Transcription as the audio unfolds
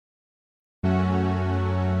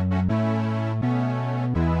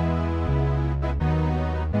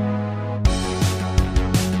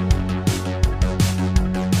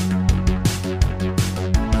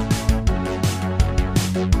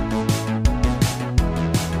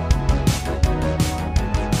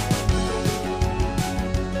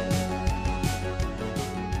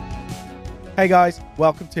Hey guys,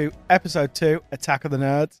 welcome to episode 2, Attack of the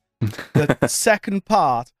Nerds, the second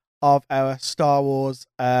part of our Star Wars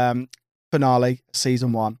finale,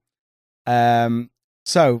 season 1.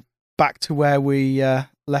 So, back to where we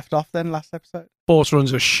left off then, last episode. Force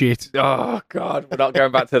runs are shit. Oh, God, we're not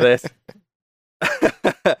going back to this.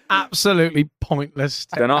 Absolutely pointless.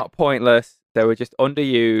 They're not pointless. They were just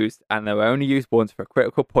underused, and they were only used once for a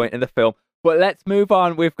critical point in the film. But let's move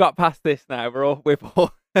on. We've got past this now. We've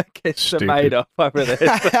all kids are made up over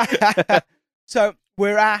this. So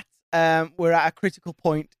we're at a critical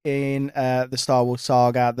point in the Star Wars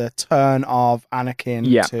saga, the turn of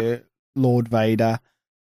Anakin to Lord Vader.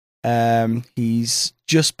 He's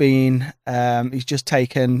just taken.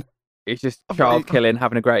 He's just child killing,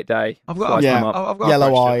 having a great day. I've got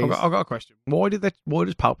yellow eyes. I've got a question. Why does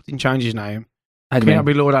Palpatine change his name? How do Can you it mean?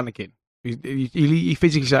 be Lord Anakin? He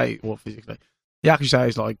physically say, he actually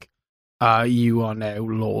says like, "You are now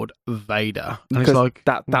Lord Vader," and Because it's like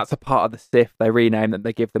that's a part of the Sith. They rename them.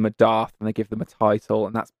 They give them a Darth and they give them a title,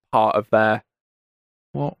 and that's part of their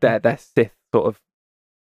Sith sort of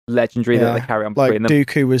legendary that they carry on like between them.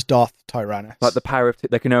 Dooku was Darth Tyrannus. Like the power of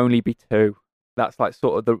there can only be two. That's like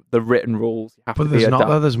sort of the written rules. You have But to be there's a not.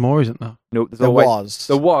 Darth. There's more, isn't there? No, there's there always,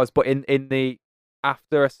 was. but in the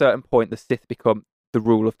after a certain point, the Sith become the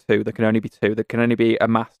rule of two. There can only be two. There can only be a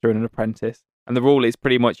master and an apprentice, and the rule is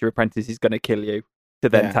pretty much your apprentice is going to kill you to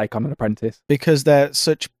then take on an apprentice. Because they're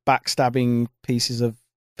such backstabbing pieces of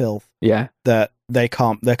filth Yeah. that there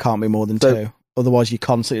can't be more than So- two. Otherwise, you're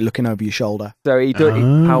constantly looking over your shoulder. So Oh.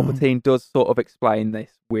 Palpatine does sort of explain this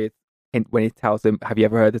when he tells him, "Have you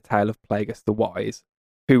ever heard the tale of Plagueis the Wise,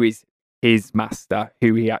 who is his master,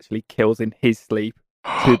 who he actually kills in his sleep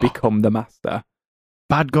to become the master?"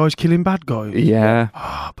 Bad guys killing bad guys. Yeah,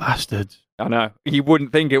 Oh, bastards! I know. You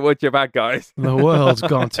wouldn't think it would, you bad guys. The world's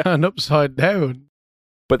gone turned upside down.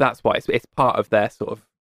 But that's why it's part of their sort of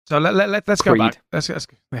So let's go Creed. back. Let's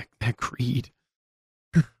their creed.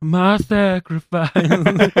 My sacrifice.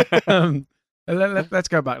 Let's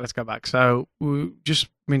go back. Let's go back. So we've just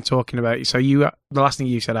been talking about. So the last thing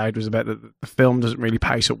you said, Aid, was about that the film doesn't really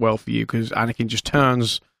pace up well for you because Anakin just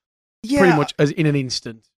turns pretty much as in an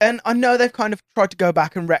instant. And I know they've kind of tried to go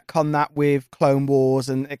back and retcon that with Clone Wars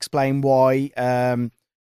and explain why,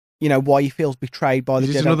 why he feels betrayed by the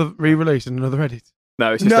Is this Jedi. another re-release and another edit?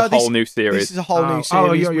 no, it's just a whole new series. This is a whole new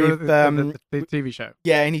series you're with the TV show.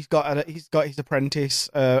 yeah, and he's got his apprentice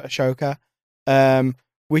Ashoka,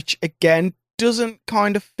 which again doesn't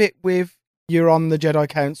kind of fit with you're on the Jedi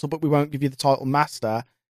Council, but we won't give you the title Master.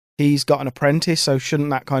 He's got an apprentice, so shouldn't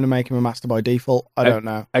that kind of make him a master by default? I don't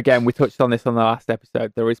know. Again, we touched on this on the last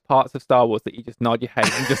episode. There is parts of Star Wars that you just nod your head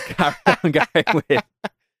and just carry on going with.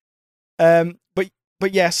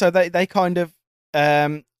 But yeah, so they kind of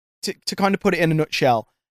to kind of put it in a nutshell,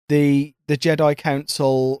 the Jedi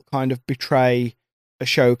Council kind of betray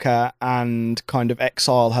Ashoka and kind of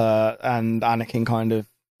exile her, and Anakin kind of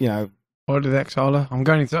Why did they exile her? I'm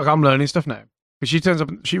learning stuff now. Because she turns up,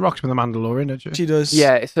 she rocks with the Mandalorian, doesn't she? she does.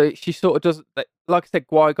 Yeah, so she sort of does, like I said,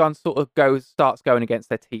 Qui-Gon sort of starts going against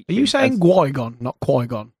their teaching. Are you saying Qui-Gon, not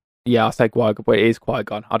Qui-Gon? Yeah, I say Qui-Gon, but it is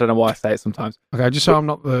Qui-Gon. I don't know why I say it sometimes. Okay, just so I'm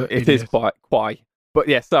not the It idiot. is Qui. But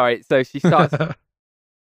yeah, sorry. So she starts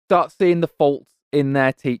seeing the faults in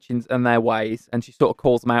their teachings and their ways, and she sort of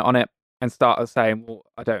calls them out on it and starts saying, well,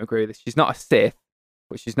 I don't agree with this. She's not a Sith,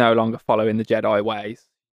 but she's no longer following the Jedi ways.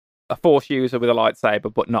 A Force user with a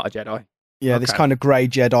lightsaber, but not a Jedi. Yeah, this Okay. kind of grey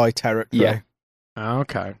Jedi territory. Yeah.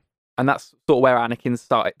 Okay. And that's sort of where Anakin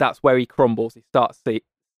started. That's where he crumbles. He starts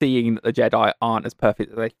seeing that the Jedi aren't as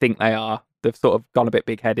perfect as they think they are. They've sort of gone a bit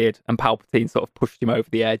big-headed, and Palpatine sort of pushed him over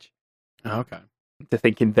the edge Okay. to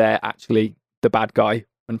thinking they're actually the bad guy,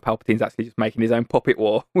 and Palpatine's actually just making his own puppet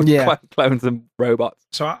war with Yeah. clones and robots.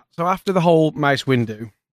 So after the whole Mace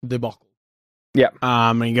Windu debacle, Yeah.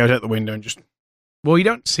 and he goes out the window and you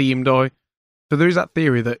don't see him die. So there is that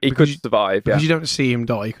theory that He because could survive, yeah. because you don't see him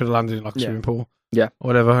die, he could have landed in like a Yeah. swimming pool, Yeah. or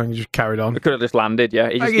whatever, and just carried on. He could have just landed, yeah.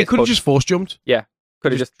 He could have just force jumped.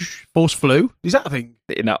 could have just Force flew. Is that a thing?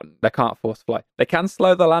 they can't force fly. They can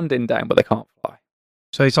slow the landing down, but they can't fly.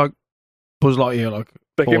 So it's like Buzz Lightyear, like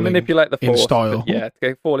They can falling manipulate the in force. style. But yeah, to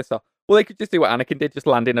go fall itself. Well, they could just do what Anakin did, just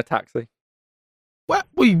land in a taxi. Well,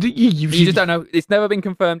 You just don't know. It's never been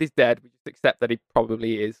confirmed he's dead. We just accept that he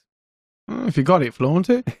probably is. if you got it, flaunt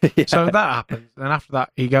it. Yeah. So that happens, and after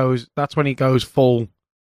that, that's when he goes full.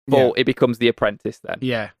 Well, it becomes the apprentice then.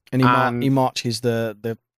 Yeah, And And- he marches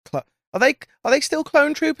the. Are they still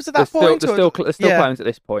clone troopers at that There's point? still or- still Yeah. clones at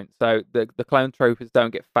this point. So the clone troopers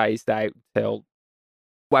don't get phased out until.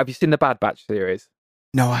 Well, have you seen the Bad Batch series?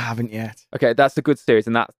 No, I haven't yet. Okay, that's a good series,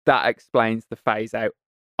 and that explains the phase out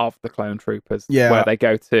of the clone troopers, Yeah. where they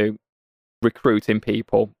go to recruiting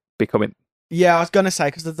people, becoming Yeah, I was gonna say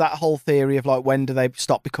because there's that whole theory of like when do they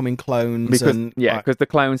stop becoming clones? because and because the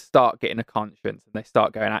clones start getting a conscience and they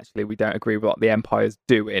start going, actually, we don't agree with what the Empire's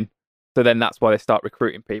doing. So then that's why they start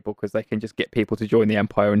recruiting people, because they can just get people to join the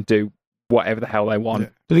Empire and do whatever the hell they want. Yeah.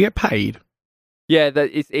 Do they get paid? Yeah,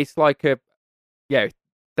 it's like they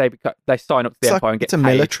sign up to the It's Empire and get it's a paid.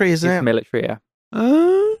 military, isn't It's it? military, yeah.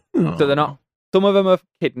 Oh. So they're not. Some of them are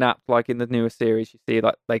kidnapped, like in the newer series. You see,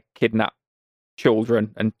 like they kidnap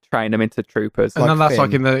children and train them into troopers. And then that's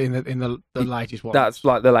Finn. like in the latest one. That's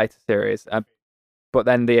like the later series. But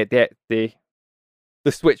then the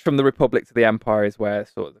switch from the Republic to the Empire is where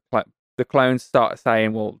sort of the clones start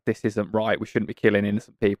saying, "Well, this isn't right. We shouldn't be killing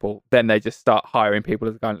innocent people." Then they just start hiring people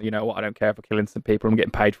as going, "You know what? I don't care if I kill innocent people. I'm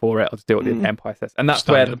getting paid for it. I'll just do what the Empire says." And that's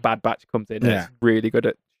where the Bad Batch comes in. Yeah. It's really good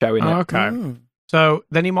at showing it. Okay. Mm. So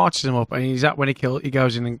then he marches them up, and he's at when he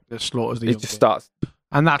goes in and slaughters the It young just ones. starts.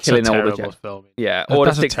 And that's killing a all the terrible Jedi. film. Yeah, That's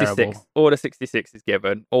Order a 66. terrible- Order 66 is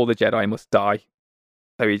given. All the Jedi must die.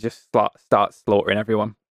 So he just starts slaughtering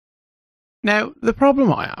everyone. Now the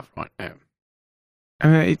problem I have right now, I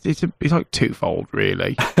mean, it's like twofold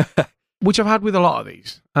really, which I've had with a lot of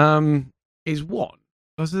these. Is one,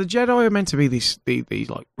 because the Jedi are meant to be these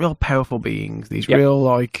like real powerful beings, these Yep. real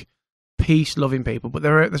like peace loving people, but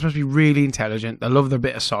they're supposed to be really intelligent. They love their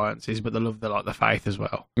bit of sciences, but they love the faith as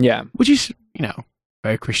well. Yeah. Which is,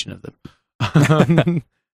 very Christian of them.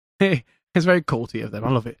 It's very culty of them. I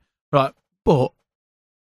love it. Right, but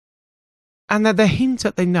and they hint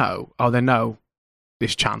at they know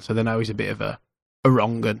this Chancellor. They know he's a bit of a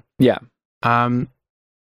wrong un. Yeah.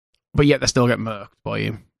 But yet they still get murked by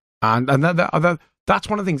him, and that's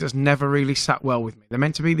one of the things that's never really sat well with me. They're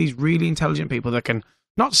meant to be these really intelligent people that can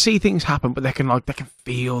not see things happen, but they can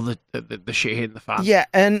feel the shit hitting the fan. Yeah,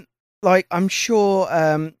 and like I'm sure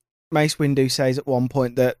Mace Windu says at one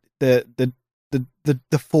point that the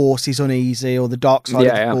Force is uneasy, or the dark side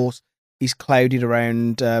of the Force is clouded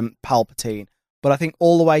around Palpatine. But I think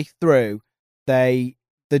all the way through, the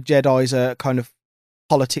Jedis are kind of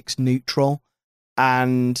politics neutral,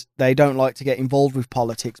 and they don't like to get involved with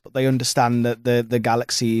politics, but they understand that the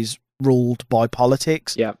galaxy is ruled by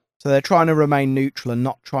politics. Yeah. So they're trying to remain neutral and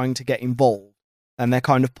not trying to get involved. And they're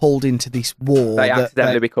kind of pulled into this war. They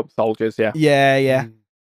accidentally become soldiers, yeah. Yeah.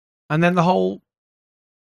 And then the whole...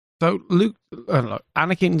 So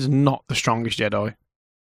Anakin's not the strongest Jedi.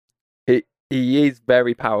 He is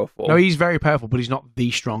very powerful. No, he's very powerful, but he's not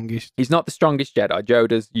the strongest. He's not the strongest Jedi.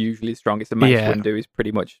 Yoda's usually the strongest, and Mace Yeah. Windu is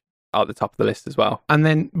pretty much at the top of the list as well. And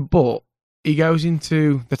then, but he goes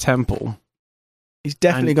into the temple. He's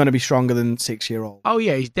definitely going to be stronger than 6-year-old. Oh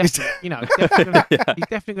yeah, he's definitely, he's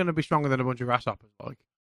definitely going to be stronger than a bunch of grasshoppers.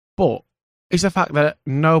 But it's the fact that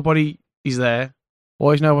nobody is there.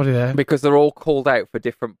 Why is nobody there? Because they're all called out for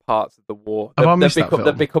different parts of the war. Have I missed that film?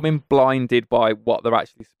 They're becoming blinded by what they're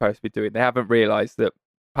actually supposed to be doing. They haven't realised that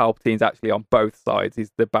Palpatine's actually on both sides.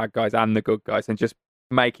 He's the bad guys and the good guys, and just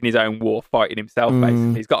making his own war, fighting himself,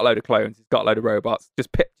 basically. He's got a load of clones, he's got a load of robots,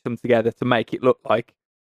 just pitch them together to make it look like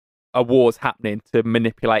a war's happening, to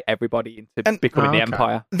manipulate everybody into becoming the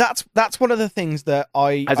Empire. That's one of the things that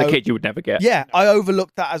As a kid, you would never get. Yeah, I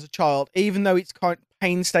overlooked that as a child, even though it's kind of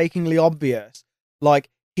painstakingly obvious.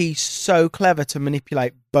 Like, he's so clever to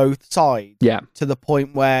manipulate both sides. Yeah. To the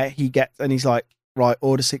point where he gets, and he's like, right,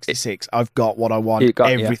 Order 66, I've got what I want.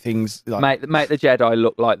 Everything's like... Make the Jedi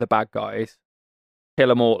look like the bad guys, kill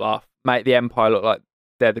them all off, make the Empire look like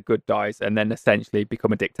they're the good guys, and then essentially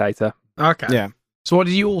become a dictator. Okay. Yeah. So what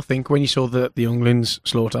did you all think when you saw the younglings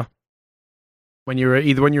slaughter? When you were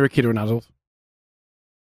a kid or an adult?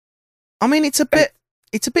 I mean, it's a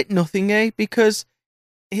bit nothingy, because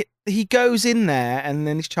he goes in there and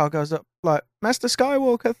then his child goes up like, Master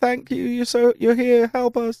Skywalker, thank you, you're here,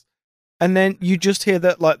 help us. And then you just hear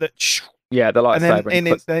that yeah, the lightsaber, and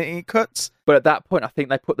then it cuts. But at that point, I think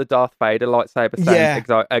they put the Darth Vader lightsaber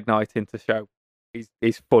sound igniting to show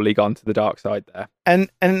he's fully gone to the dark side there. And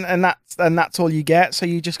that's all you get. So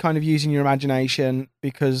you're just kind of using your imagination,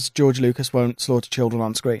 because George Lucas won't slaughter children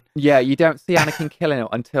on screen. Yeah, you don't see Anakin killing it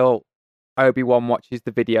until Obi-Wan watches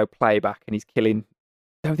the video playback, and he's killing.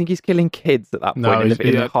 I don't think he's killing kids at that point in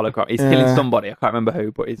the hologram. He's killing somebody. I can't remember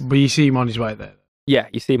who, but you see him on his way there. Yeah,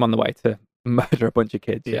 you see him on the way to murder a bunch of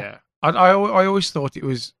kids. Yeah. I always thought it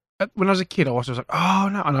was, when I was a kid, I was like, oh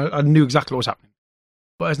no, and I knew exactly what was happening.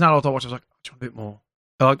 But as an adult, I was like, I just want a bit more.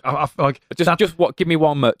 Just what? Give me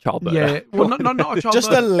one child murder. Yeah, well, not a child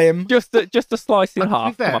just murder. a limb, just a slice in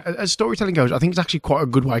half. To be fair, as storytelling goes, I think it's actually quite a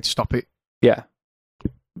good way to stop it. Yeah,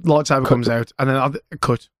 lightsaber comes out, and then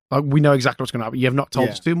cut. Like, we know exactly what's going to happen. You have not told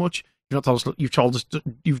us too much. You've not told us. You've told us.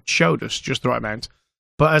 You've showed us just the right amount.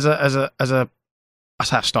 But as a I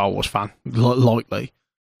say a Star Wars fan, lightly,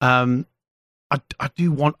 I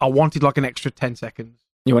wanted like an extra 10 seconds.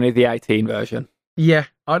 You wanted the 18 version. Yeah,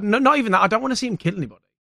 not even that. I don't want to see him kill anybody.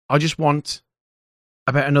 I just want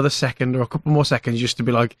about another second or a couple more seconds just to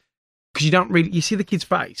be like, because you see the kid's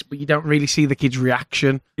face, but you don't really see the kid's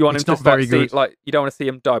reaction. You want it's him not to very start good. like you don't want to see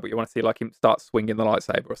him die, but you want to see like him start swinging the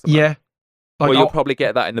lightsaber or something. Yeah, Well, you'll probably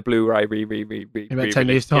get that in the Blu-ray in about 10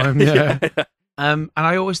 years' time. Yeah. And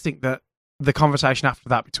I always think that the conversation after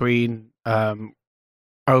that between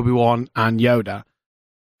Obi-Wan and Yoda,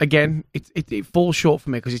 again, it falls short for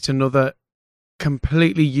me because it's another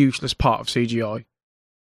completely useless part of CGI.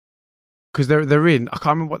 Because they're in, I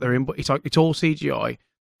can't remember what they're in, but it's all CGI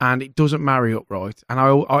and it doesn't marry up right. And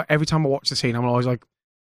I every time I watch the scene, I'm always like,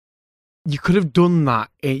 you could have done that.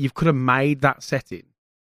 You could have made that setting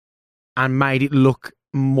and made it look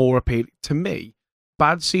more appealing to me.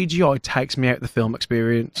 Bad CGI takes me out of the film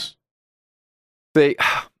experience. The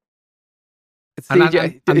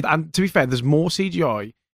CGI, and to be fair, there's more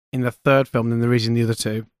CGI in the third film than there is in the other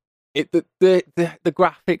two. The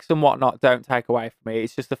graphics and whatnot don't take away from me.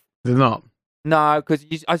 It's just They're not. No, because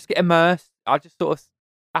I just get immersed. I just sort of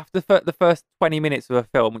after the first 20 minutes of a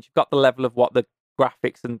film, once you've got the level of what the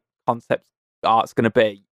graphics and concept art's going to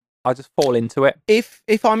be, I just fall into it. If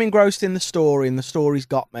I'm engrossed in the story and the story's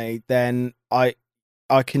got me, then I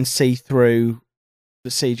can see through the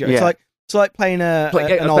CGI. Yeah. It's like playing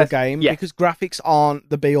an old game because graphics aren't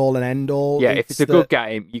the be all and end all. Yeah, if it's a good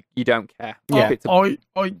game, you don't care. Yeah,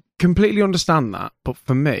 I completely understand that, but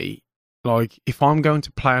for me, like if I'm going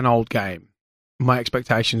to play an old game, my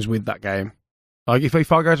expectations with that game, like if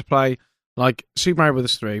I go to play like Super Mario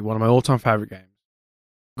Bros. 3, one of my all-time favorite games,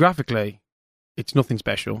 graphically, it's nothing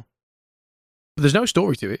special. But there's no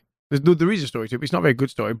story to it. There is a story to it, but it's not a very good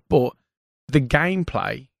story. But the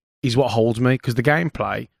gameplay is what holds me because the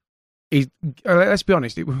gameplay is. Let's be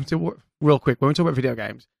honest. Real quick, when we talk about video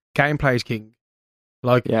games, gameplay is king.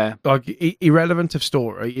 Like irrelevant of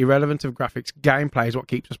story, irrelevant of graphics, gameplay is what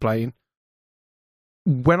keeps us playing.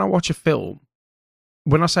 When I watch a film,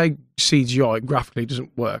 when I say CGI graphically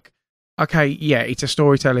doesn't work, okay, yeah, it's a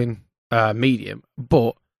storytelling medium,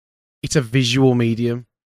 but it's a visual medium.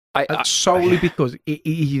 Solely because it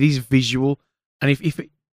is visual, and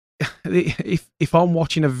if I'm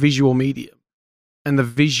watching a visual medium and the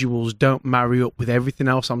visuals don't marry up with everything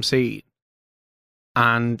else I'm seeing,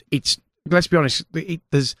 and let's be honest,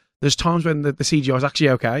 there's times when the CGI is actually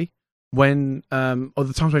okay, when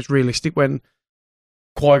other times when it's realistic, when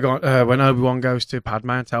Qui-Gon, when Obi-Wan goes to Padme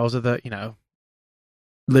and tells her that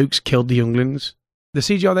Luke's killed the younglings, the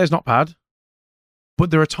CGI there's not bad. But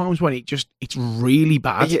there are times when it's really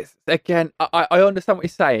bad. Yes, again, I understand what you're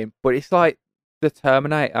saying, but it's like the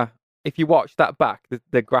Terminator. If you watch that back,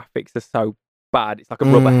 the graphics are so bad. It's like a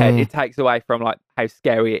rubber head. It takes away from like how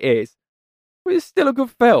scary it is. But it's still a good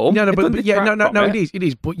film. No, it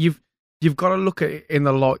is. But you've got to look at it in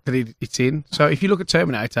the light that it's in. So if you look at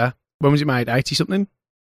Terminator, when was it made? 80 something.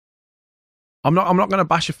 I'm not going to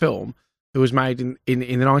bash a film that was made in the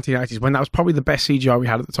 1980s when that was probably the best CGI we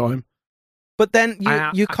had at the time. But then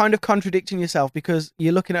you're kind of contradicting yourself because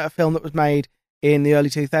you're looking at a film that was made in the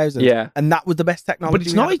early 2000s, and that was the best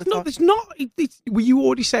technology. But it's not. Well, you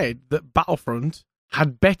already said that Battlefront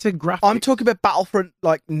had better graphics. I'm talking about Battlefront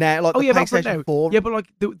like now, like the PlayStation 4. Yeah, but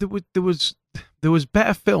like there was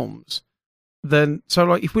better films than so.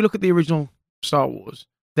 Like if we look at the original Star Wars,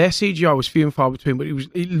 their CGI was few and far between, but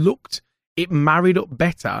it married up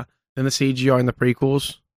better than the CGI in the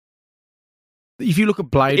prequels. If you look at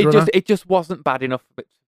Blade Runner, it just wasn't bad enough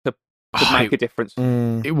to make a difference.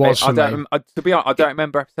 It was. To be honest, I don't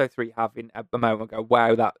remember episode 3 having a moment go,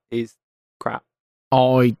 "Wow, that is crap."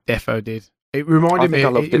 I defo did. It reminded me. I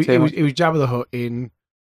loved it too. It was Jabba the Hutt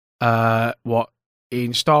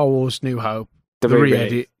in Star Wars: New Hope, the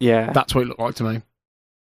re-edit. Yeah, that's what it looked like to me.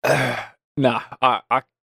 Nah,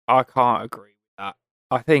 I can't agree with that.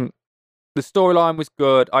 I think the storyline was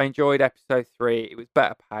good. I enjoyed episode 3. It was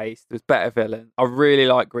better paced. There was better villain. I really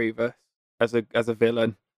like Grievous as a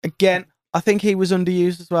villain. Again, I think he was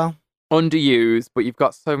underused as well. Underused, but you've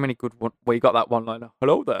got so many good ones. Well, you got that one liner.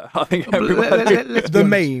 Hello there. I think the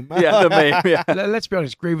meme. Yeah, the meme. Yeah. Let's be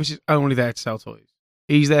honest. Grievous is only there to sell toys.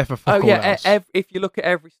 He's there for fuck all else. If you look at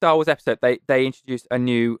every Star Wars episode, they introduced a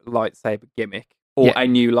new lightsaber gimmick. Or a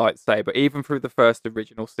new lightsaber, even through the first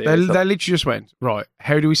original series. They literally just went, right,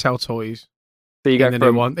 how do we sell toys? So you go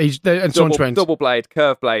from one. And someone went, double blade,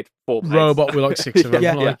 curved blade, 4 blades. Robot with like 6 of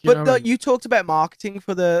them. You talked about marketing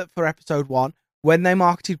for episode 1. When they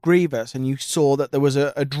marketed Grievous and you saw that there was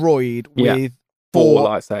a droid with four You're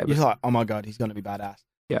lightsabers. like, oh my god, he's going to be badass.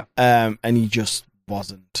 Yeah. And he just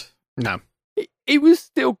wasn't. No. It was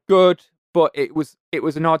still good, but it was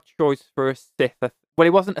an odd choice for a Sith. Well, he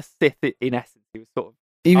wasn't a Sith in essence. He was sort of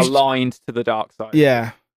He was, aligned to the dark side.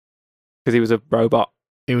 yeah. Because he was a robot.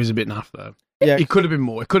 It was a bit naff though. Yeah. It could have been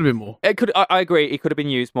more. It could have been more. It could. I agree. It could have been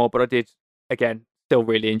used more, but I did again still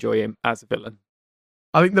really enjoy him as a villain.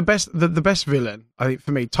 I think the best villain, I think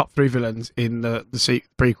for me, top 3 villains in the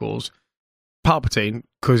prequels, Palpatine,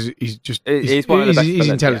 because he's just He's one of the best his villains,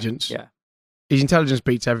 intelligence. Yeah. His intelligence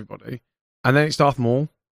beats everybody. And then it's Darth Maul.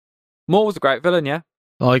 Maul was a great villain. Yeah.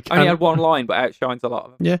 Like Only had one line, but outshines a lot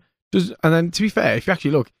of them. Yeah. And then to be fair, if you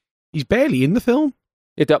actually look, he's barely in the film.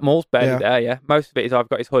 Yeah, Maul's barely Yeah. there. Yeah. Most of it is I've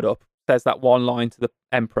got his hood up. Says that one line to the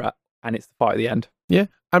Emperor, and it's the fight at the end. Yeah.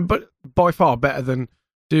 But by far better than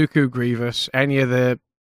Dooku, Grievous, any of the,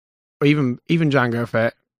 or even Jango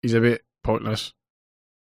Fett. He's a bit pointless.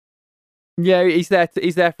 Yeah, he's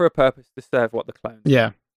there for a purpose to serve what the clones.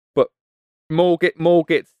 Yeah. Maul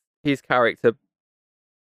gets his character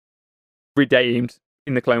redeemed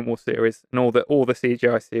in the Clone Wars series and all the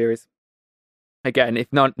CGI series. Again, if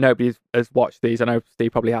nobody has watched these, I know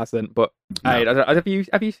Steve probably hasn't, but No. have you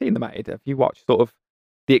seen them, mate? Have you watched sort of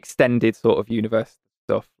the extended sort of universe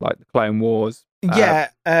stuff like the Clone Wars? Yeah.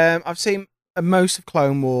 I've seen most of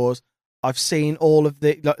Clone Wars. I've seen all of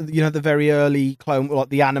the, like, the very early Clone, like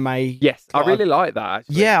the anime. Yes, I really like that.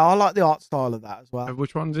 Actually. Yeah, I like the art style of that as well.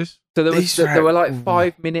 Which one's this? So These there were like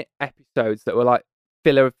are- 5-minute episodes that were like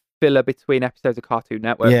filler between episodes of Cartoon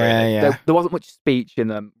Network. Yeah, really. yeah. There wasn't much speech in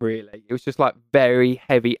them really. It was just like very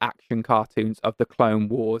heavy action cartoons of the Clone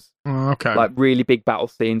Wars, Oh, okay. like really big battle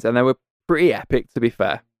scenes, and they were pretty epic to be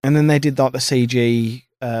fair. And then they did like the CG,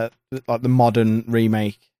 like the modern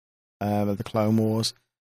remake of the Clone Wars.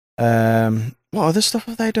 What other stuff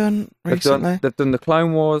have they done recently? They've done the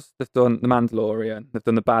Clone Wars, they've done the Mandalorian, they've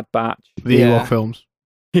done the Bad Batch, the yeah. Ewok films.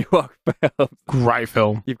 Ewok films. Great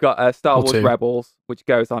film. You've got Star Or Wars two. Rebels, which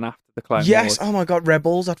goes on after the Clone Yes. Wars. Oh my god,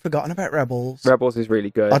 Rebels! I'd forgotten about Rebels. Rebels is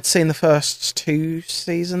really good. I'd seen the first 2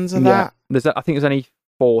 seasons of that. I think there's only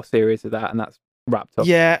 4 series of that, and that's wrapped up.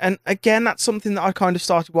 Yeah, and again, that's something that I kind of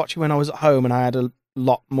started watching when I was at home, and I had a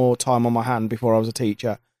lot more time on my hand before I was a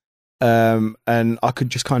teacher, and I could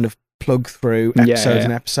just kind of plug through episodes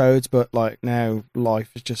and episodes. But like now,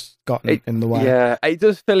 life has just gotten in the way. Yeah, it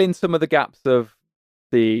does fill in some of the gaps of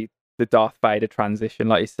the Darth Vader transition,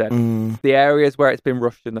 like you said. The areas where it's been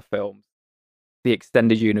rushed in the films, the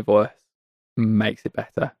extended universe makes it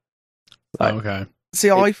better. Like, Okay. See,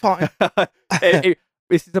 I find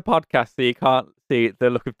this is a podcast, so you can't see the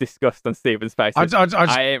look of disgust on Stephen's face.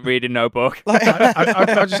 I ain't reading no book.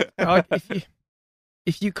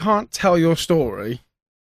 If you can't tell your story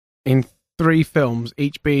in 3 films,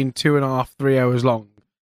 each being 2.5, 3 hours long,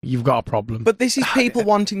 you've got a problem. But this is people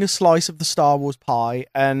wanting a slice of the Star Wars pie,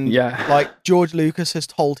 and Yeah. like George Lucas has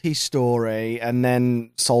told his story and then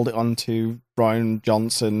sold it on to Ryan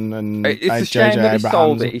Johnson and It's a J.J. shame that he Abrams.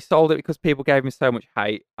 sold it. He sold it because people gave him so much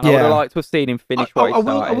hate. And I would Yeah. have liked to have seen him finish what he started.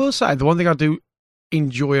 I will say, the one thing I do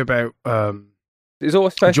enjoy about There's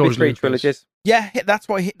always supposed to be George 3 Lucas. trilogies. Yeah, that's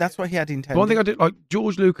what he had intended. the one thing I do like,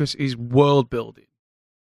 George Lucas is world building.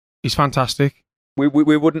 He's fantastic. We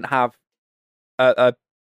wouldn't have a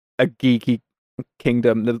geeky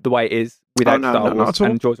kingdom the way it is without no, Star not Wars at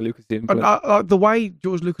all. and George Lucas didn't. Like the way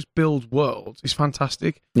George Lucas builds worlds is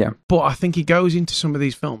fantastic. Yeah. But I think he goes into some of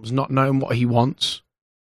these films not knowing what he wants.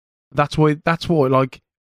 That's why like.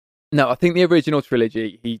 No, I think the original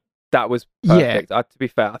trilogy, that was perfect. To be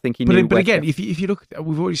fair, I think he knew. But again, if you look at,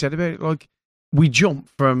 we've already said about it, like we jump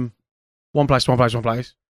from one place to one place to one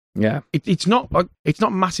place. yeah, It's not like it's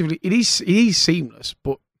not massively. It is seamless,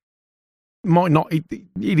 but might not. It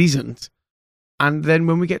isn't. And then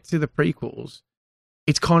when we get to the prequels,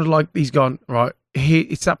 it's kind of like he's gone right here.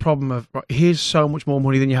 It's that problem of right, here's so much more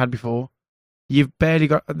money than you had before. You've barely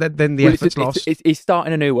got. Then the effort's lost. He's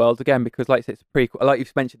starting a new world again because, like I said, it's a prequel. Like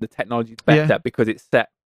you've mentioned, the technology's better because it's set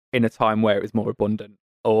in a time where it was more abundant,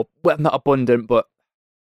 or well, not abundant, but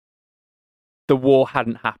the war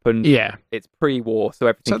hadn't happened. Yeah, It's pre-war, so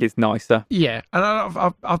everything is nicer. yeah, and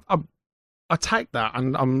I take that,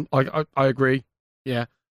 and I'm like I agree. Yeah,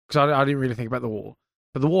 because I didn't really think about the war,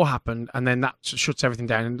 but the war happened, and then that shuts everything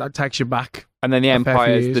down, and that takes you back. And then the A fair few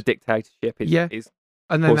empires, years. the dictatorship is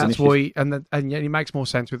And then causing that's why, and it makes more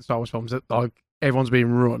sense with the Star Wars films that like everyone's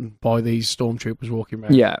being run by these stormtroopers walking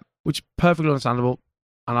around. yeah. Which perfectly understandable,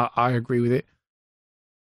 and I agree with it.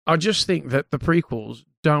 I just think that the prequels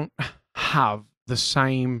don't have the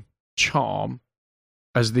same charm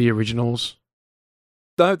as the originals.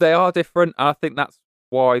 No, they are different. And I think that's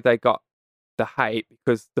why they got the hate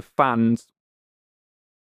because the fans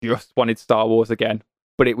just wanted Star Wars again.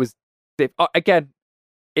 But it was again,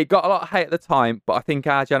 it got a lot of hate at the time, but I think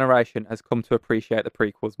our generation has come to appreciate the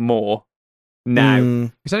prequels more now.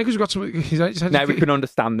 It's only because we've got something. Now we can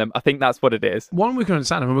understand them. I think that's what it is. One, we can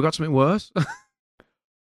understand them, and we've got something worse.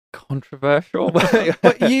 Controversial.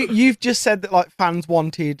 But you've just said that like fans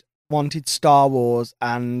wanted Star Wars,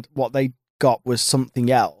 and what they got was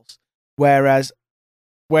something else. Whereas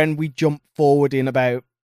when we jump forward in about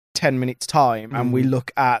 10 minutes time and we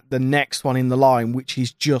look at the next one in the line, which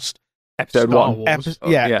is just episode Star 1. Wars.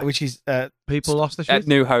 Yeah, which is People lost the shit.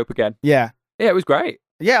 New Hope again. Yeah, it was great.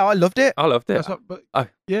 Yeah, I loved it. I loved it. That's what, but,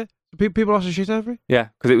 yeah, people lost the shit over it. Yeah,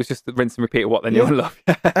 because it was just the rinse and repeat of what they knew and loved.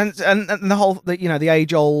 and the whole, the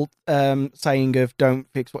age old saying of "don't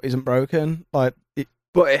fix what isn't broken." Like,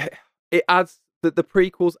 but it adds that the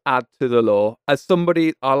prequels add to the lore. As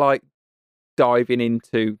somebody, I like diving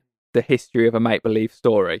into the history of a make believe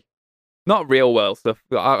story. Not real world stuff.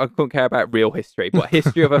 I couldn't care about real history, but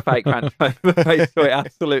history of a fake franchise story,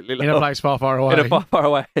 absolutely. In a place far, far away. In a far, far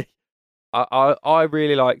away. I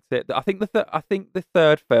really liked it. I think the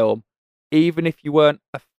third film, even if you weren't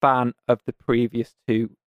a fan of the previous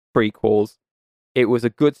two prequels, it was a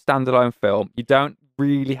good standalone film. You don't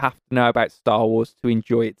really have to know about Star Wars to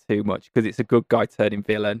enjoy it too much because it's a good guy turning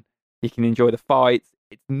villain. You can enjoy the fights.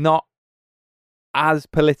 It's not as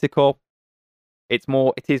political. It's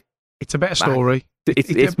a better story.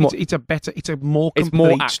 It's a more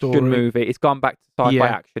complete action story. movie. It's gone back to sci-fi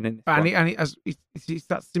action in this one. It's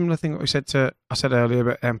that similar thing that I said earlier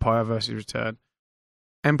about Empire versus Return.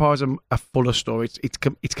 Empire's a fuller story.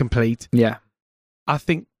 It's complete. Yeah. I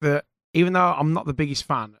think that even though I'm not the biggest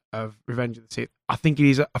fan of Revenge of the Sith, I think it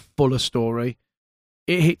is a fuller story.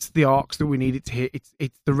 It hits the arcs that we need it to hit.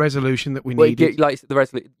 It's the resolution that we needed.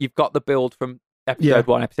 You've got the build from episode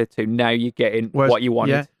 1, episode 2. Now you're getting what you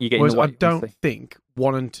wanted. You're getting whereas what I don't think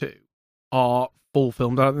 1 and 2 are full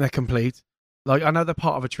filmed. I don't think they're complete. Like, I know they're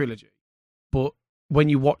part of a trilogy, but when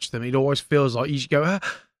you watch them, it always feels like you just go,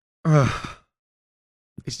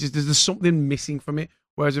 it's just there's something missing from it.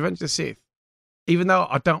 Whereas Revenge of the Sith, even though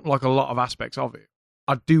I don't like a lot of aspects of it,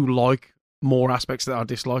 I do like more aspects that I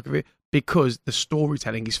dislike of it because the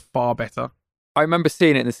storytelling is far better. I remember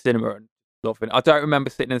seeing it in the cinema and loving it. I don't remember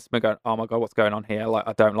sitting in the cinema going, "Oh my god, what's going on here? Like,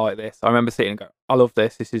 I don't like this." I remember sitting and going, "I love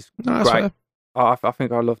this. This is great." I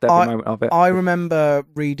think I loved every moment of it. I remember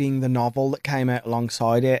reading the novel that came out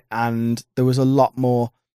alongside it, and there was not a lot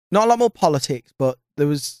more politics, but there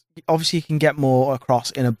was obviously you can get more across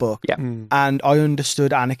in a book. Yeah. And I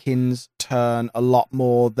understood Anakin's turn a lot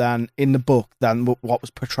more than in the book than what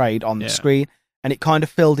was portrayed on the screen, and it kind of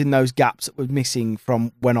filled in those gaps that were missing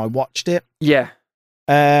from when I watched it. Yeah.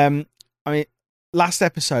 I mean, last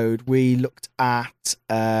episode we looked at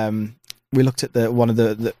one of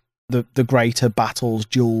the greater battles,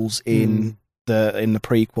 duels in the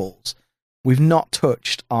prequels. We've not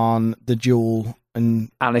touched on the duel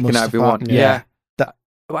and Anakin and Obi-Wan. Yeah.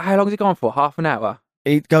 How long has it gone for? Half an hour?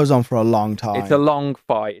 It goes on for a long time. It's a long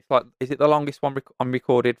fight. It's like, is it the longest one on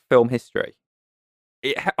recorded film history?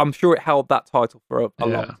 I'm sure it held that title for a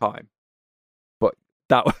long time. But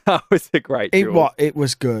that was a great duel. It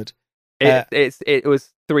was good. It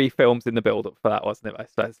was 3 films in the build-up for that, wasn't it?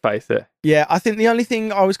 Let's face it. Yeah, I think the only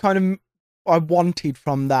thing I wanted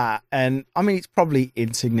from that, and I mean, it's probably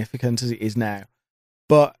insignificant as it is now,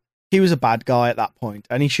 but he was a bad guy at that point,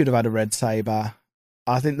 and he should have had a red saber.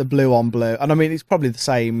 I think the blue on blue, and I mean, it's probably the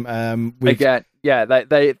same. Again,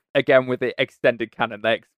 they again with the extended canon,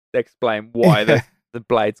 they explain why the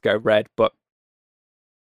blades go red, but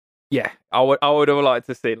yeah, I would have liked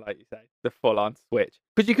to see, like you say, the full on switch,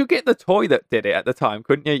 because you could get the toy that did it at the time,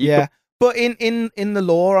 couldn't you? But in the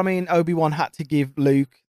lore, I mean, Obi-Wan had to give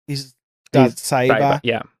Luke his dad's saber.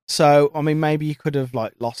 Yeah. So I mean, maybe you could have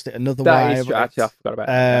like lost it another way. That is true. Actually, I forgot about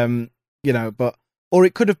it. But or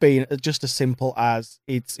it could have been just as simple as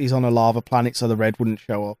he's on a lava planet, so the red wouldn't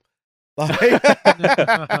show up. That's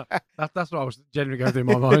what I was generally going through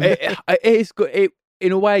my mind. It is good.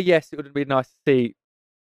 In a way, yes, it would have been nice to see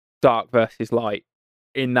dark versus light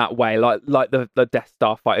in that way, like the Death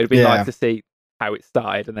Star fight. It would be nice to see how it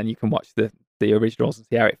started, and then you can watch the originals and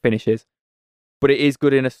see how it finishes. But it is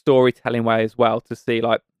good in a storytelling way as well to see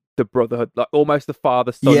like the brotherhood, like almost the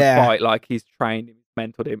father-son fight. Like he's trained him,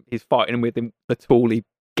 mentored him, he's fighting with him, the tool he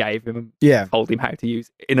gave him, told him how to use.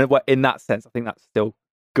 In that sense, I think that's still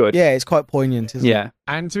good. Yeah, it's quite poignant, isn't it?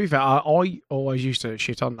 And to be fair, I always used to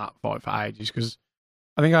shit on that fight for ages because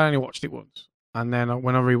I think I only watched it once, and then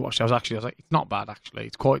when I rewatched it, I was like, it's not bad actually.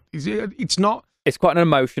 It's not. It's quite an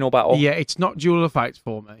emotional battle. Yeah, it's not Duel of Fates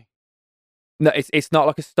for me. No, it's not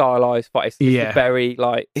like a stylized fight. It's Yeah. very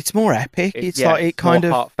like It's more epic. It's yeah, like it more kind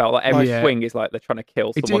of. heartfelt. Like every Yeah. swing is like they're trying to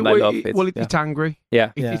kill It's, someone they love. it's angry.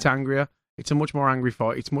 Yeah. It's angrier. It's a much more angry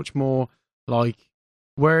fight. It's much more like,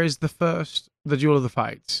 whereas the Duel of the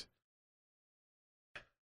Fates,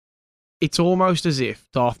 it's almost as if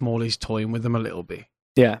Darth Maul is toying with them a little bit.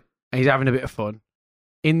 Yeah. And he's having a bit of fun.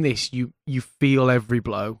 In this, you feel every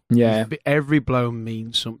blow. Yeah. Every blow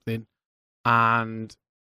means something. And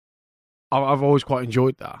I've always quite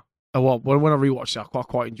enjoyed that. Well, when I rewatched it, I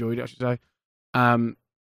quite enjoyed it, I should say.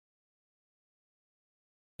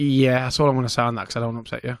 Yeah, that's all I'm going to say on that because I don't want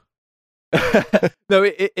to upset you. No,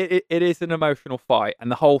 it is an emotional fight,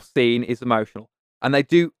 and the whole scene is emotional. And they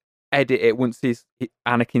do edit it once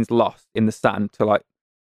Anakin's lost in the sand to like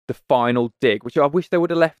the final dig, which I wish they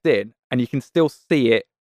would have left in, and you can still see it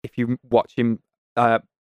if you watch him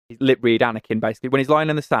lip read Anakin basically when he's lying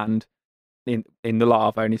in the sand in the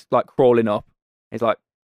lava and he's like crawling up. He's like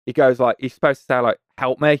he goes like he's supposed to say like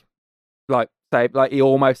help me, like say like he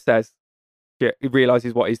almost says shit, he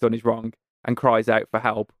realizes what he's done is wrong and cries out for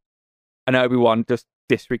help. And Obi-Wan just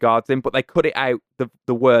disregards him, but they cut it out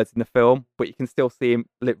the words in the film, but you can still see him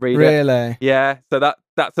lip read it. Really? Yeah, so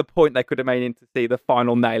that's a point they could have made in to see the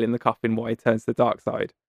final nail in the coffin why he turns to the dark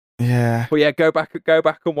side. Yeah. But yeah, go back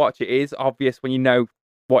and watch it. It is obvious when you know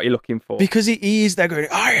what you're looking for. Because he is there going,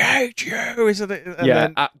 I hate you, isn't it? And yeah,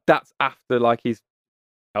 then, that's after like he's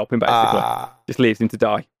helping basically. Just leaves him to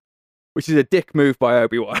die. Which is a dick move by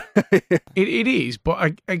Obi-Wan. It is,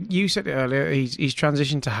 but you said it earlier, he's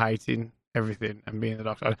transitioned to hating everything and being the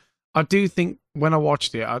dark side. I do think when I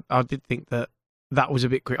watched it, I did think that was a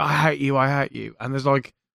bit quick. I hate you. And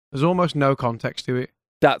there's almost no context to it.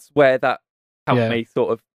 That's where that helped me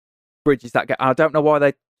sort of bridges that gap. I don't know why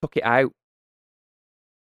they took it out.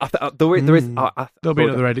 There is. There'll be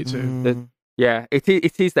another edit too. Yeah, it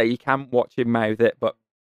is there. You can watch him mouth it, but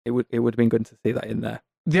it would have been good to see that in there.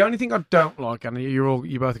 The only thing I don't like, and you're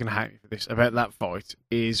both going to hate me for this, about that fight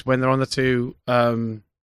is when they're on the two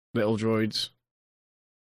little droids.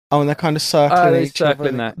 Oh, and they're kind of circling each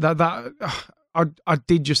circling other. That I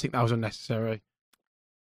did just think that was unnecessary.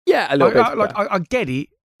 Yeah, a little bit. I get it.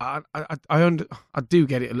 I do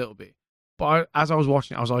get it a little bit, but as I was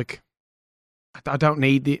watching it, I was like, I don't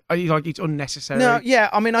need it. Like it's unnecessary. No, yeah.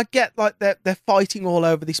 I mean, I get like they're fighting all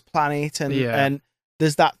over this planet, and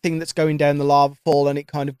there's that thing that's going down the lava fall, and it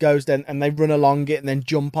kind of goes down, and they run along it, and then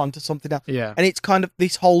jump onto something else. Yeah, and it's kind of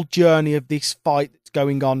this whole journey of this fight that's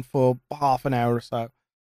going on for half an hour or so.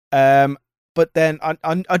 But then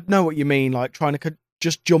I know what you mean, like trying to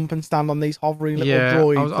just jump and stand on these hovering little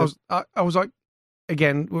droids. I was like,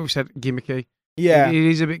 again, what we said, gimmicky. Yeah, it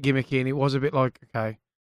is a bit gimmicky, and it was a bit like, okay.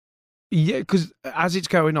 Yeah, because as it's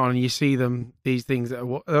going on and you see them, these things that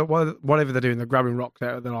are, whatever they're doing, they're grabbing rocks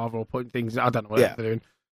out of the lava or putting things. I don't know what they're doing,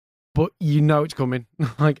 but you know it's coming.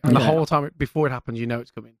 The whole time before it happens, you know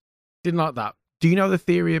it's coming. Didn't like that. Do you know the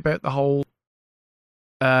theory about the whole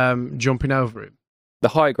jumping over him? The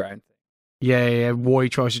high ground thing. Yeah. Why he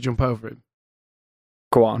tries to jump over him.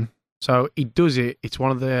 Go on. So he does it. It's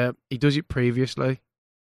he does it previously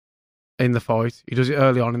in the fight. He does it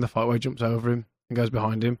early on in the fight where he jumps over him and goes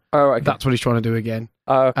behind him. Oh, okay. That's what he's trying to do again.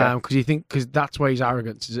 Oh, okay. Because that's where his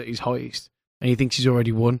arrogance is at his highest, and he thinks he's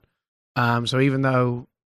already won. So even though,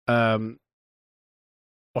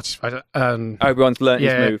 what's his face? Obi-Wan's learnt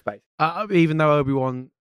his move, basically. Even though Obi-Wan,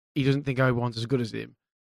 he doesn't think Obi-Wan's as good as him.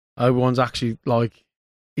 Obi-Wan's actually like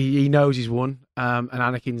he knows he's won. And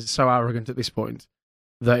Anakin's so arrogant at this point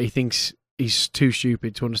that he thinks he's too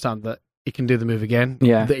stupid to understand that he can do the move again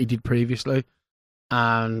that he did previously,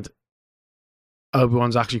 and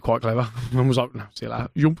Obi-Wan's actually quite clever and was like, no, see you later.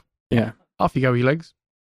 Jump. Yeah. Off you go, your legs.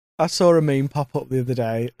 I saw a meme pop up the other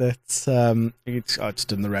day that's it's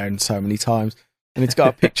done the round so many times, and it's got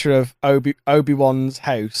a picture of Obi-Wan's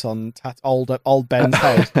house on old Ben's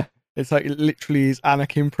house. It's like literally is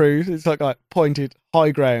Anakin proof. It's like pointed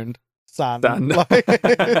high ground sand. And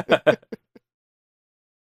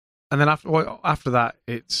then after that,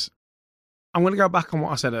 I'm going to go back on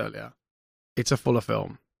what I said earlier. It's a fuller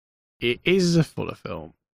film. It is a fuller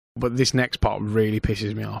film, but this next part really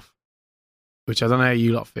pisses me off, which I don't know how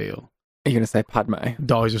you lot feel. Are you going to say Padme?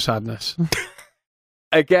 Dies of sadness.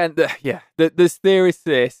 Again, there's theories to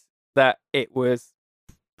this that it was...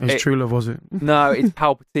 His true love, was it? No, it's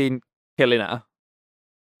Palpatine killing her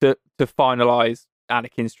to finalise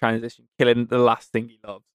Anakin's transition, killing the last thing he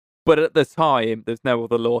loves. But at the time, there's no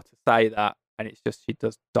other law to say that, and it's just she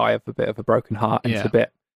does die of a bit of a broken heart. And it's a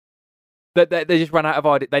bit... They just ran out of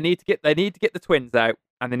ideas. They need to get the twins out,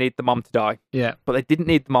 and they need the mom to die. Yeah. But they didn't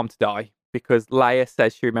need the mom to die. because Leia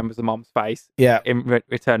says she remembers her mom's face Yeah. in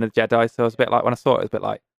Return of the Jedi. So I was a bit like, when I saw it, I was a bit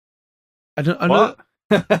like, Another what?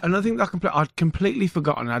 another thing that I'd completely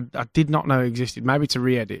forgotten. I did not know existed. Maybe to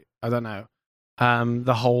re-edit. I don't know.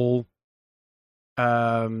 The whole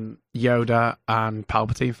Yoda and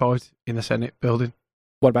Palpatine fight in the Senate building.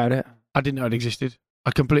 What about it? I didn't know it existed.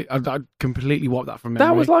 I completely wiped that from memory.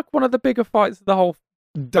 That was like one of the bigger fights of the whole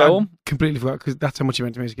film. I completely forgot because that's how much he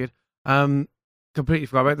meant to me as a kid. Completely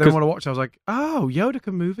forgot about it. Then when I watched, I was like, "Oh, Yoda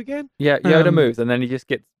can move again." Yeah, Yoda moves and then he just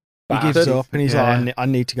gets He battered. gives up and he's Yeah. like, I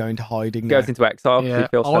need to go into hiding Goes now. into exile because Yeah, he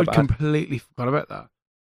feels so I bad. completely forgot about that.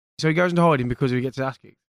 So he goes into hiding because he gets his ass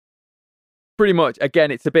kicked. Pretty much.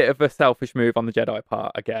 Again, it's a bit of a selfish move on the Jedi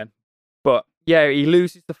part again. But yeah, he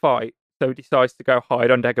loses the fight, so he decides to go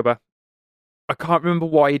hide on Dagobah. I can't remember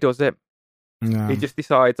why he does it. No. He just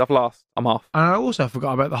decides, I've lost, I'm off. And I also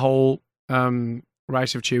forgot about the whole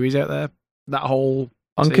race of Chewies out there. That whole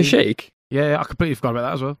On scene. Kashyyyk. Yeah, I completely forgot about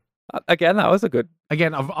that as well. Again, that was a good...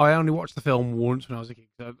 Again, I only watched the film once when I was a kid.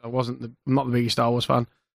 I'm not the biggest Star Wars fan.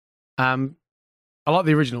 I like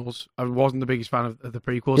the originals. I wasn't the biggest fan of the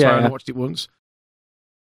prequels, so I only watched it once.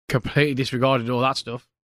 Completely disregarded all that stuff.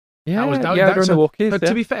 Yeah, Yoda and the Wookiees. But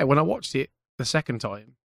to be fair, when I watched it the second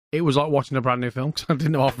time, it was like watching a brand new film because I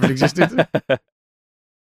didn't know half of it existed.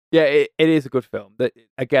 Yeah, it is a good film.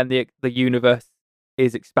 Again, the universe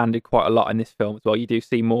is expanded quite a lot in this film as well. You do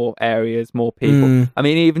see more areas, more people. Mm. I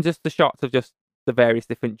mean, even just the shots of just the various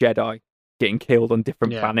different Jedi getting killed on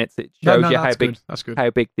different planets, it shows you how big That's good. how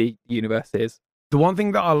big the universe is. The one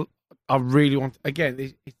thing that I really want,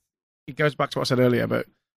 again, it goes back to what I said earlier about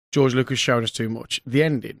George Lucas showing us too much. The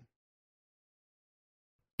ending.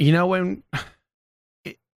 You know when...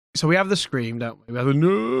 So we have the scream, don't we? We have the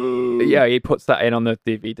no. Yeah, he puts that in on the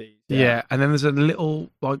DVD. Yeah, and then there's a little,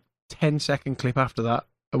 like, 10-second clip after that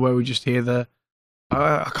where we just hear the...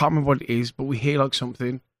 I can't remember what it is, but we hear, like,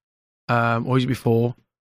 something. Or is it before?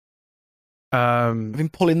 I've been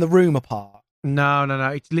pulling the room apart. No.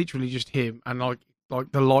 It's literally just him, and like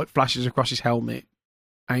the light flashes across his helmet,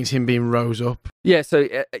 and it's him being rose up. Yeah, so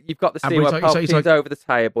you've got the And scene but where it's like- Palpatine's over the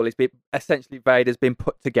table. He's been essentially Vader's been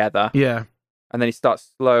put together, Yeah, and then he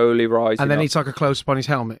starts slowly rising. and then up. it's like a close up on his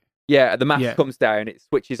helmet. Yeah, the mask Yeah. comes down, it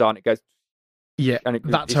switches on, it goes, Yeah, and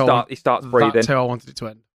that's he how starts breathing. That's how I wanted it to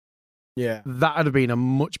end. Yeah. That would have been a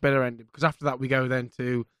much better ending because after that we go then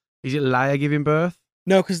to, is it Leia giving birth?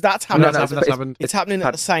 No, because that's No, happening. that's happened. It's happening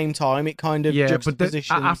at the same time. It kind of Yeah, but juxtapositions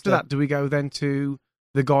after that, do we go then to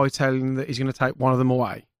the guy telling him that he's going to take one of them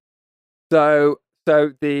away? So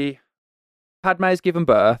the Padme's given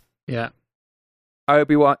birth. Yeah,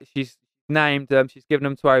 Obi-Wan, she's named them. She's given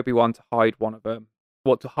them to Obi-Wan to hide one of them.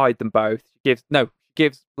 Well, to hide them both. She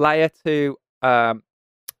gives Leia to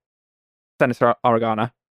Senator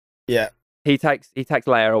Organa. Yeah. He takes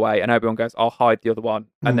Leia away, and Obi-Wan goes, "I'll hide the other one."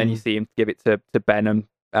 And then you see him give it to Ben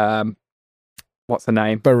and what's her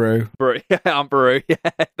name? Baru. Beru. Aunt Beru. Yeah,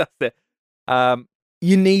 that's it.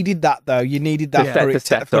 You needed that though. You needed that Yeah. for To it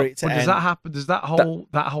set to up. end. but does that happen? Does that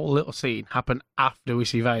whole little scene happen after we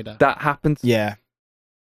see Vader? That happens. Yeah.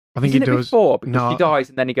 I think Isn't it does. before because No. she dies,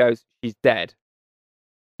 and then he goes, "She's dead."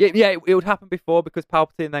 Yeah, it would happen before because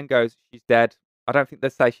Palpatine then goes, "She's dead." I don't think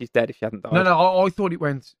they'd say she's dead if she hadn't died. No, I thought it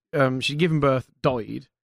went. She'd given birth, died.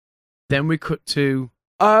 Then we cut to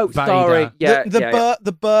Oh, Vader. sorry. Yeah,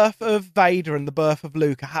 The birth of Vader and the birth of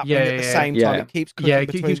Luke are happening at the same time. Yeah. It keeps cutting it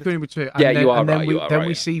between keeps the- going between. Yeah, you are and then right, we, you are then right,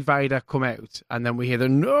 we yeah. see Vader come out, and then we hear the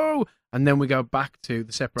no, and then we go back to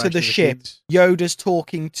the separation to the of ship. kids. Yoda's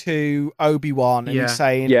talking to Obi-Wan and Yeah. he's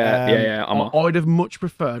saying, yeah. I'm off. I'd have much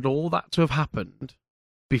preferred all that to have happened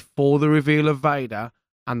before the reveal of Vader,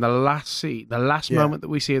 and the last scene, the last Yeah. moment that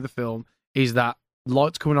we see of the film is that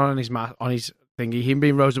lights coming on his on his thingy, him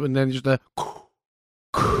being rose up, and then just the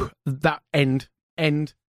that end.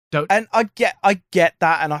 Don't. And I get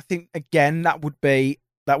that, and I think again that would be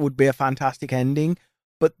a fantastic ending.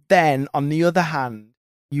 But then on the other hand,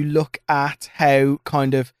 you look at how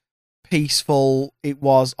kind of peaceful it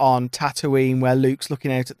was on Tatooine, where Luke's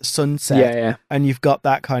looking out at the sunset, Yeah. and you've got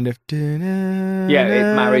that kind of Yeah,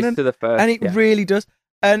 it marries to the first. and it yeah. really does.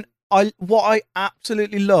 And what I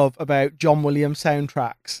absolutely love about John Williams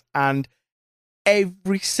soundtracks, and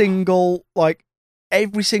every single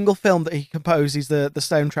film that he composes the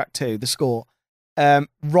soundtrack to, the score,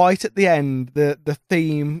 right at the end, the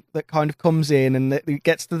theme that kind of comes in and it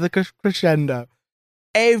gets to the crescendo.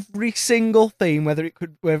 Every single theme, whether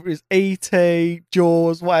it's E.T.,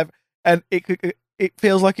 Jaws, whatever, and it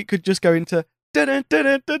feels like it could just go into.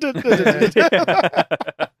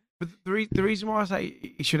 But the reason why I say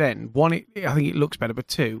it should end, one, I think it looks better, but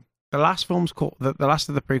two, the last film's called the last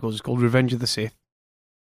of the prequels is called Revenge of the Sith.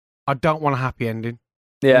 I don't want a happy ending.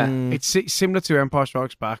 Yeah. It's similar to Empire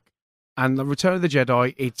Strikes Back and the Return of the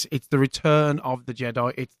Jedi. It's the return of the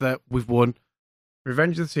Jedi. It's that we've won.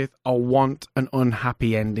 Revenge of the Sith. I want an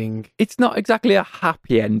unhappy ending. It's not exactly a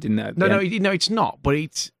happy ending, though. No, it's not. But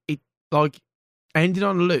it like ending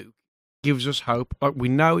on Luke gives us hope. Like we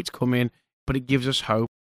know it's coming, but it gives us hope.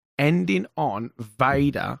 Ending on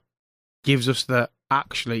Vader gives us that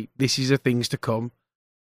actually this is the things to come,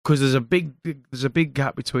 because there's a big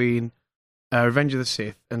gap between Revenge of the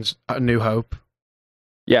Sith and A New Hope.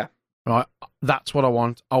 Yeah. Right. That's what I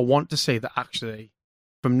want. I want to see that actually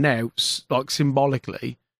from now, like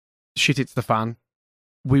symbolically, shit hits the fan.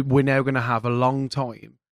 We're now going to have a long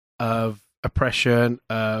time of oppression,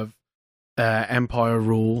 of Empire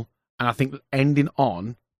rule, and I think ending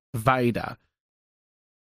on Vader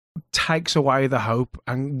takes away the hope,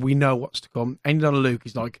 and we know what's to come. Ending on Luke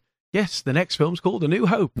is like, yes, the next film's called A New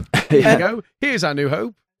Hope. Here you go. Here's our New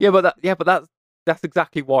Hope. Yeah, but that's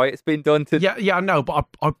exactly why it's been done to. Yeah, I know, but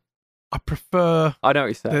I prefer. I know what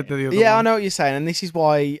you're saying. The other Yeah, one. I know what you're saying, and this is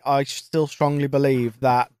why I still strongly believe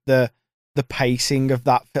that the pacing of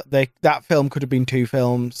that film could have been 2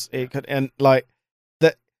 films. It could, and like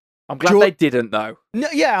that. I'm glad they didn't, though. No,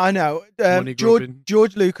 yeah, I know. Money grubbing.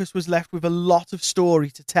 George Lucas was left with a lot of story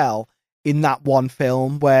to tell in that one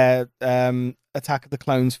film where Attack of the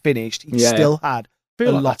Clones finished. He still had I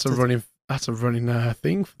feel a like lot that's a running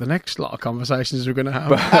thing for the next lot of conversations we're going to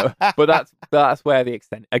have. But that's where the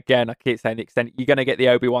extent. Again, I keep saying the extent. You're going to get the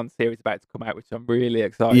Obi-Wan series about to come out, which I'm really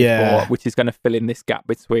excited for. Which is going to fill in this gap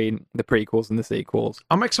between the prequels and the sequels.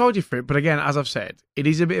 I'm excited for it, but again, as I've said, it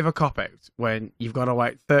is a bit of a cop-out when you've got to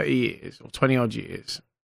wait 30 years or 20-odd years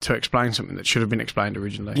to explain something that should have been explained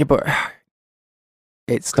originally. Yeah, but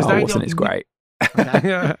it's Star Wars and it's great.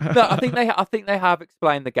 No, I think they have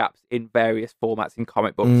explained the gaps in various formats in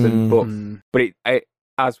comic books and books, but it,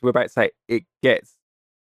 as we're about to say, it gets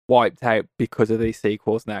wiped out because of these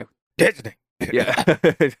sequels now. Disney. Yeah,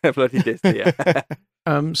 bloody Disney. Yeah.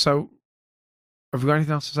 So, have we got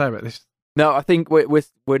anything else to say about this? No, I think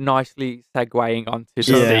we're nicely segueing onto the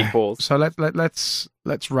sequels. So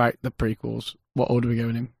let's rate the prequels. What order are we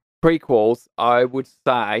going in? Prequels, I would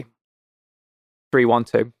say 3, 1,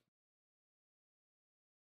 2.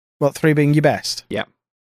 What, 3 being your best? Yeah.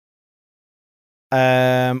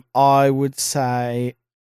 I would say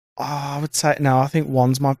no. I think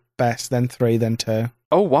 1's my best, then 3, then 2.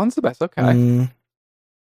 Oh, 1's the best. Okay.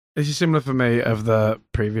 This is similar for me of the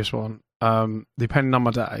previous one. Depending on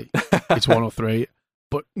my day, it's 1 or 3,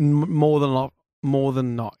 but more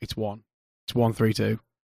than not, it's 1. It's 1, 3, 2.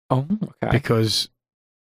 Oh, okay. Because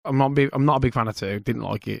I'm not a big fan of 2. Didn't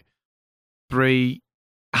like it. 3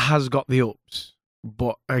 has got the ups.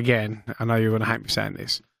 But again, I know you're going to hate me saying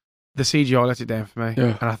this. The CGI let it down for me,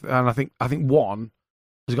 yeah. and I think 1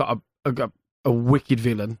 has got a wicked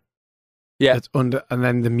villain. Yeah, that's under, and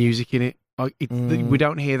then the music in it. Like we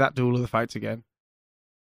don't hear that Duel of the Fates again.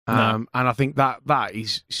 No. And I think that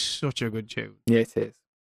is such a good tune. Yeah, it is.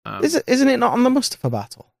 Isn't it not on the Mustafa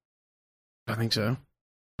battle? I think so,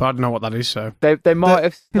 but I don't know what that is. So they might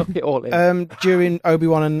have stuck it all in. During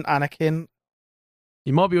Obi-Wan and Anakin,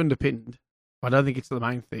 you might be underpinned. I don't think it's the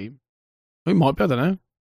main theme. It might be, I don't know.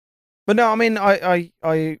 But no, I mean, I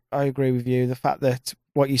agree with you. The fact that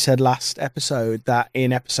what you said last episode, that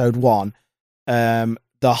in episode 1, the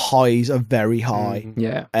highs are very high.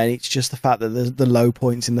 Yeah. And it's just the fact that the low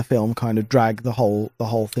points in the film kind of drag the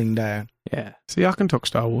whole thing down. Yeah. See, I can talk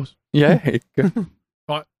Star Wars. Yeah.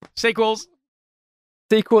 Right. Sequels.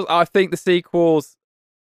 I think the sequels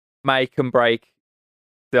make and break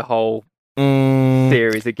the whole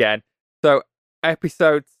series again. So,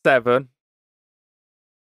 episode 7,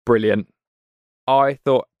 brilliant. I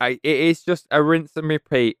thought it is just a rinse and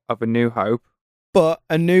repeat of A New Hope. But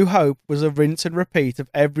A New Hope was a rinse and repeat of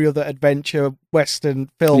every other adventure Western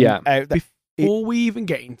film out there. Before we even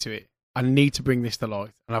get into it, I need to bring this to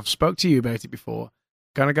light. And I've spoke to you about it before.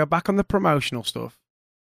 Gonna go back on the promotional stuff.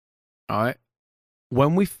 Alright.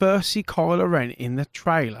 When we first see Kylo Ren in the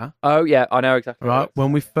trailer. Oh, yeah, I know exactly. Right.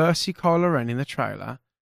 When we first see Kylo Ren in the trailer.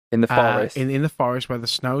 In the forest. In the forest where the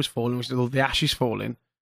snow's falling, with all the ash is falling.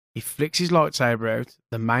 He flicks his lightsaber out,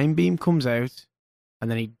 the main beam comes out,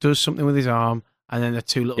 and then he does something with his arm, and then the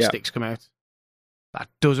 2 little sticks come out. That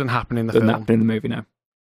doesn't happen in the film. Doesn't happen in the movie, no.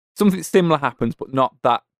 Something similar happens, but not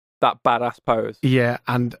that badass pose. Yeah,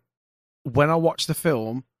 and when I watched the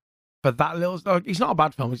film, for that little... it's not a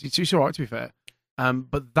bad film, it's alright to be fair.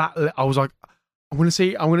 But that... I was like, I'm going to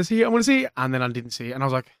see it, and then I didn't see it, and I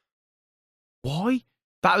was like, why?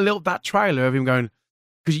 That trailer of him going...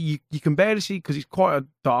 Because you can barely see, because it's quite a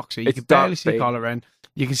dark scene. You can barely see Kylo Ren.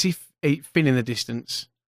 You can see Finn in the distance.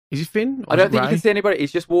 Is it Finn? Or I is don't it think you Ray? can see anybody.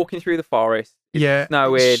 He's just walking through the forest. It's Yeah,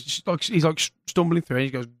 snowing. he's like stumbling through, and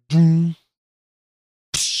he goes, "Boom,"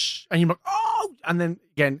 and you're like, "Oh!" And then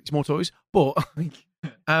again, it's more toys. But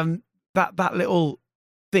that little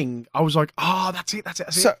thing, I was like, "Oh, that's it.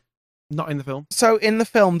 So, Not in the film. so in the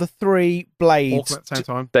film, the three All blades. come at the same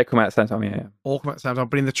time. They come out at the same time, yeah. All come at the same time.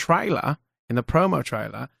 But in the trailer, in the promo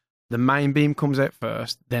trailer, the main beam comes out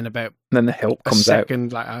first. Then about And then the hilt a comes out.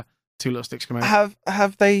 second later, two little sticks come out.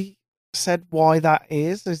 Have they said why that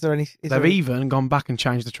is? Is there any? They've even gone back and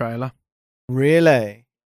changed the trailer. Really?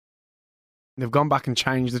 They've gone back and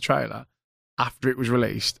changed the trailer after it was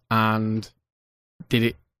released and did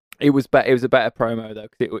it. It was better. It was a better promo though,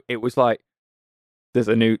 because it was like there's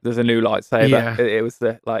a new lightsaber. Yeah. It was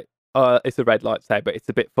it's a red lightsaber. It's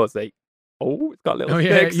a bit fuzzy. Oh, it's got little Oh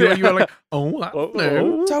yeah, sticks. you were like, oh, that's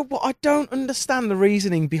new. So what? I don't understand the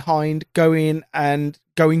reasoning behind going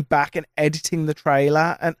back and editing the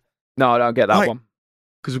trailer. And No, I don't get that Like- one.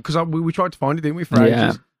 Because we tried to find it, didn't we, for Yeah.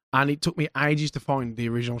 ages? And it took me ages to find the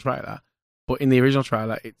original trailer. But in the original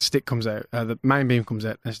trailer, stick comes out, the main beam comes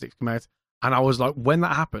out, and sticks come out. And I was like, when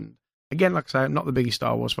that happened, again, like I say, I'm not the biggest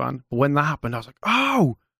Star Wars fan, but when that happened, I was like,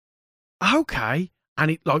 oh, okay. And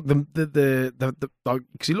it like the like,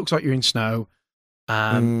 because it looks like you're in snow.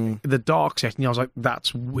 The dark setting, I was like,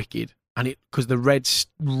 that's wicked. And because the red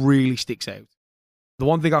really sticks out. The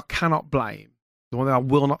one thing I cannot blame, the one thing I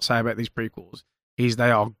will not say about these prequels is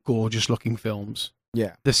they are gorgeous looking films.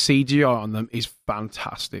 yeah, The CGI on them is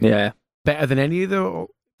fantastic. Yeah, Better than any of the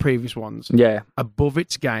previous ones. yeah, Above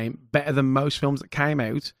its game. Better than most films that came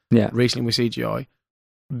out yeah, recently with CGI.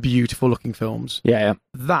 Beautiful looking films. yeah.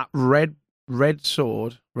 That red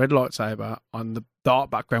sword, red lightsaber on the dark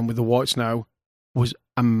background with the white snow was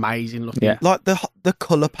amazing looking. Yeah. like the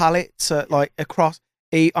color palettes, like across.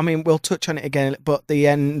 I mean, we'll touch on it again, but the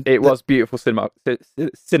end. It was beautiful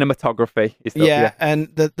cinematography. Is the, Yeah, and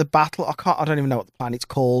the battle. I don't even know what the planet's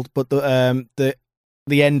called, but the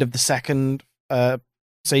end of the second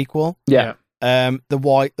sequel. yeah, The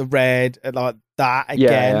white, the red, like that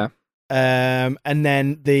again. yeah. And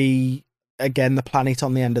then the planet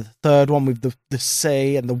on the end of the third one with the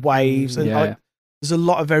sea and the waves. And Yeah. there's a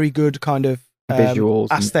lot of very good kind of Visuals,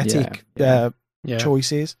 and- aesthetic yeah. Yeah.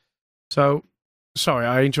 choices. So, sorry,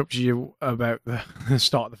 I interrupted you about the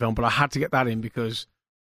start of the film, but I had to get that in because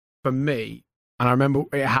for me, and I remember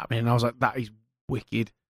it happening, and I was like, that is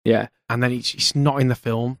wicked. Yeah. And then it's not in the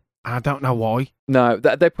film, and I don't know why. No,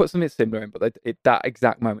 they put something similar in, but that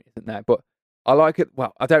exact moment isn't there. But I like it.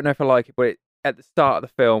 Well, I don't know if I like it, but at the start of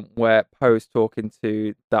the film where Poe's talking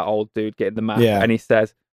to that old dude getting the map, Yeah. and he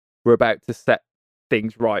says, "We're about to set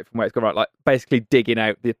things right from where it's gone right," like basically digging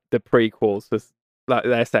out the prequels. Like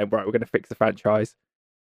they're saying, right, we're going to fix the franchise.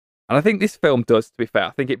 And I think this film does, to be fair.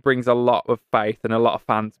 I think it brings a lot of faith and a lot of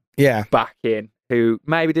fans Yeah, back in who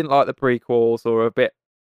maybe didn't like the prequels or are a bit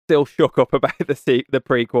still shook up about the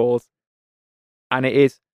prequels. And it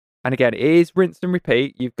is rinse and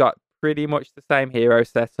repeat. You've got pretty much the same hero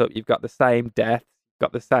setup. You've got the same death. You've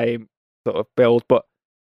got the same sort of build, but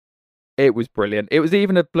it was brilliant. It was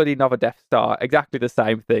even a bloody another Death Star, exactly the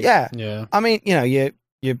same thing. yeah. Yeah. I mean, your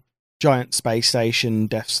giant space station,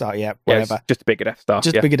 Death Star, Yeah, whatever. it's just a bigger Death Star.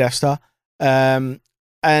 Just yeah. bigger Death Star.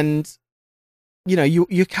 And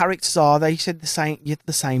your characters are, they said the same. You have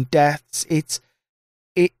the same deaths.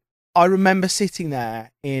 I remember sitting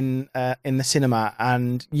there in the cinema,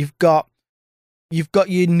 and you've got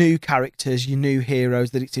your new characters, your new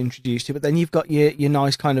heroes that it's introduced to, but then you've got your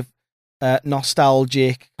nice kind of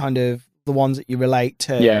nostalgic kind of the ones that you relate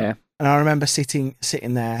to. Yeah. And I remember sitting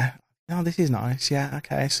there. Oh, this is nice. Yeah,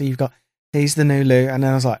 okay. So he's the new Luke, and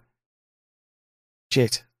then I was like,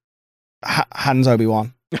 shit, Han's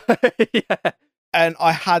Obi-Wan. Yeah. And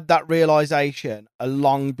I had that realization a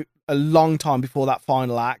long time before that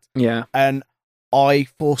final act, Yeah. and I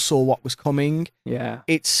foresaw what was coming. Yeah.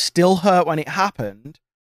 It still hurt when it happened,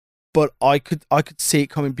 but I could see it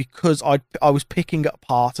coming because I was picking it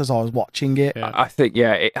apart as I was watching it. Yeah. I think,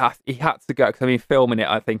 yeah, he had to go, because I mean, filming it,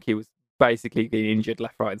 I think he was basically getting injured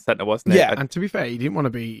left, right, and centre, wasn't it? Yeah. And to be fair, he didn't want to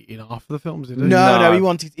be in half of the films, did he? No, he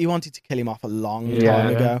wanted to kill him off a long Yeah.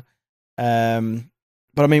 time ago.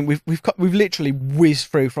 But I mean, we've literally whizzed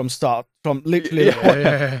through from literally.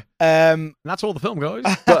 Yeah. Um, And that's all the film, guys.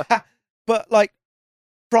 but like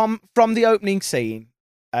from the opening scene,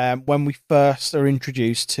 when we first are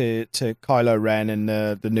introduced to Kylo Ren and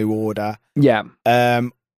the New Order, Yeah.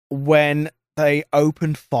 when they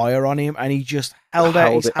opened fire on him and he just held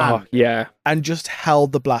out his hand Oh, yeah. and just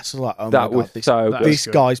held the blaster, like, oh That my was god, so that good. this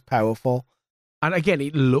good. guy's powerful. And again,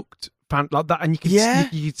 it looked like that, and you could Yeah.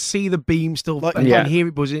 you could see the beam still, Like- and Yeah. hear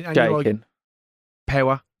it buzzing, and you're like, Shaking.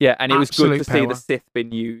 power. Yeah, and it was good to Absolute see the power. Sith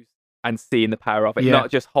being used and seeing the power of it, Yeah. not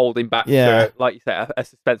just holding back Yeah. to, like you said, a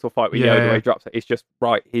suspenseful fight with Yeah, Yoda yeah. where he drops it. It's just,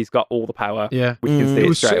 right, he's got all the power. Yeah. We can see It it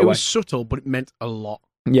was straight it away. was subtle, but it meant a lot.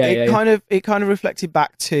 Yeah, it yeah, kind of reflected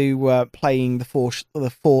back to playing the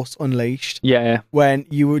Force Unleashed, yeah. when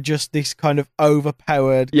you were just this kind of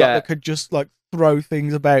overpowered guy Yeah. that could just like throw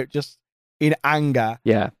things about just in anger.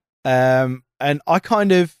 Yeah. And I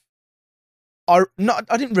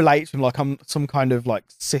didn't relate to him like I'm some kind of like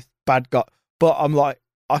Sith bad guy, but I'm like,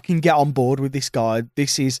 I can get on board with this guy.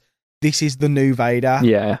 This is the new Vader.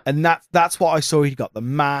 Yeah. And that's what I saw. He got the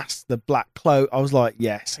mask, the black cloak. I was like,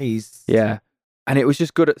 yes, he's Yeah. And it was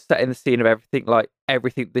just good at setting the scene of everything. Like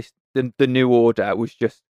everything, the new order was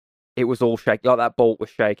just, it was all shaky. Like that bolt was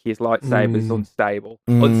shaky. His lightsaber's unstable.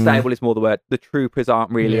 Unstable is more the word. The troopers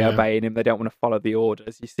aren't really obeying him. They don't want to follow the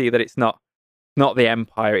orders. You see that it's not the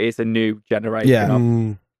Empire. It is a new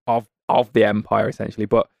generation of the Empire, essentially.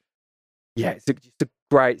 But yeah, it's just a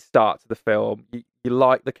great start to the film. You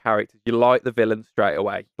like the characters. You like the villains straight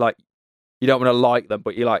away. Like, you don't want to like them,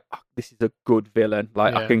 but you're like, oh, this is a good villain.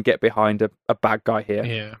 Like, I can get behind a bad guy here.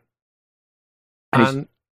 Yeah. And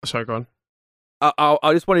Sorry, go on.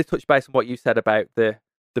 I just wanted to touch base on what you said about the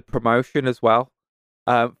promotion as well.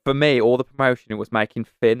 For me, all the promotion, it was making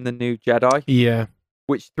Finn the new Jedi, Yeah.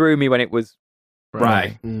 which threw me when it was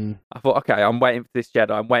Rey. Mm. I thought, okay, I'm waiting for this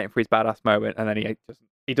Jedi. I'm waiting for his badass moment, and then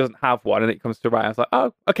he doesn't have one, and it comes to Rey. I was like,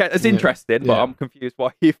 oh, okay, that's interesting, but I'm confused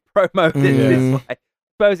why you've promoted it this way. I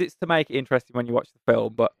suppose it's to make it interesting when you watch the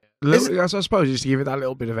film, but I suppose just to give it that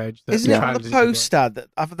little bit of edge. that Isn't it on the transition to poster that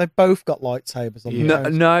have they both got lightsabers on? Yeah. The poster?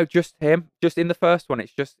 no, just him. Just in the first one,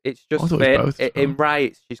 it's just I thought it was Finn. both as In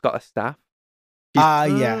Rey, she's got a staff.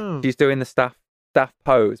 Yeah. Oh. She's doing the staff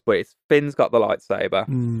pose, but it's Finn's got the lightsaber.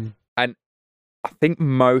 Mm. I think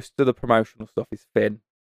most of the promotional stuff is Finn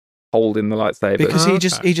holding the lightsaber. Because Oh,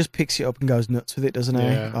 he just picks it up and goes nuts with it, doesn't he?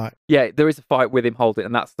 Yeah. Like, yeah, there is a fight with him holding it,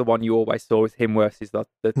 and that's the one you always saw with him versus the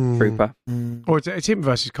trooper. Or it's him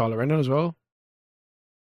versus Kylo Ren as well.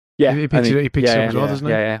 Yeah, He picks it up as well, doesn't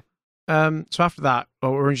he? Yeah. So after that,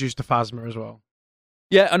 we're introduced to Phasma as well.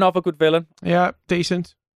 Yeah, another good villain. Yeah,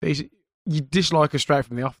 decent. You dislike her straight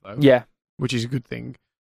from the off, though. Yeah. Which is a good thing.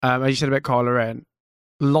 As you said about Kylo Ren,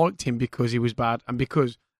 liked him because he was bad, and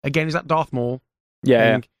because, again, he's that Darth Maul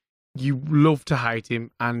Yeah. thing. You love to hate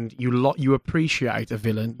him, and you appreciate a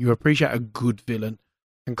villain. You appreciate a good villain.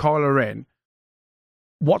 And Kylo Ren,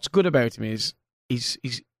 what's good about him is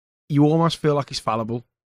you almost feel like he's fallible.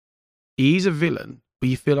 He's a villain, but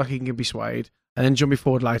you feel like he can be swayed. And then jumping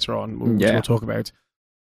forward later on, which we'll talk about.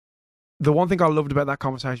 The one thing I loved about that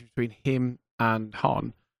conversation between him and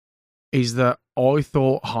Han is that I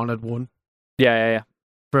thought Han had won. Yeah.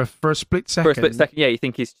 For a split second. For a split second, yeah, you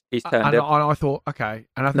think he's turned and it. I thought, okay.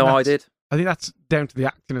 And I think I did. I think that's down to the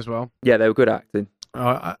acting as well. Yeah, they were good acting.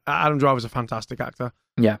 Adam Driver's a fantastic actor.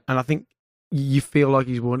 Yeah. And I think you feel like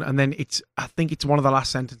he's won. And then I think it's one of the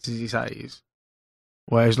last sentences he says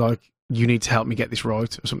where he's like, you need to help me get this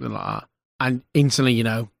right, or something like that. And instantly, you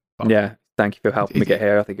know. Yeah, thank you for helping me get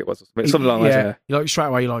here. I think it was something like that. Yeah. You're like, straight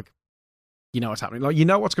away, you're like, you know what's happening. Like, you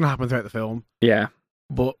know what's going to happen throughout the film. Yeah.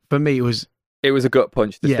 But for me, it was a gut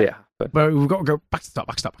punch to see it happen. But we've got to go back to stop.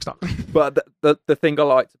 But the thing I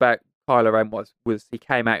liked about Kylo Ren was he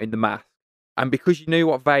came out in the mask, and because you knew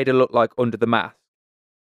what Vader looked like under the mask,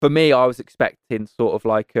 for me, I was expecting sort of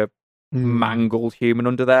like a mangled human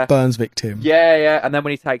under there. Burns victim. Yeah. And then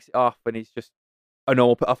when he takes it off and he's just a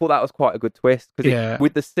normal, I thought that was quite a good twist because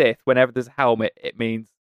with the Sith, whenever there's a helmet, it means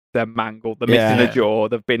they're mangled, they're missing a jaw,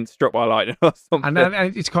 they've been struck by lightning or something.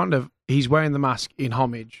 And it's kind of, he's wearing the mask in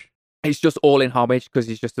homage. It's just all in homage because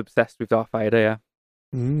he's just obsessed with Darth Vader, yeah.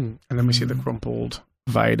 And then we see the crumpled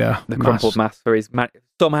Vader. The crumpled mask for his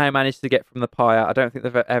somehow managed to get from the pyre. I don't think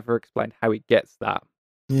they've ever explained how he gets that.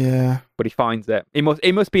 Yeah. But he finds it. It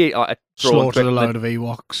must be like a slaughtered a load of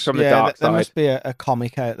Ewoks. From the dark side. There must be a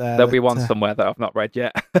comic out there. There'll be one somewhere that I've not read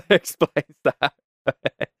yet that explains that.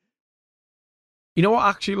 You know what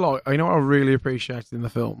I I really appreciated in the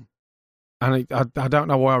film? And I don't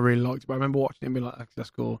know why I really liked it, but I remember watching it and being like, that's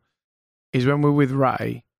cool. Is when we're with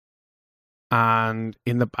Rey, and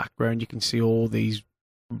in the background you can see all these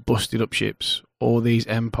busted up ships, all these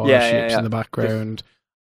Empire ships in the background.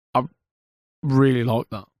 I really like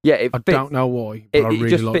that. Yeah, I don't know why, but I really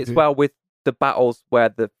just liked fits it. well with the battles where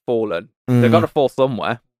they've fallen. They're going to fall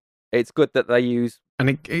somewhere. It's good that they use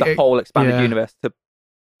the whole expanded universe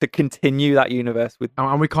to continue that universe with.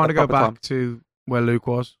 And we kind of go back time. to where Luke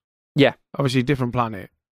was. Yeah, obviously a different planet,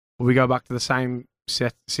 but we go back to the same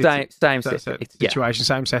same situation,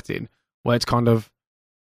 same setting, where it's kind of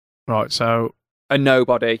right. So a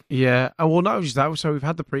nobody. Yeah, and well, not just that. So we've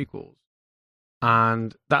had the prequels,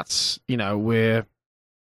 and that's we're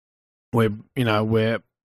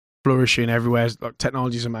flourishing everywhere. Like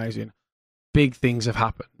technology's amazing. Big things have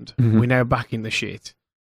happened. Mhm. We're now back in the shit.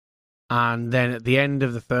 And then at the end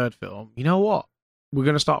of the third film, you know what? We're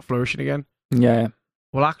going to start flourishing again. Yeah,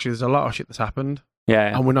 Well, actually, there's a lot of shit that's happened,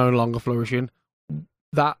 yeah, and we're no longer flourishing.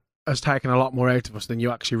 That has taken a lot more out of us than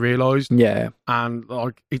you actually realised. yeah, And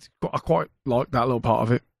like, I quite like that little part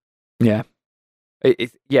of it. yeah.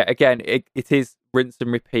 Again, it is rinse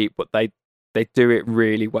and repeat, but they do it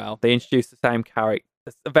really well. They introduce the same character,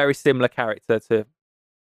 a very similar character to,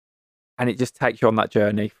 and it just takes you on that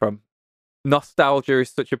journey from nostalgia is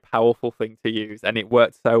such a powerful thing to use, and it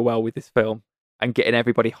worked so well with this film and getting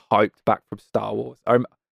everybody hyped back from Star Wars.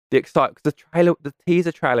 The excitement because the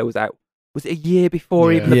teaser trailer was out. Was it a year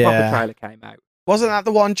before even the proper Yeah. trailer came out? Wasn't that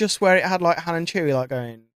the one just where it had like Han and Chewie like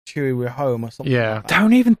going, Chewie, we're home or something? Yeah. like that?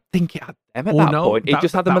 Don't even think it had them at Oh, that no, point. It that-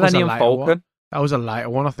 just had the that was a Millennium later Falcon. one. That was a later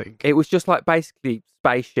one, I think. It was just like basically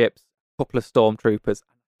spaceships, a couple of stormtroopers.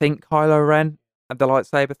 I think Kylo Ren and the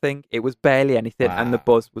lightsaber thing. It was barely anything, and the Wow.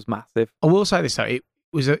 buzz was massive. I will say this though,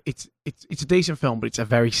 it's a decent film, but it's a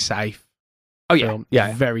very safe Oh yeah, film. yeah.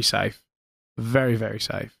 It's very safe, very very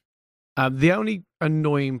safe. The only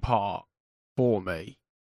annoying part for me,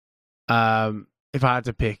 if I had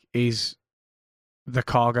to pick, is the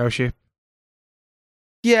cargo ship.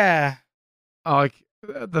 Yeah, Like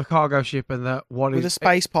the cargo ship and with the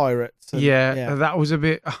space pirates. And, Yeah, that was a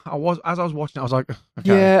bit. As I was watching it, I was like, okay.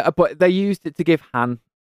 Yeah, but they used it to give Han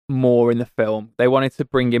more in the film. They wanted to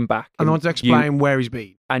bring him back, And I want to explain where he's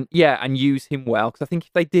been. and use him well. Because I think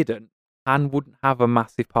if they didn't, Han wouldn't have a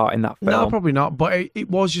massive part in that film. No, probably not. But it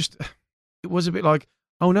was just, it was a bit like,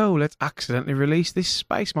 oh no, let's accidentally release this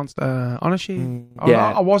space monster on a ship. Mm.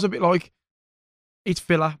 Yeah. I was a bit like, it's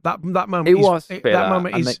filler. That moment. It was That filler,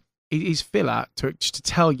 moment and is filler just to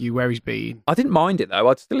tell you where he's been. I didn't mind it though.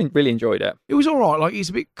 I still really enjoyed it. It was all right. Like he's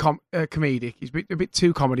a bit comedic. He's a bit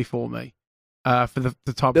too comedy for me. For the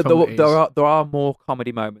type of film it is. There are more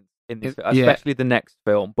comedy moments in this, Yeah. especially the next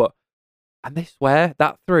film. And they swear,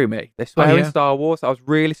 that threw me. They swear in yeah. Star Wars. I was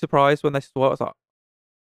really surprised when they swore. I was like,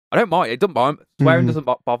 I don't mind. It doesn't mind. Swearing doesn't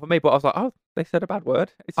bother me. But I was like, oh, they said a bad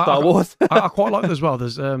word. It's Star Wars. I quite like it as well.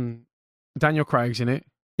 There's Daniel Craig's in it.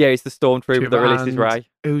 Yeah, he's the stormtrooper that releases And Ray.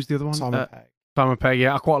 Who's the other one? Simon Pegg. Simon Pegg.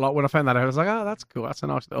 Yeah, I quite like when I found that out. I was like, oh, that's cool. That's a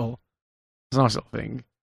nice little thing.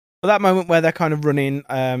 But that moment where they're kind of running,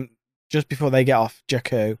 just before they get off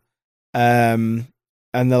Jakku, and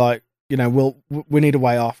they're like, we need a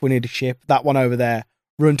way off. We need a ship. That one over there,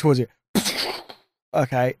 run towards it.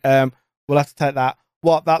 Okay, we'll have to take that.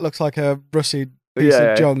 What? That looks like a rusted piece Yeah.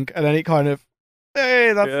 of junk, and then it kind of,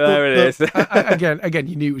 hey, that's There it is. Again,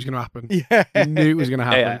 you knew it was going to happen. Yeah, You knew it was going to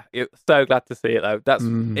happen. Yeah, so glad to see it though. That's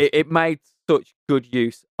it made such good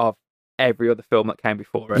use of every other film that came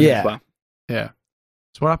before it Yeah. as well. Yeah.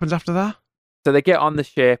 So what happens after that? So they get on the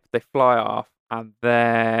ship, they fly off, and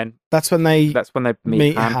then that's when they that's when they meet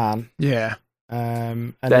meet Han. Han. Yeah.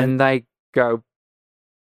 And Then they go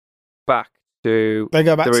back to they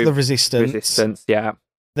go back the to the Resistance. Resistance. Yeah,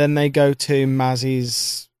 Then they go to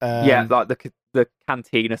Maz's. yeah, like the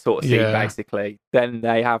cantina sort of scene, Yeah. basically. Then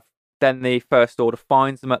the First Order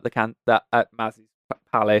finds them at at Maz's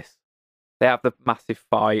palace. They have the massive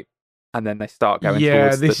fight, and then they start going. Yeah,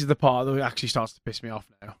 towards this is the part that actually starts to piss me off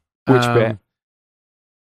now. Which bit?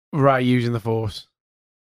 Right, using the Force.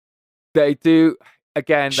 They do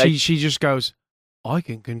again. She just goes, I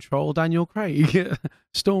can control Daniel Craig,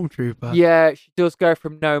 Stormtrooper. Yeah, she does go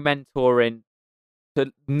from no mentoring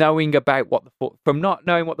to knowing about what the Force, from not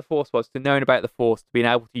knowing what the Force was to knowing about the Force, to being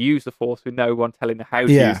able to use the Force with no one telling her how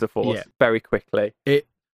to Yeah. use the Force Yeah. very quickly.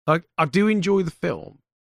 Like, I do enjoy the film.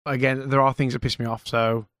 Again, there are things that piss me off.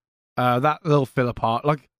 So that little filler part,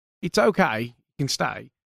 like, it's okay. You can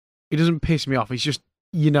stay. It doesn't piss me off. It's just,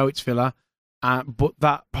 it's filler. But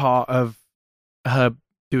that part of her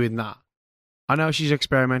doing that, I know she's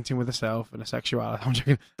experimenting with herself and her sexuality. I'm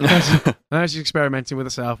joking. I know she's experimenting with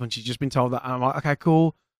herself and she's just been told that. And I'm like, okay,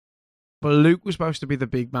 cool. But Luke was supposed to be the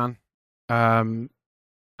big man.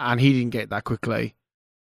 And he didn't get that quickly.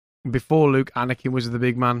 Before Luke, Anakin was the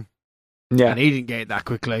big man. Yeah, And he didn't get it that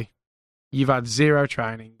quickly. You've had zero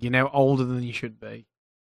training. You're now older than you should be.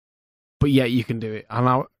 But yet you can do it.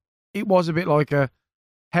 And it was a bit like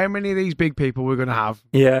how many of these big people we're going to have?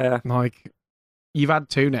 yeah. Like, you've had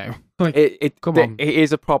two now. Like, Come on. It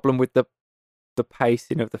is a problem with the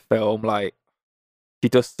pacing of the film. Like, she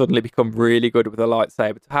does suddenly become really good with a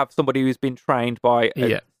lightsaber. To have somebody who's been trained by a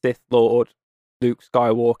Yeah. Sith Lord, Luke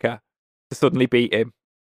Skywalker, to suddenly beat him,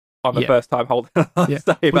 on the Yeah. first time holding a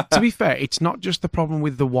lightsaber. But to be fair, it's not just the problem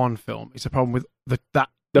with the one film; it's a problem with the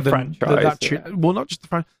franchise, Well, not just the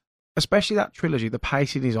franchise, especially that trilogy. The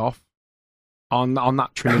pacing is off on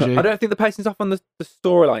that trilogy. I don't think the pacing's off on the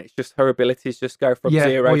storyline. It's just her abilities just go from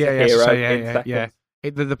zero to hero in seconds.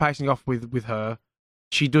 The pacing off with her.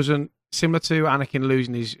 She doesn't, similar to Anakin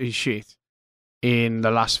losing his shit in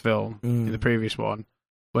the last film, in the previous one,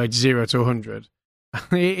 where it's 0 to 100.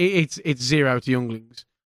 it's 0 to younglings.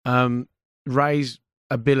 Rey's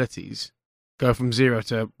abilities go from 0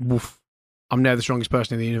 to woof. I'm now the strongest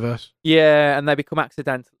person in the universe. Yeah, and they become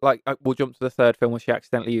accidental. Like, we'll jump to the third film where she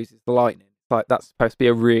accidentally uses the lightning. It's like, that's supposed to be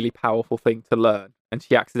a really powerful thing to learn, and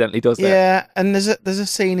she accidentally does it. Yeah, and there's a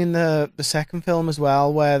scene in the second film as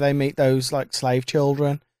well where they meet those like slave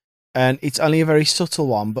children, and it's only a very subtle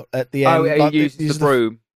one, but at the end, Oh, yeah, like, he uses the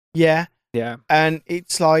broom. Yeah, Yeah. and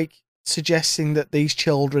it's like suggesting that these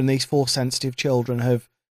children, these force sensitive children, have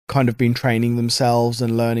kind of been training themselves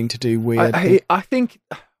and learning to do weird.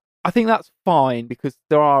 I think that's fine, because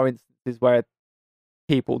there are instances where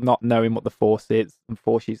people not knowing what the Force is and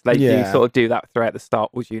Force use, they do sort of do that throughout the Star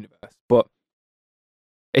Wars universe, but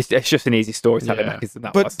it's just an easy storytelling mechanism.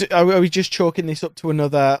 But are we just chalking this up to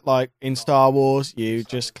another, like in Star Wars, you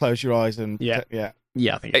just close your eyes and Yeah,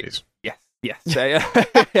 I think it is. Yes.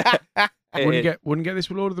 Wouldn't get this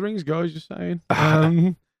with Lord of the Rings, guys. Just saying.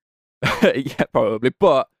 Yeah, probably.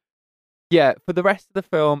 But yeah, for the rest of the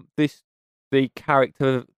film, the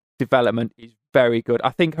character development is very good. I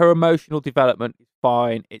think her emotional development is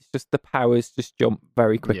fine. It's just the powers just jump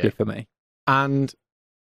very quickly for me. And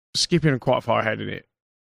skipping quite far ahead in it,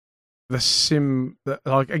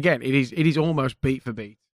 again, it is almost beat for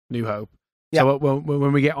beat New Hope. Yeah. So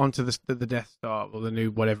when we get onto the Death Star, or the new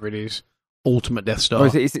whatever it is, Ultimate Death Star. Or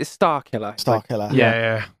is it Starkiller? Starkiller.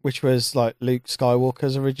 Yeah. Which was like Luke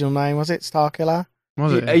Skywalker's original name, was it? Starkiller?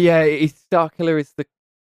 Was it? Yeah, Starkiller is the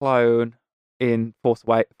clone in Force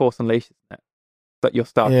Unleashed, isn't it? But you're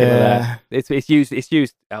Starkiller there. It's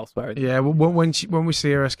used elsewhere. Yeah, when we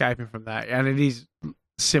see her escaping from that, and it is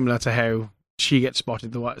similar to how she gets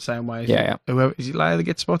spotted the same way. Yeah. Whoever, is it Leia that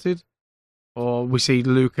gets spotted, or we see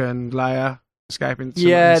Luke and Leia escaping?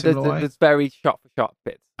 There's very shot for shot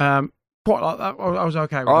bits. Quite like that. I was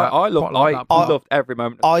okay with that. I loved every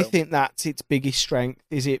moment of the I film. think that's its biggest strength.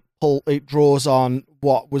 Is it draws on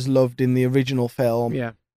what was loved in the original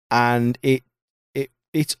film, and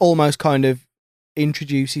it's almost kind of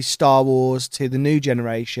introduces Star Wars to the new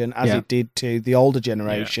generation as it did to the older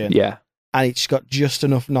generation. Yeah. And it's got just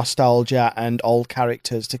enough nostalgia and old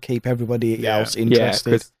characters to keep everybody else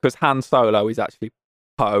interested. Because Han Solo is actually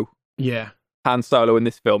Poe. Yeah. Han Solo in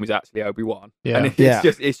this film is actually Obi-Wan. Yeah. And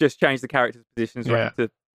it's just changed the characters' positions around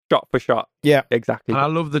to shot for shot. Yeah. Exactly. And I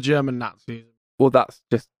love the German Nazis. Well, that's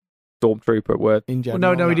just Stormtrooper word. In Well,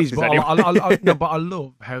 general. no, it is. But anyway. but I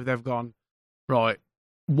love how they've gone, right,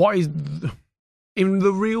 what is, in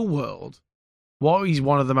the real world, what is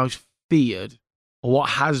one of the most feared, or what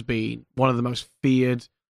has been one of the most feared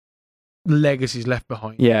legacies left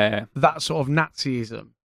behind? Yeah. That sort of Nazism.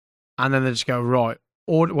 And then they just go, right,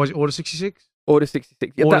 was it Order 66? Order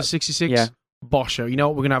 66. Yeah, Order 66? Yeah. Bosho. You know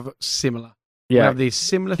what? We're going to have similar. Yeah. We're going to have these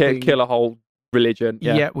similar things. Kill a whole religion.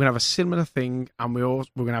 Yeah, we're going to have a similar thing, and we're going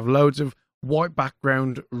to have loads of white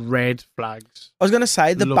background, red flags. I was going to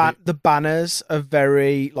say Love the banners are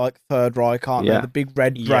very like Third Reich, aren't they? Yeah. The big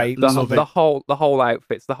red Yeah, drapes. The whole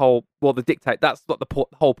outfits, the dictate. That's what the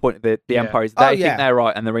whole point of the Empire is. They think they're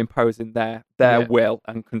right, and they're imposing their will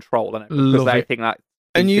and control on it because Love they it. think that.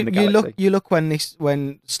 And you look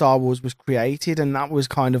when Star Wars was created, and that was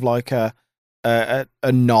kind of like a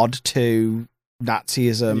nod to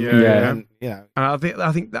Nazism. Yeah. And, you know, And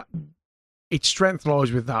I think that its strength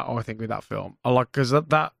lies with that. I think with that film, I like because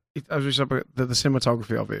as we said, the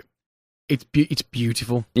cinematography of it, it's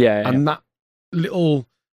beautiful. Yeah. And that little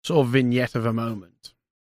sort of vignette of a moment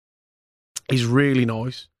is really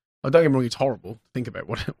nice. I don't get me wrong; it's horrible to think about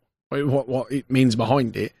what it means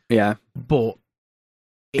behind it. Yeah. But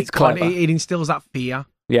It's kind clever. it instills that fear.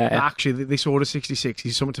 Yeah. That actually, this Order 66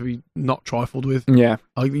 is something to be not trifled with. Yeah.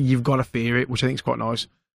 Like, you've got to fear it, which I think is quite nice.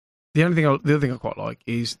 The other thing I quite like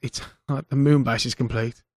is it's like the moon base is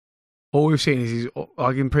complete. All we've seen is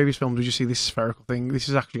like in previous films, we just see this spherical thing. This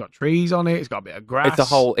has actually got trees on it. It's got a bit of grass.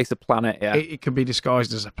 It's a planet. Yeah. It can be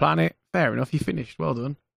disguised as a planet. Fair enough. You finished. Well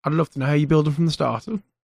done. I'd love to know how you build them from the start.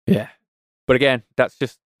 Yeah. But again, that's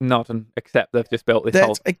just nod and accept they've just built this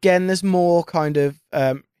whole. Again, there's more kind of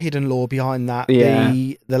hidden lore behind that. Yeah.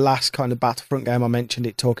 The last kind of Battlefront game I mentioned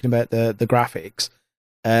it, talking about the graphics.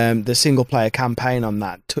 The single player campaign on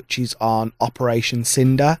that touches on Operation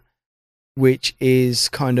Cinder, which is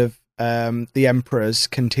kind of the Emperor's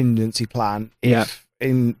contingency plan if Yeah.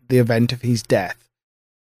 in the event of his death.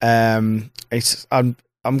 I'm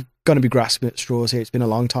going to be grasping at straws here. It's been a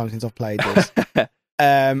long time since I've played this.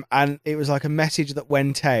 And it was like a message that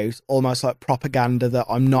went out, almost like propaganda that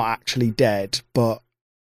I'm not actually dead, but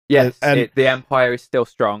Yes, and the Empire is still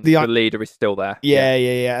strong. the- The leader is still there.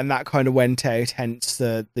 yeah, and that kind of went out. Hence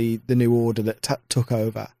the new order that took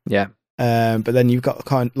over. Yeah. But then you've got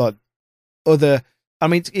kind of like other. I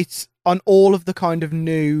mean, it's on all of the kind of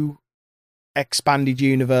new expanded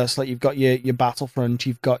universe. Like you've got your Battlefront,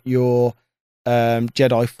 you've got your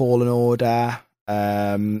Jedi Fallen Order.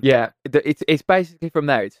 Yeah, it's basically from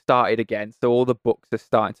there. It started again, so all the books are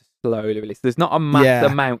starting to slowly release. There's not a mass Yeah.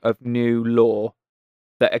 amount of new lore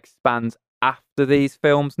that expands after these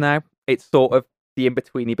films now. It's sort of the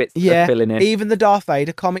in-betweeny bits that Yeah, they're filling in. even the Darth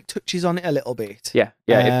Vader comic touches on it a little bit. Yeah,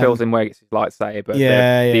 it Um, fills in where he gets his lightsaber,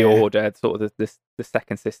 yeah, the yeah. Order, sort of the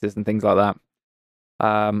Second Sisters and things like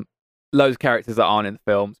that. Loads of characters that aren't in the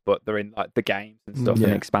films, but they're in like the games and stuff, and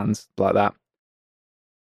Yeah. it expands like that.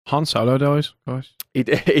 Han Solo dies, guys. He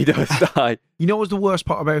does die. You know what's the worst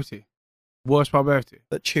part about it? Worst part about it?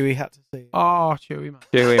 That Chewie had to see. Oh, Chewie, man.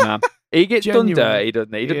 Chewie, man. He gets done Genuine. dirty,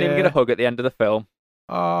 doesn't he? He doesn't even get a Yeah. hug at the end of the film.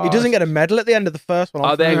 Oh, He doesn't get a medal at the end of the first one.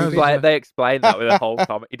 Oh, they Yeah, explain, they explain that with the whole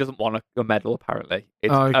comic. He doesn't want a medal, apparently.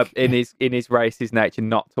 It's Okay. in his race, his nature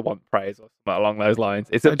not to want praise or something along those lines.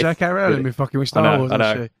 It's J.K. Rowling really- be fucking with Star I know, Wars, I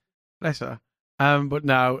know. isn't she? Bless her. But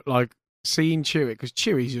now, like, seeing Chewie, because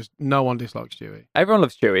Chewie's just, no one dislikes Chewie. Everyone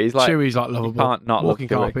loves Chewie. He's like, Chewie's like you lovable. can't not Walking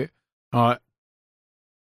love Chewie. carpet. All right.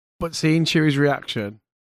 But seeing Chewie's reaction,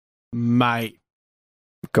 mate,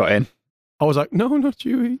 Got in. I was like, no, not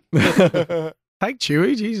Chewie. Take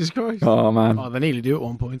Chewie, Jesus Christ. Oh, man. Oh, they nearly do at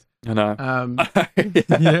one point. I know.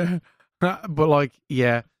 Yeah. But like,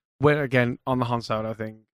 yeah, when again on the Han Solo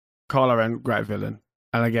thing, Kylo Ren, great villain,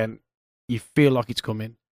 and again, you feel like it's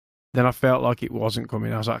coming. Then I felt like it wasn't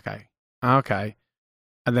coming. I was like, okay,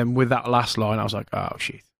 and then with that last line, I was like, oh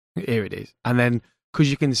shit, here it is. And then because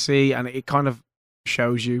you can see, and it kind of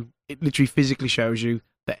shows you, it literally physically shows you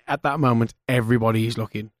that at that moment everybody is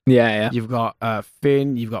looking. Yeah. You've got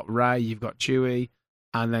Finn, you've got Rey, you've got Chewie,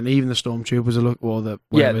 and then even the stormtroopers are looking, or the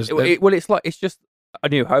Yeah. whatever's- It's just A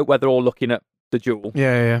New Hope where they're all looking at the jewel.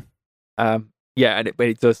 yeah. Yeah, and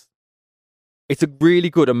it does. It's a really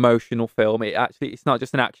good emotional film. It's not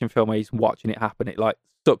just an action film where you're watching it happen. It like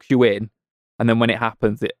sucks you in, and then when it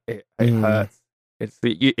happens, it hurts.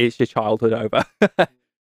 It's your childhood over.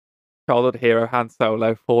 Childhood hero Han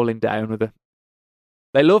Solo falling down with a.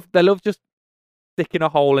 They love just sticking a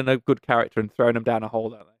hole in a good character and throwing them down a hole,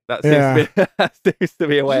 don't they? That seems to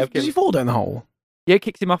be a way of Does he killing. fall down the hole? Yeah, he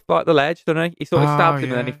kicks him off like the ledge, doesn't he? He sort of Oh, stabs him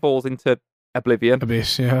and then he yeah. falls into oblivion.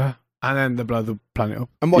 Abyss, yeah. And then they blow the planet up.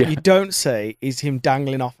 And what Yeah. you don't see is him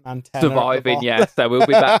dangling off an antenna. at the Surviving, bottom. yeah. So we'll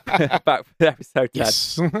be back back for episode 10.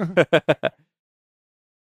 Yes. and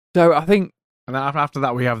So I think then after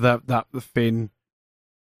that, we have the Finn,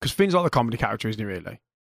 because Finn's like the comedy character, isn't he? Really,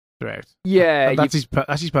 throughout. yeah, That's his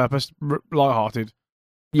purpose. Light-hearted.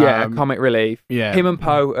 yeah, um, comic relief. Yeah. Him and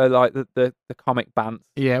Poe are like the comic bands.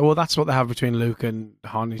 Yeah. Well, that's what they have between Luke and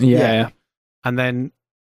Han. isn't Yeah. it? And then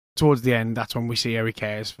towards the end, that's when we see how he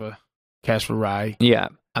cares for Rey. Yeah,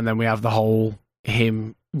 And then we have the whole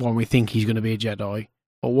him when we think he's going to be a Jedi,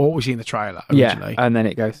 or what we see in the trailer yeah, originally. and then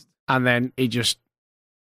it goes. And then he's just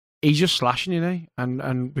slashing, you know,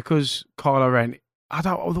 and because Kylo Ren,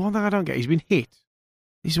 the one thing I don't get, he's been hit.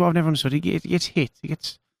 This is what I've never understood. He gets hit. He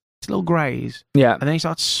gets a little graze, Yeah, and then he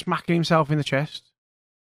starts smacking himself in the chest.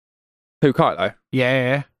 who Kylo?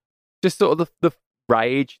 Yeah, Just sort of the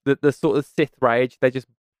rage, the sort of Sith rage. They just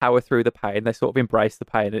power through the pain. They sort of embrace the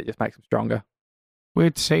pain, and it just makes them stronger.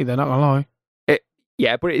 weird to see. They're not gonna lie.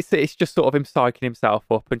 Yeah, but it's just sort of him psyching himself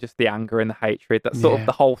up and just the anger and the hatred. That's sort Yeah. of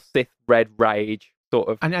the whole Sith red rage sort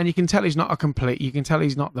of. And you can tell he's not a complete. You can tell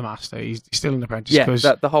he's not the master. He's still an apprentice. Yeah, 'cause-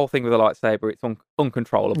 the whole thing with the lightsaber, it's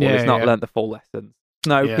uncontrollable. Yeah, He's not yeah. learnt the full lessons.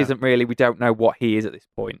 Snoke Yeah. isn't really. We don't know what he is at this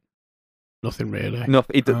point. nothing really.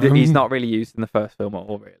 He's not really used in the first film at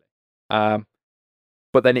all, really.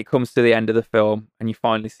 But then it comes to the end of the film, and you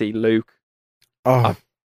finally see Luke. Oh,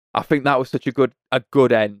 I think that was such a good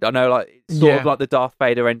end. I know, like it's sort of Yeah. like the Darth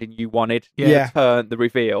Vader ending you wanted. Yeah. The turn, the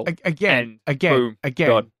reveal. Again, boom, again.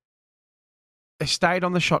 done. They stayed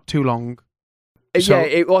on the shot too long. So- Yeah,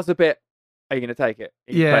 it was a bit. Are you going to take it?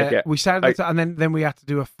 Are you gonna take Yeah, it? we said Like- that, and then we had to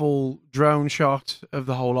do a full drone shot of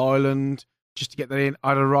the whole island just to get that in.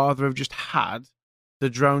 I'd rather have just had the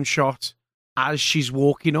drone shot as she's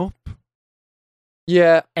walking up.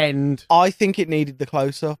 Yeah, And I think it needed the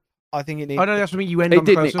close up. I think it needed. I know that's what I mean. You end It on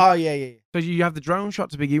the didn't- close up. Oh yeah. So you have the drone shot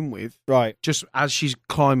to begin with, Right. just as she's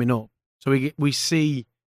climbing up, So we see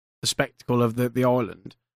the spectacle of the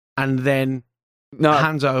island, and then No,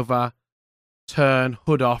 hands over, turn,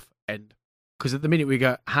 hood off, end. Because at the minute we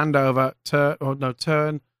go hand over, turn,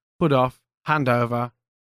 hood off, hand over,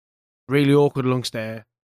 really awkward long stare,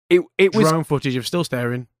 it was drone footage of still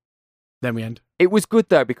staring, then we end. It was good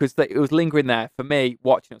though because it was lingering there for me.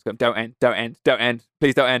 Watching it, was going, "Don't end, don't end, don't end,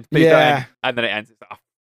 please don't end, please don't end," and then it ends. It's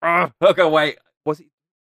like, okay, wait, was it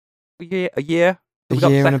a year? A We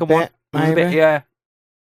got year the and a second one. bit, It was a maybe? bit, yeah.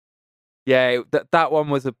 Yeah, that one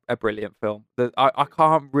was a brilliant film. I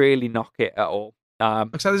can't really knock it at all. So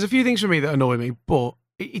there's a few things for me that annoy me, but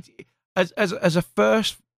as a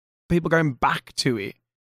first people going back to it,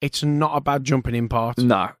 it's not a bad jumping in part.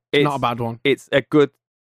 No, It's not a bad one. It's a good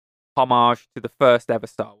homage to the first ever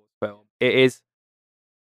Star Wars film. It is.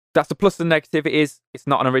 That's the plus and negative. It's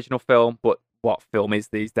not an original film, but what film is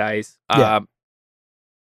these days? Yeah.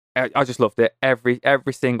 I just loved it. Every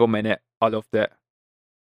single minute, I loved it.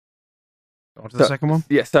 On to the second one.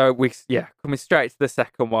 Yeah, so coming straight to the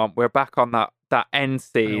second one, we're back on that end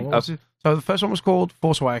scene What of was it? So the first one was called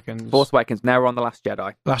Force Awakens. Force Awakens. Now we're on the Last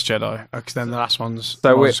Jedi. Last Jedi. Because then the last one's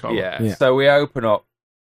So Rise of Skywalker. Yeah. so we open up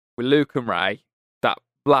with Luke and Rey. That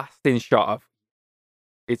blasting shot of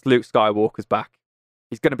it's Luke Skywalker's back.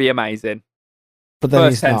 He's going to be amazing. But then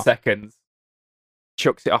First he's 10 not. seconds,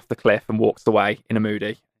 chucks it off the cliff and walks away in a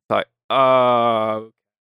moody. It's like, oh,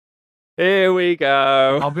 here we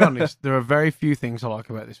go. I'll be honest, there are very few things I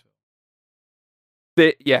like about this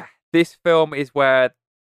film. This film is where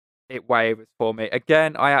it wavers for me.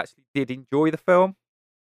 Again, I actually did enjoy the film,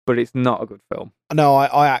 but it's not a good film. No,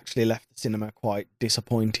 I actually left the cinema quite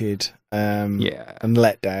disappointed Yeah. and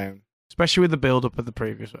let down. Especially with the build-up of the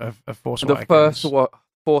previous, of Force The Awakens. first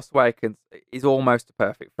Force Awakens is almost a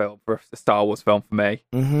perfect film for a Star Wars film for me.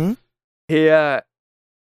 Mm-hmm.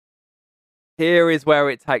 Here is where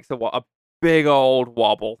it takes a big old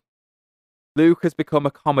wobble. Luke has become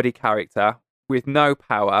a comedy character with no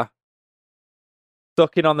power,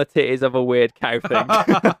 sucking on the titties of a weird cow thing.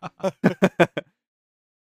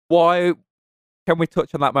 Why? Can we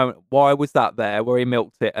touch on that moment? Why was that there where he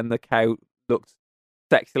milked it and the cow looked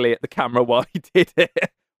sexily at the camera while he did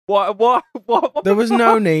it? What? There was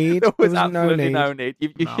no need. There was no absolutely need. no need.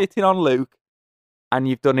 You're No. shitting on Luke, and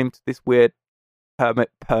you've done him to this weird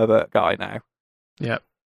pervert guy now. Yep.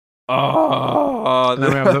 Oh, And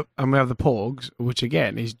then we have the Porgs, which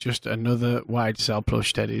again is just another way to sell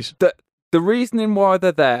plush teddies. the reasoning why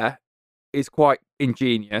they're there is quite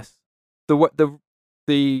ingenious.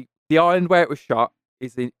 The island where it was shot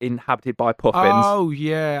is inhabited by puffins, Oh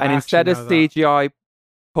yeah. and I instead of actually know that. CGI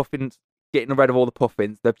puffins getting rid of all the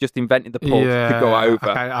puffins, they've just invented the Porgs to go over.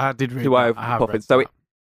 Okay, I did read to that. over I the have puffins. read So that.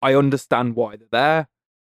 I understand why they're there.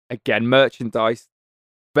 Again, merchandise.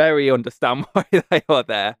 Very understand why they are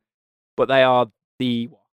there, but they are the.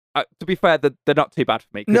 To be fair, they're not too bad for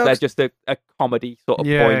me because No, they're just a comedy sort of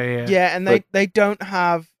yeah, point. yeah. Yeah, and they don't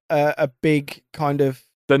have a big kind of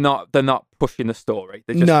They're not pushing the story.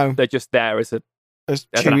 No. They're just there as a as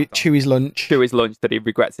As an actor. Chewie's lunch. to his lunch that he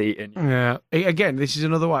regrets eating. Yeah. Again, this is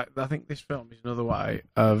another way. I think this film is another way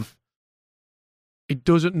of. It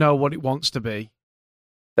doesn't know what it wants to be.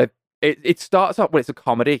 It starts off when it's a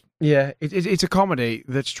comedy. Yeah, it's a comedy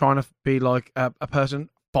that's trying to be like a person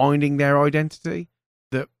finding their identity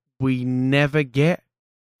that we never get,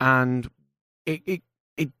 and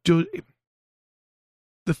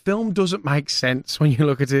the film doesn't make sense when you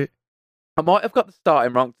look at it. I might have got the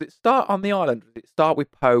starting wrong. Did it start on the island? Did it start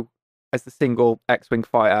with Poe as the single X-wing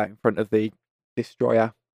fighter in front of the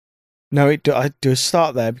destroyer? No, it does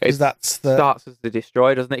start there because It that's the Starts as the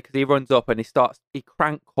destroyer, doesn't it? Because he runs up and he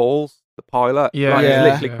crank calls the pilot. Yeah, like, yeah.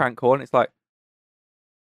 He's literally Yeah. crank calling. It's like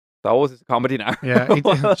Star Wars is a comedy now. Yeah,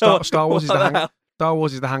 Star Wars is What the hell? Star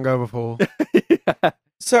Wars is the Hangover 4. Yeah.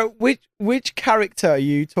 So which character are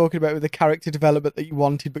you talking about with the character development that you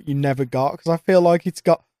wanted but you never got? Because I feel like it's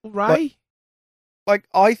got Ray? like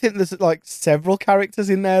I think there's like several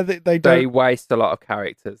characters in there that they don't. They waste a lot of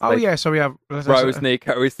characters. Oh yeah, so we have Rose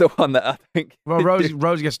Nico is the one that I think. Well,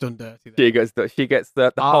 Rose gets done dirty. Then. She gets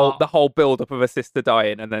the Ah. whole build up of her sister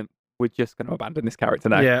dying, and then we're just going to abandon this character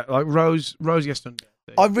now. Yeah, like Rose gets done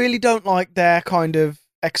dirty. I really don't like their kind of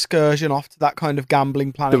excursion off to that kind of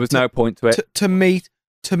gambling planet. There was no point to it. to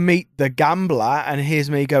meet the gambler, and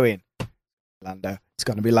here's me going, Lando. It's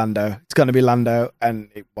gonna be Lando. It's gonna be Lando, and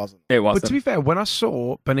it wasn't. It But wasn't. to be fair, when I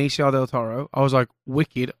saw Benicio del Toro, I was like,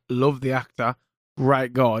 wicked, love the actor,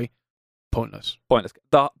 great guy, pointless. Pointless.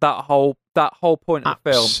 That whole point of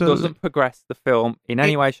the film Absolutely. doesn't progress the film in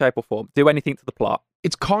any way, shape, or form. Do anything to the plot.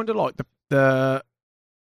 It's kind of like the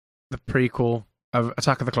prequel of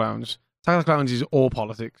Attack of the Clones. Attack of the Clones is all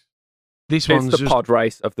politics. This It's one's the just pod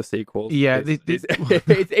race of the sequels. Yeah,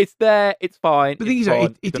 it's there. It's fine. the thing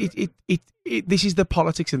it's is, fun. this is the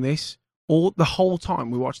politics in this. All the whole time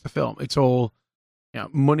we watch the film, it's all,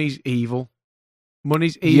 money's evil.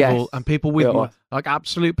 Money's evil, Yes. and people with Yeah. like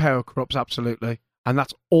absolute power corrupts absolutely, and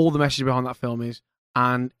that's all the message behind that film is.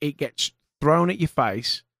 And it gets thrown at your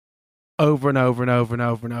face over and over and over and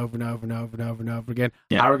over and over and over and over and over and over again.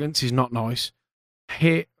 Yeah. Arrogance is not nice.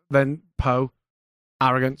 Here, then Poe,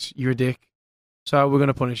 arrogance, you're a dick. So we're going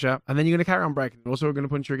to punish her, and then you're going to carry on breaking the law. So we're going to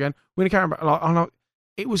punch her again. We're going to carry on. Like,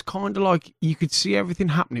 it was kind of like you could see everything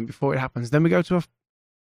happening before it happens. Then we go to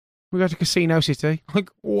Casino City.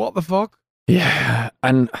 Like, what the fuck? Yeah,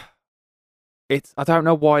 and I don't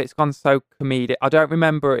know why it's gone so comedic. I don't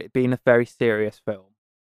remember it being a very serious film.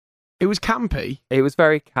 It was campy. It was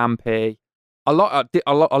very campy. I love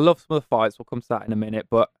some of the fights. We'll come to that in a minute.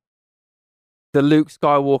 But the Luke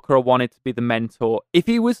Skywalker I wanted to be the mentor. If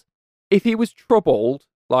he was troubled,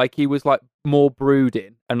 like he was like more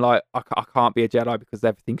brooding and like I can't be a Jedi because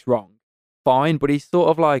everything's wrong. Fine, but he's sort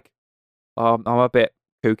of like, I'm a bit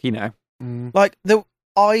kooky now. Like there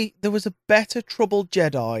was a better troubled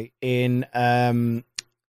Jedi in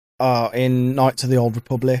Knights of the Old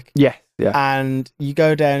Republic. Yes, yeah. And you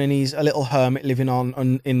go down and he's a little hermit living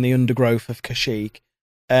in the undergrowth of Kashyyyk,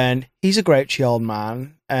 and he's a grouchy old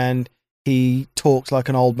man, and he talks like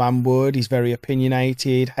an old man would. He's very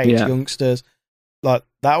opinionated, hates youngsters. Like,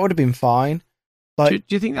 that would have been fine. Like,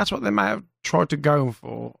 Do you think that's what they may have tried to go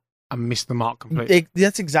for and missed the mark completely?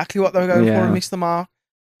 that's exactly what they were going for and missed the mark.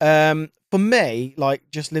 For me, like,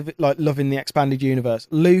 loving the expanded universe,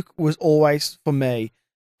 Luke was always, for me,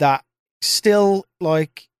 that still,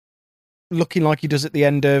 like, looking like he does at the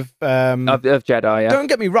end of Jedi. Yeah. Don't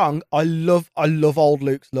get me wrong, I love old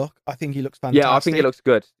Luke's look. I think he looks fantastic. Yeah, I think he looks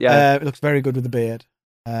good. Yeah, it looks very good with the beard.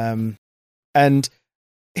 And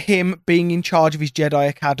him being in charge of his Jedi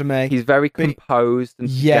Academy, he's very composed and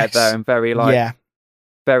together and very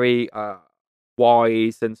very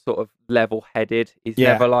wise and sort of level-headed. He's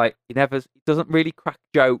never like he doesn't really crack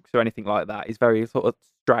jokes or anything like that. He's very sort of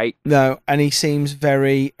straight. No, and he seems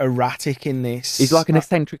very erratic in this. He's like an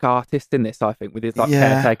eccentric artist in this, I think, with his like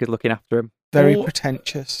caretakers looking after him. Very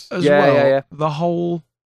pretentious as well. The whole.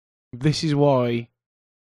 This is why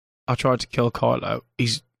I tried to kill Kylo.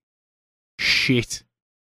 He's shit.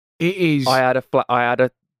 It is. I had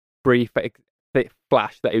a brief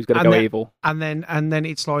flash that he was going to go evil, and then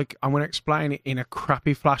it's like I'm going to explain it in a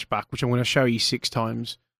crappy flashback, which I'm going to show you 6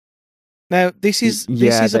 times. Now this is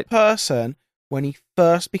a person. When he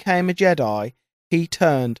first became a Jedi, he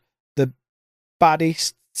turned the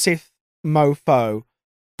baddest Sith mofo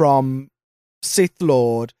from Sith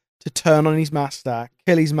Lord to turn on his master,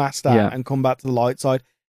 kill his master, and come back to the light side.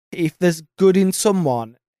 If there's good in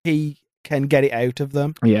someone, he can get it out of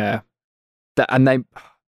them. Yeah, and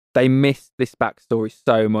they missed this backstory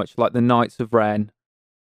so much, like the Knights of Ren,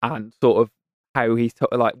 and sort of how he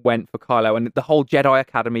went for Kylo, and the whole Jedi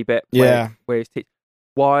Academy bit. Where he's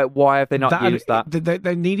Why have they not used that?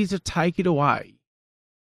 They needed to take it away.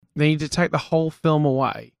 They need to take the whole film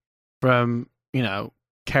away from,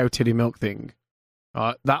 cow titty milk thing.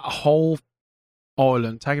 That whole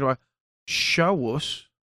island, take it away. Show us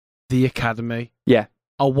the Academy. Yeah.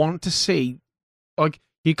 I want to see,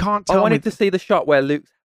 you can't tell me. I wanted to see the shot where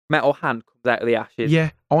Luke's metal hand comes out of the ashes.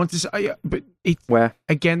 Yeah, I want to see, but where?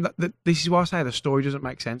 Again, this is why I say the story doesn't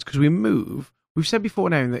make sense, because we've said before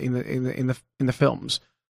now in the films,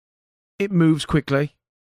 it moves quickly.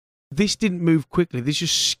 This didn't move quickly. This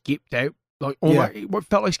just skipped out what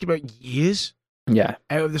felt like skipped out years. Yeah,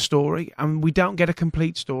 out of the story, and we don't get a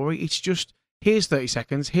complete story. It's just here's 30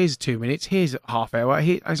 seconds, here's 2 minutes, here's a half hour.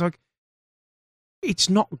 It's like it's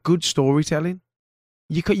not good storytelling.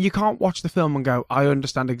 You can't watch the film and go, I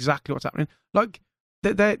understand exactly what's happening. Like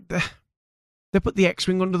they put the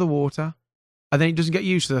X-wing under the water, and then it doesn't get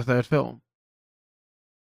used to the third film.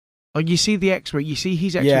 Like, you see the X-wing, you see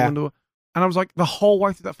his X-wing under, and I was like, the whole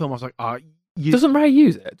way through that film, I was like, doesn't Ray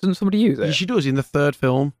use it? Doesn't somebody use it? She does in the third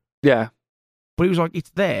film. Yeah, but it was like,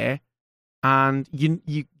 it's there, and you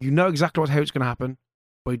know exactly how it's going to happen,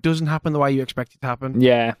 but it doesn't happen the way you expect it to happen.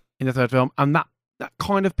 Yeah, in the third film, and that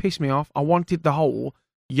kind of pissed me off. I wanted the whole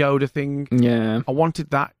Yoda thing. Yeah, I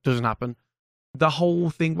wanted that. Doesn't happen. The whole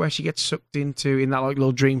thing where she gets sucked into in that like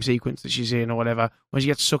little dream sequence that she's in or whatever, when she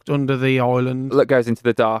gets sucked under the island, that goes into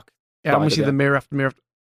the dark. Yeah, and we see the mirror after mirror.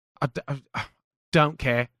 I don't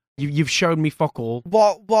care. You've shown me fuck all.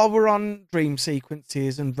 While we're on dream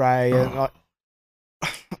sequences and Ray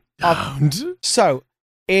and so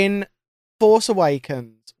in Force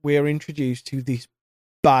Awakens, we're introduced to this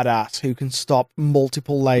badass who can stop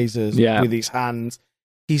multiple lasers with his hands.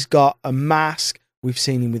 He's got a mask. We've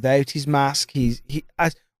seen him without his mask.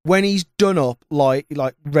 When he's done up, like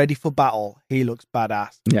ready for battle, he looks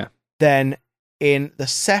badass. Yeah. Then in the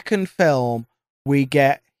second film, we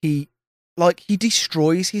get he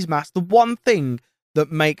destroys his mask. The one thing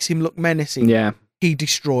that makes him look menacing, Yeah. he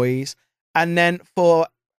destroys. And then for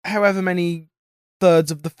however many thirds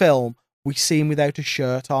of the film, we see him without a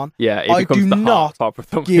shirt on. Yeah, I it becomes do the not heart for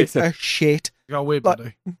some Give reason. a shit. You got a weird Like-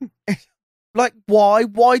 body. Like, why?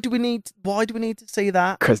 Why do we need to see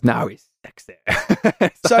that? Because now he's sexy.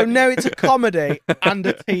 So now it's a comedy and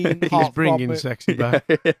a teen He's heartthrob bringing movie. sexy back.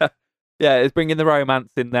 yeah, it's bringing the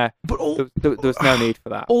romance in there. But There was no need for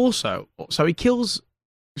that. also, so he kills.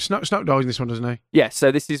 Snoke dies in this one, doesn't he? Yeah,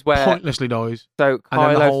 so this is where Pointlessly dies. so And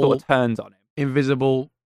then the Kylo whole- sort of turns on him.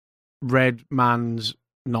 Invisible red man's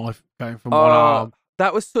knife going from one arm.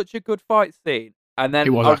 That was such a good fight scene. And then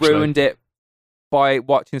It was I actually. ruined it by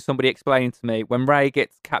watching somebody explain to me when Rey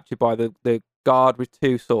gets captured by the guard with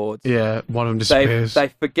two swords. Yeah, one of them disappears. They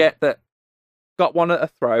forget that got one at a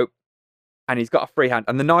throat and he's got a free hand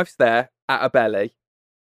and the knife's there at a belly.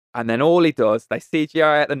 And then all he does, they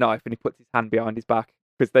CGI out the knife and he puts his hand behind his back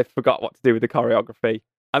because they forgot what to do with the choreography.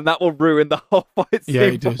 And that will ruin the whole fight scene Yeah,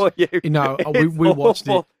 it does. for you. You know, It's we watched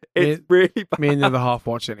it. awful. It's really bad. Me and the other half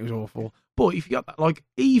watched it and it was awful. But if you got that, like,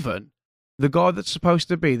 even the guy that's supposed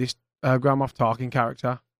to be this Grand Moff Tarkin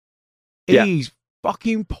character, Yeah. he's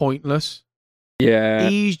fucking pointless. Yeah.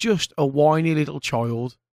 He's just a whiny little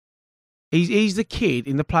child. He's the kid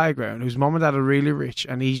in the playground whose mom and dad are really rich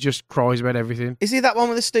and he just cries about everything. Is he that one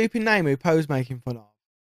with the stupid name who Poe's making fun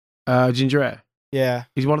of? Ginger hair. Yeah,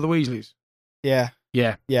 He's one of the Weasleys. yeah,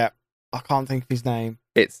 Yeah. yeah. I can't think of his name.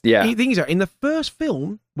 The thing is, in the first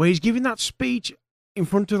film, where he's giving that speech in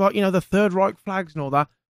front of, like, you know, the Third Reich flags and all that,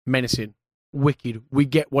 menacing, wicked. We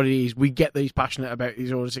get what it is. We get that he's passionate about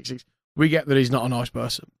his Order 66. We get that he's not a nice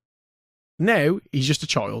person. Now, he's just a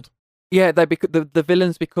child. Yeah, the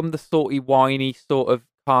villains become the salty, whiny sort of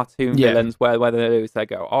cartoon Yeah. villains where they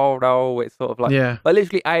go, oh no, it's sort of like Yeah.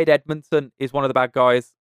 literally Aid Edmondson is one of the bad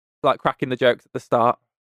guys, like cracking the jokes at the start.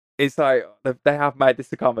 It's like they have made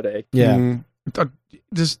this a comedy. Yeah,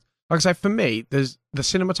 There's, like I say, for me, there's the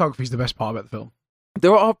cinematography is the best part about the film.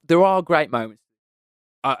 There are great moments.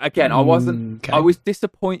 Again, I wasn't. Okay. I was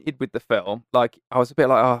disappointed with the film. Like I was a bit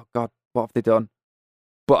like, oh god, what have they done?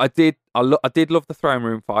 But I did. I did love the throne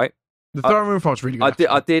room fight. The throne room fight's really good.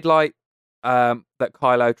 I did like that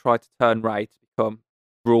Kylo tried to turn Rey to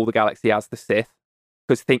rule the galaxy as the Sith,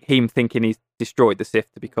 because him thinking he's destroyed the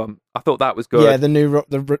Sith to become. I thought that was good. yeah. The new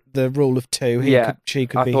the rule of two. She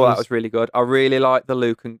could I be. thought that his- was really good. I really liked the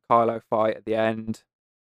Luke and Kylo fight at the end.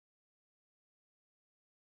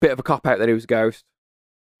 Bit of a cop out that he was a ghost,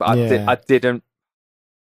 but I didn't.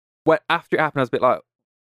 When after it happened, I was a bit like,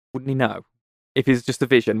 wouldn't he know if he's just a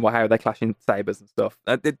vision? How are they clashing sabers and stuff?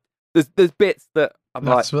 There's bits that I'm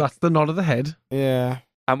like, that's the nod of the head. Yeah,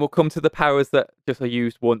 and we'll come to the powers that just are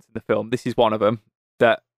used once in the film. This is one of them,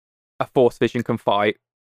 that a Force vision can fight,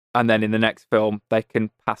 and then in the next film they can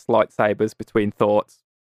pass lightsabers between thoughts.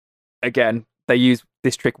 Again, they use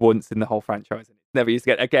this trick once in the whole franchise, and it's never used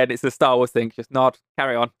again. Again, it's a Star Wars thing. Just nod,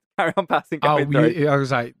 carry on passing. Oh, Going through. I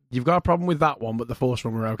was like, you've got a problem with that one, but the Force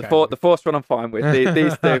one we're okay. The Force one I'm fine with.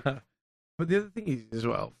 These two. But the other thing is, as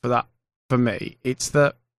well, for me, it's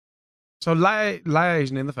that. So Leia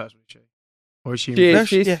isn't in the first one, is she? Or is she? No,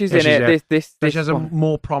 She's yeah. in Yeah, she's it. there. This she has a one.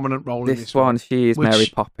 more prominent role in This this one, she is which- Mary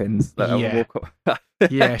Poppins. Yeah. We'll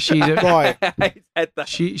Yeah, she's a, Right. I said that.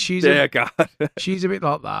 she's Dear a, God. she's a bit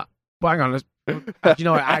like that. But hang on, you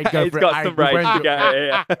know what? I'd go He's for it. got I'd some go for range it. to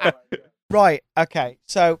go. Yeah. right. Okay,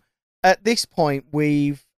 so at this point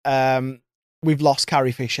we've lost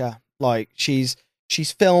Carrie Fisher. Like she's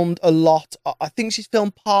filmed a lot. I think she's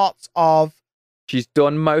filmed parts of. She's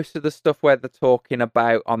done most of the stuff where they're talking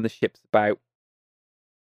about on the ships about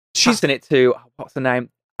She's passing it to what's the name?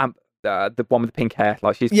 The one with the pink hair.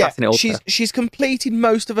 Like she's passing it all. she's completed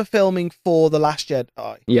most of her filming for The Last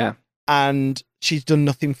Jedi, Yeah. and she's done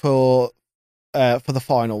nothing for the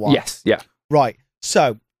final one. Yes. Yeah. Right.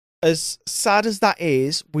 So, as sad as that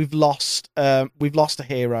is, we've lost a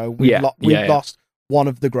hero. We've Yeah, yeah. lost one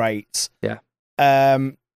of the greats. Yeah.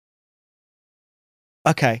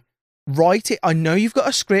 Okay. Write it. I know you've got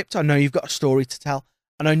a script. I know you've got a story to tell,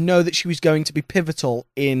 and I know that she was going to be pivotal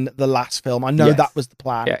in the last film. I know Yes. that was the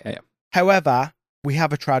plan. Yeah. However, we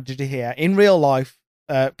have a tragedy here. In real life,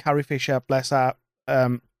 Carrie Fisher, bless her,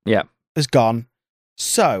 has gone.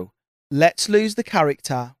 So let's lose the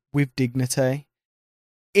character with dignity.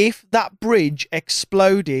 If that bridge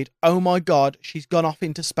exploded, oh my God, she's gone off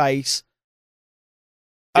into space.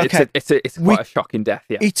 Okay, It's quite a shocking death.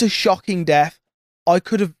 Yeah. it's a shocking death. I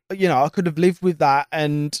could have lived with that,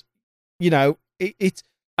 and it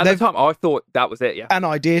At the time, I thought that was it. Yeah, and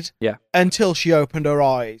I did. Yeah. Until she opened her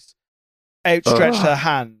eyes, outstretched her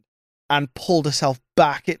hand, and pulled herself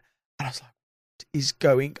back. And I was like, what is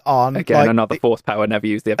going on? again, Like, another force power never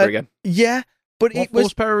used ever again. Yeah, but What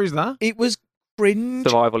force power is that? it was cringe.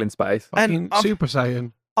 Survival in space. And Fucking Super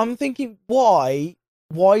Saiyan. I'm thinking, why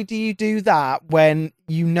do you do that when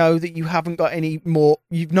you know that you haven't got any more?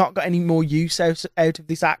 You've not got any more use out of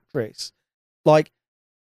this actress. Like,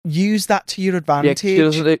 use that to your Yeah, advantage.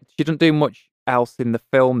 'cause she doesn't do much else in the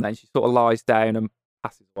film. Then she sort of lies down and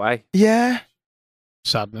passes away. Yeah.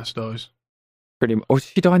 Sadness dies. Pretty much. Or did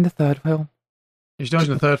she die in the third film? She dies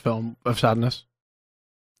in the third film of Sadness.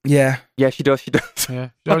 Yeah. Yeah, she does. She does. Yeah,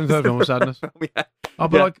 she dies in the third film of Sadness. Yeah. Oh,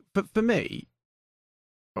 but Yeah. like for me,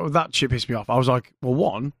 that shit pissed me off. I was like, well,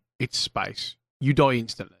 one, it's space. You die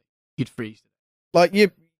instantly. You'd freeze. Like you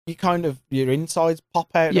kind of your insides pop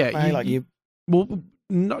out. Yeah, don't they? Like you. Well,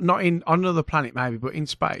 not in on another planet maybe, but in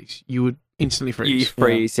space, you would instantly freeze. You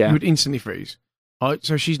freeze, yeah. You would instantly freeze. Right,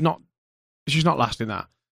 so she's not lasting that.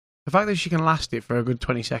 The fact that she can last it for a good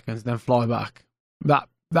 20 seconds, then fly back,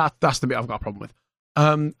 that's the bit I've got a problem with.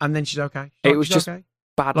 And then she's okay. It was she's just okay.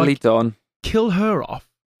 badly Like- done. Kill her off.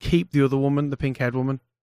 Keep the other woman, the pink-haired woman.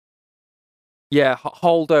 Yeah,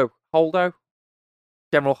 Holdo.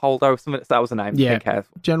 General Holdo. Something that was the name. Yeah. Pink hair.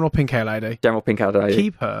 General pink-hair lady. General Pink hair lady.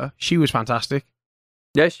 Keep her. She was fantastic.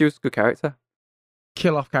 Yeah, she was a good character.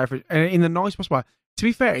 Kill off character and in the nice possible way. To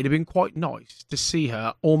be fair, it'd have been quite nice to see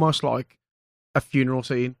her almost like a funeral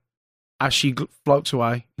scene as she floats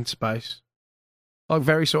away in space, like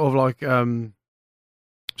very sort of like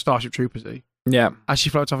Starship Troopers-y. Yeah. As she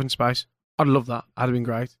floats off in space, I'd love that. That'd have been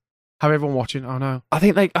great. Have everyone watching? Oh no, I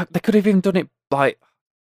think they could have even done it like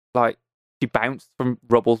she bounced from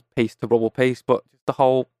rubble piece to rubble piece, but just the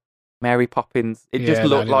whole Mary Poppins. It just Yeah,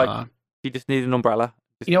 looked they did like that. she just needed an umbrella.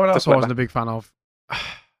 Just You know what else took I it wasn't a back. big fan of?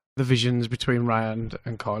 The visions between Rey and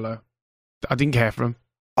Kylo. I didn't care for them.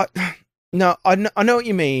 No, I know what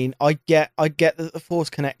you mean. I get the Force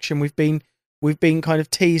connection. We've been kind of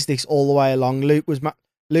teased this all the way along. Luke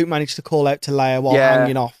managed to call out to Leia while Yeah.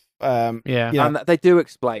 hanging off. Yeah. You know, And they do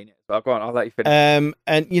explain it. But go on, I'll let you finish.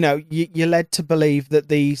 and you're led to believe that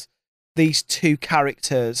these two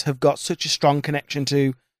characters have got such a strong connection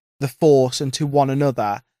to the Force and to one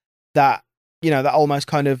another that that almost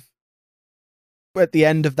kind of at the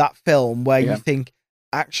end of that film where Yeah. you think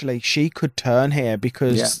actually she could turn here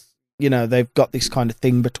because they've got this kind of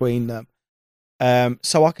thing between them.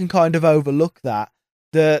 So I can kind of overlook that.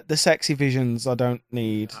 The sexy visions I don't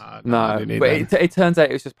need. I No, didn't need but them. it turns out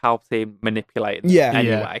it was just Palpatine manipulating them Yeah.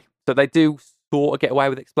 anyway. So they do sort of get away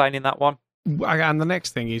with explaining that one. And the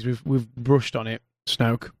next thing is we've brushed on it.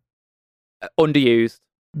 Snoke. Underused.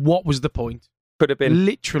 What was the point? Could have been.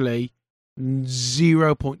 Literally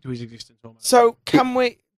 0 point to his existence. Almost. So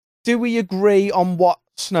do we agree on what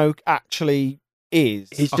Snoke actually is?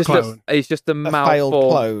 He's A just clone. he's just a failed malformed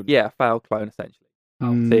clone. Yeah, failed clone essentially.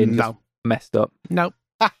 Palpatine just No, messed up. no,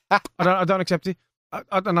 I don't accept it.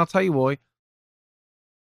 And I'll tell you why.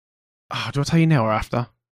 Do I tell you now or after?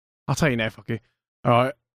 I'll tell you now. Fuck you. All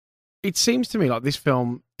right. It seems to me like this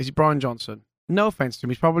film is it Brian Johnson. No offense to him,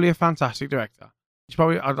 he's probably a fantastic director. He's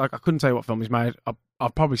probably I couldn't tell you what film he's made.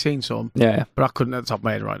 I've probably seen some, Yeah. but I couldn't at the top of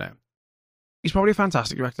my head right now. He's probably a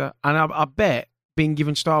fantastic director, and I bet being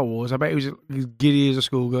given Star Wars, I bet he was as giddy as a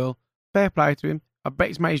schoolgirl. Fair play to him. I bet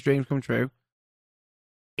he's made his dreams come true.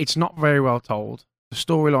 It's not very well told. The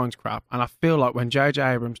storyline's crap, and I feel like when J.J.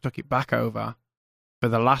 Abrams took it back over for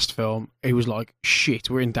the last film, he was like, "Shit,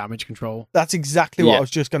 we're in damage control." That's exactly what Yeah. I was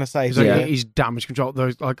just going to say. He's like, Yeah. "It is damage control."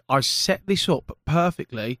 Those like I set this up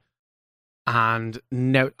perfectly, and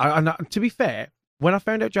no, to be fair, when I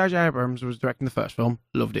found out J.J. Abrams was directing the first film,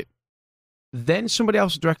 loved it. Then somebody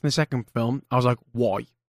else was directing the second film. I was like, "Why?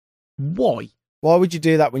 Why?" Why would you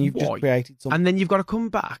do that when you've Why? just created something? And then you've got to come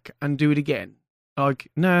back and do it again. Like,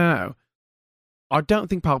 no. I don't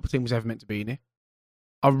think Palpatine was ever meant to be in it.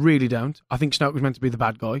 I really don't. I think Snoke was meant to be the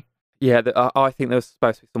bad guy. Yeah, I think there was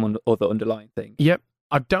supposed to be some other underlying thing. Yep.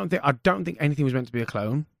 I don't think anything was meant to be a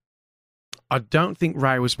clone. I don't think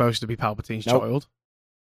Rey was supposed to be Palpatine's Nope. child.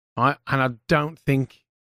 Right? And I don't think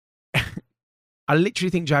I literally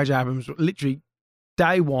think J.J. Abrams literally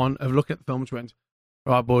day one of looking at the film just went,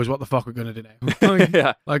 right boys, what the fuck are we gonna do now?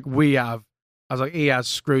 Yeah. Like we have. I was like, he has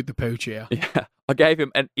screwed the pooch here. Yeah. I gave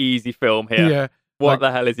him an easy film here. Yeah. What Like,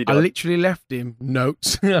 the hell is he I doing? literally left him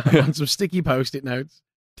notes on some sticky post-it notes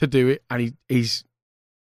to do it, and he's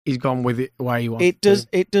gone with it the way he wants.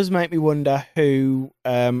 It does make me wonder who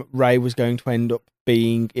Ray was going to end up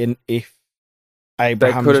being in if They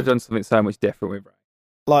Abraham. could have done something so much different with Rey.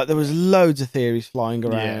 Like there was loads of theories flying Yeah.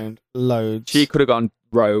 around. Loads. She could have gone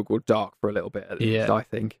rogue or dark for a little bit at least, Yeah. I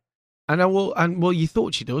think. And well, you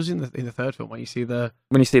thought she does in the third film when you see the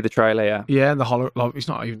When you see the trailer, yeah. the hollow. Like, it's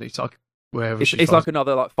not even. It's like wherever she It's flies. like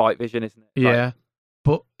another like fight vision, isn't it? Yeah, Like,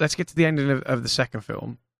 but let's get to the ending of the second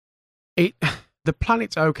film. The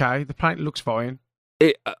planet's okay. The planet looks fine.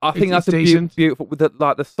 I think It's that's a decent. beautiful with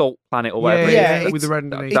the salt planet or whatever. Yeah, it is. with the red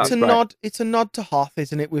underneath. That's it's a great. nod. It's a nod to Hoth,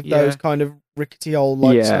 isn't it? With Yeah. those kind of rickety old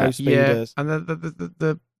like Yeah. snow Yeah, speeders. and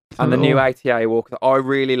the And the new little- ATA walker. I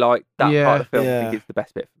really like that Yeah. part of the film. I Yeah. think it's the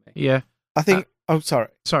best bit for me. Yeah, I think. Oh, sorry.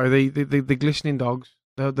 sorry. The glistening dogs.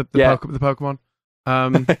 The Yeah. the Pokemon.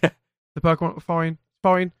 The Pokemon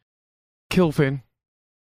fine. Kill Finn.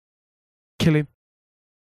 Kill him.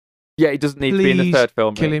 Yeah, he doesn't need to be in the Please third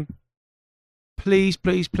film. Kill really. him. Please,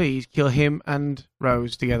 please, please kill him and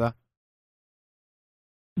Rose together.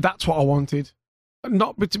 That's what I wanted.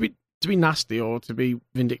 Not to be nasty or to be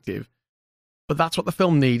vindictive, but that's what the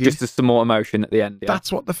film needed. Just as some more emotion at the end. Yeah.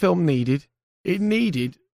 That's what the film needed. It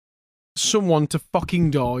needed someone to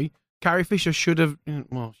fucking die. Carrie Fisher should have.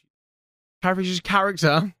 Well, Carrie Fisher's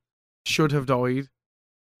character should have died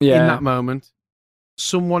in that moment.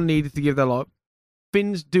 Someone needed to give their life.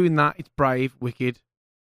 Finn's doing that. It's brave, wicked.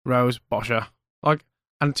 Rose, Bosher. Like,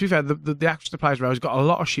 and to be fair, the actress that plays Rose got a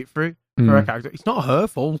lot of shit through for her character. It's not her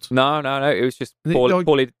fault. No. It was just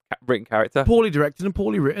poorly written character. Poorly directed and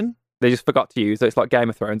poorly written. They just forgot to use it. It's like Game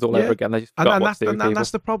of Thrones all Yeah. over again. They just forgot what to do with people. That's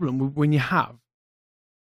the problem when you have.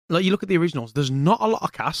 Like, you look at the originals, there's not a lot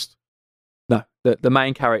of cast. No, the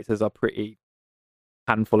main characters are pretty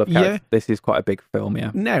handful of characters. Yeah. This is quite a big film,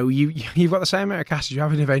 yeah. No, you've got the same amount of cast as you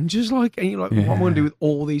have in Avengers, like, and you're like, what am I going to do with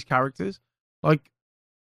all these characters? Like,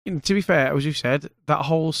 to be fair, as you said, that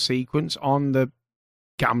whole sequence on the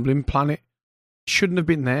gambling planet shouldn't have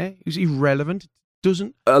been there. It was irrelevant. It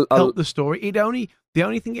doesn't help the story. The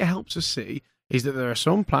only thing it helps us see is that there are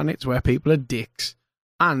some planets where people are dicks,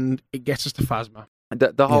 and it gets us to Phasma.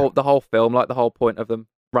 The whole film, like the whole point of them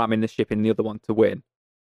ramming the ship in the other one to win.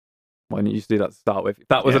 Why didn't you just do that to start with? If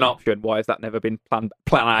that was an option, why has that never been plan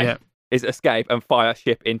A? Yeah. Is escape and fire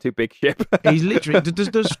ship into big ship. He's literally does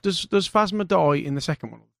Phasma die in the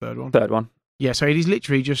second one or the third one? Third one. Yeah, so it is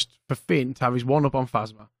literally just for Finn to have his one up on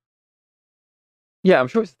Phasma. Yeah, I'm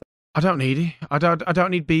sure it's. I don't need it. I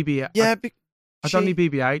don't need BB-8. Yeah, I don't need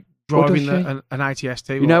BB-8 What does driving she? an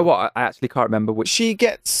ATST. You know what? I actually can't remember which. she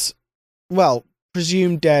gets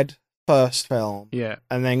presumed dead first film, Yeah,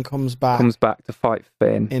 and then comes back comes back to fight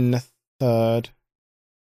Finn. in the third.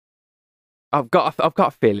 I've got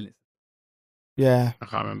a feeling Yeah, I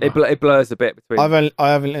can't remember. it blurs a bit between. I've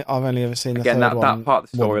only ever seen the again, third that one. part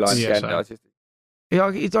of the storyline. once. Yeah, Again, same. I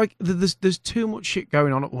just, It's like there's too much shit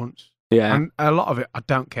going on at once, yeah, and a lot of it I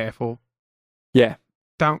don't care for. yeah.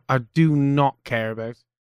 I do not care about.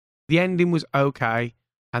 The ending was okay,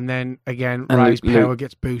 and then again, And Rey's Luke- power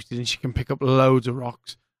gets boosted, and she can pick up loads of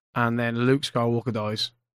rocks, and then Luke Skywalker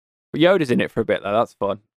dies. But Yoda's in it for a bit though. That's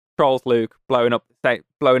fun. Trolls Luke blowing up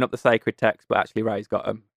the sacred text, but actually Rey's got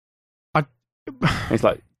him. It's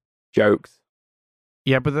like jokes.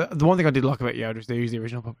 Yeah, but the one thing I did like about Yoda is they used the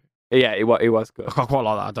original puppet. Yeah, it was good. I quite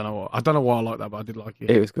like that. I don't know why I like that, but I did like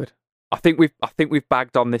it. It was good. I think we've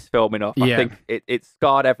bagged on this film enough. Yeah. I think it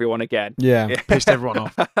scarred everyone again. Yeah, Pissed everyone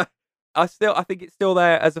off. I think it's still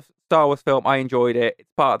there as a Star Wars film. I enjoyed it. It's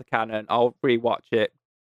part of the canon. I'll rewatch it.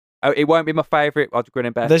 It won't be my favourite. I'll grin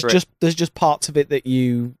and bear there's for it. just parts of it that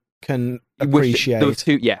you can You wish appreciate. There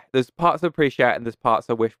was there's parts I appreciate and there's parts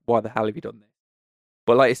I wish, why the hell have you done this?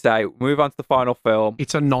 But like you say, move on to the final film.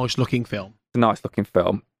 It's a nice looking film. It's a nice looking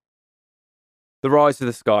film. The Rise of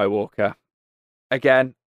the Skywalker.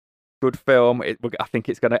 Again, good film. I think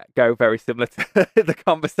it's going to go very similar to the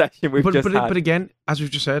conversation we've just had. But again, as we've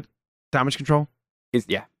just said, damage control.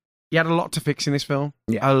 Yeah. He had a lot to fix in this film.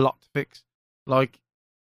 Yeah. A lot to fix. Like,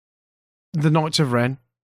 the Knights of Ren.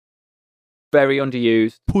 Very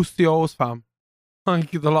underused. Pussy Oars fam.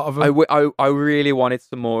 Like, a lot of them. I really wanted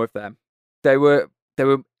some more of them. They were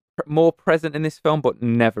more present in this film, but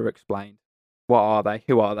never explained. What are they?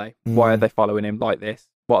 Who are they? Why are they following him like this?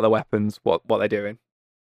 What are the weapons? What are they doing?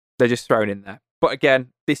 They're just thrown in there. But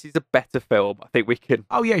again, this is a better film. I think we can.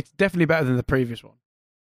 Oh, yeah, it's definitely better than the previous one.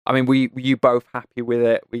 I mean, were you both happy with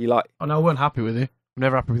it? Were you like? Oh, no, I weren't happy with it. I'm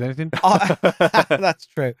never happy with anything. That's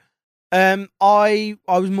true. I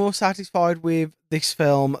was more satisfied with this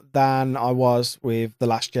film than I was with The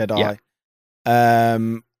Last Jedi.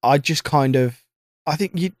 I just kind of, I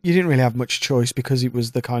think you didn't really have much choice because it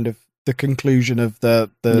was the kind of the conclusion of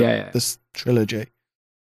this trilogy.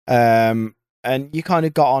 And you kind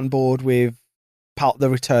of got on board with the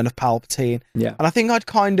return of Palpatine. Yeah. And I think that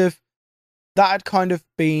had kind of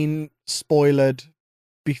been spoiled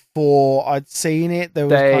before I'd seen it. There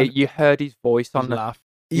was You heard his voice on His the laugh.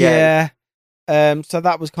 yeah. So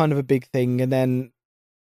that was kind of a big thing, and then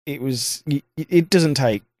it doesn't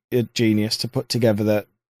take a genius to put together that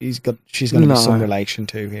she's going to be some relation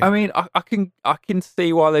to him. I mean, I can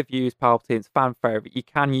see why they've used Palpatine. It's fan favorite. You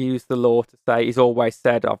can use the lore to say he's always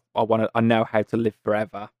said, I know how to live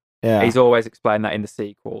forever. Yeah. He's always explained that in the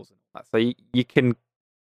sequels. And that. So you can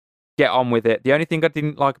get on with it. The only thing I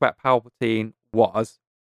didn't like about Palpatine was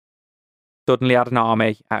suddenly had an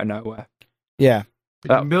army out of nowhere. Yeah.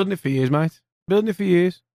 We've been building it for years, mate. Building it for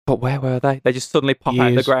years. But where were they? They just suddenly pop out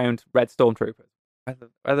of the ground, red stormtroopers.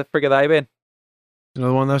 Where the frig have they been?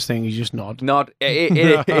 Another one of those things, you just nod. Nod. It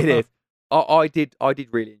is. I did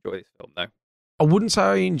really enjoy this film, though. I wouldn't say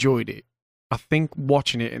I enjoyed it. I think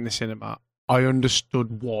watching it in the cinema, I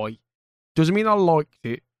understood why. Doesn't mean I liked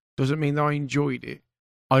it. Doesn't mean that I enjoyed it.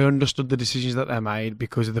 I understood the decisions that they made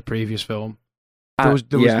because of the previous film. There was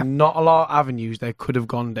not a lot of avenues they could have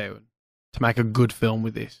gone down to make a good film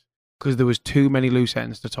with this, because there was too many loose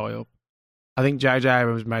ends to tie up. I think J.J.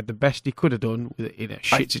 Abrams made the best he could have done with it in a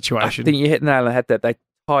shit situation. I think you hit the nail on the head there. They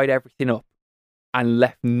tied everything up and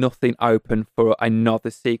left nothing open for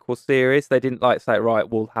another sequel series. They didn't say, right,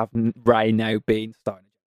 we'll have Rey now being Star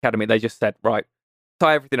Academy. They just said, right,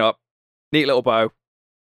 tie everything up, neat little bow,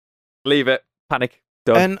 leave it, panic,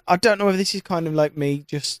 done. And I don't know whether this is kind of like me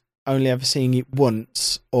just only ever seeing it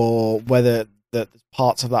once, or whether there's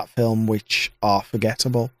parts of that film which are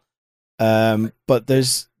forgettable. But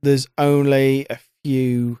there's only a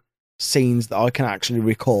few scenes that I can actually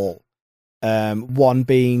recall. One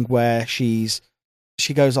being where she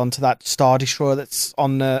goes onto that Star Destroyer that's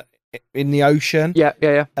in the ocean.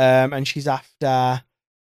 Yeah. And she's after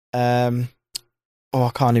I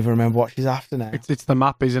can't even remember what she's after now. It's the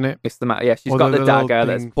map, isn't it? It's the map. Yeah, she's got the dagger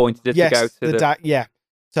that's pointed her to go to the yeah.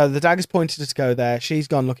 So the dagger's pointed her to go there. She's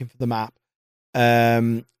gone looking for the map.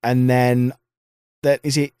 And then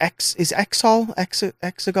is Exegol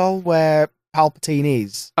where Palpatine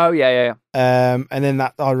is? Oh yeah. And then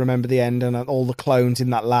that I remember the end and all the clones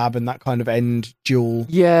in that lab and that kind of end duel.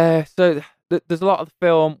 Yeah. So there's a lot of the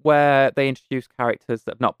film where they introduce characters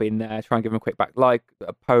that have not been there, try and give them a quick back, like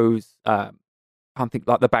Poe's. I can't think,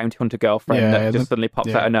 like the bounty hunter girlfriend that just suddenly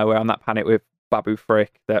pops out of nowhere on that planet with Babu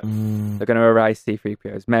Frick, that they're going to erase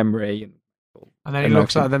C-3PO's memory. And then it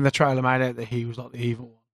looks like then the trailer made out that he was like the evil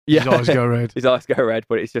one. Yeah. His eyes go red. His eyes go red,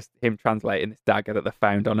 but it's just him translating this dagger that they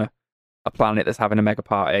found on a planet that's having a mega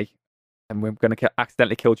party. And we're going to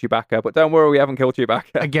accidentally kill Chewbacca, but don't worry, we haven't killed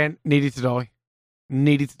Chewbacca. Again, needed to die.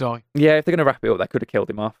 Yeah, if they're going to wrap it up, they could have killed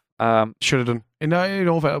him off. Should have done. In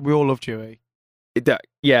all fair, we all love Chewie.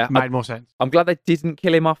 Yeah. Made more sense. I'm glad they didn't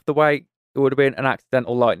kill him off the way it would have been an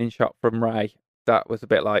accidental lightning shot from Rey. That was a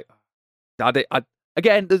bit like...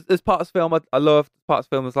 Again, there's parts of film I love. Parts of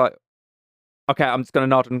film was like, okay, I'm just going to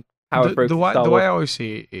nod and power through. The way I always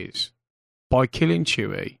see it is, by killing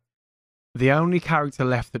Chewie, the only character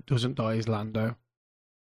left that doesn't die is Lando.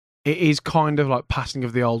 It is kind of like passing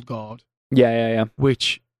of the old guard. Yeah.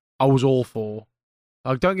 Which I was all for.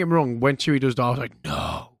 Like, don't get me wrong, when Chewie does die, I was like,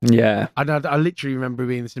 no. Yeah. And I literally remember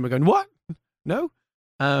being in the cinema going, what? No?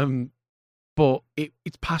 But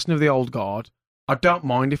it's passing of the old guard. I don't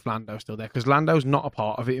mind if Lando's still there, because Lando's not a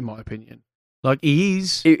part of it, in my opinion. Like, he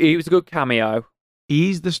is... He was a good cameo. He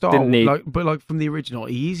is the Star Wars... But from the original,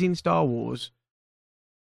 he is in Star Wars,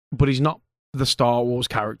 but he's not the Star Wars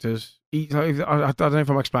characters. I don't know if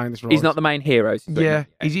I'm explaining this right. He's not the main hero. Yeah,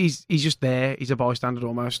 he's just there. He's a bystander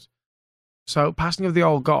almost. So, passing of the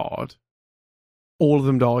old guard, all of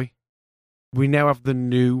them die. We now have the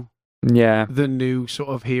new sort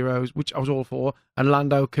of heroes, which I was all for. And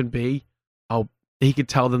Lando can be, he could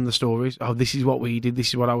tell them the stories. Oh, this is what we did. This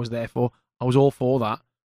is what I was there for. I was all for that.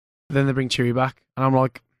 But then they bring Chewie back, and I'm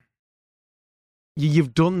like,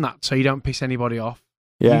 you've done that so you don't piss anybody off.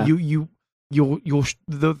 Yeah. You're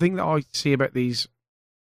the thing that I see about these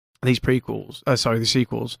prequels, the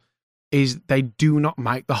sequels, is they do not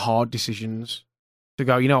make the hard decisions to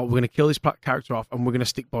go, you know what, we're going to kill this character off and we're going to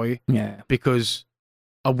stick by it. Yeah. Because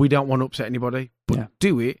we don't want to upset anybody. But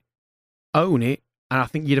do it, own it, and I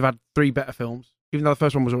think you'd have had 3 better films. Even though the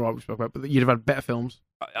first one was alright, we spoke about, but you'd have had better films.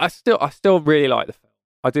 I still really like the film.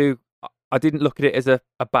 I do. I didn't look at it as a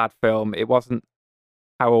bad film. It wasn't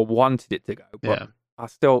how I wanted it to go, but I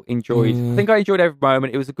still enjoyed. I think I enjoyed every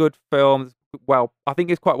moment. It was a good film. Well, I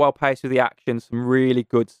think it's quite well paced with the action. Some really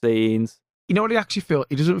good scenes. You know what it actually feels?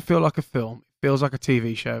 It doesn't feel like a film. It feels like a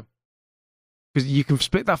TV show. Because you can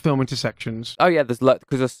split that film into sections. Oh yeah, because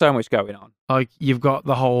there's so much going on. Like, you've got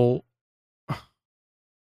the whole...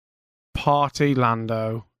 party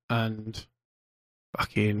Lando and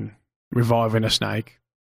fucking reviving a snake.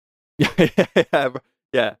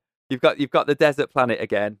 Yeah. You've got the desert planet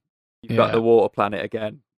again. You've got Yeah. the water planet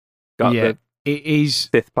again. Got Yeah. the It is.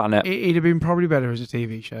 Sith planet. It'd have been probably better as a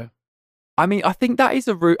TV show. I mean, I think that is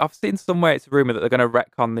I've seen somewhere it's a rumor that they're going to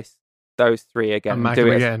retcon those three again And make do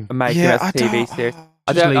them it again. and make it as a TV series.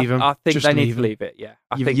 I Just don't. leave 'em. I think Just they need leave to 'em. leave it. Yeah,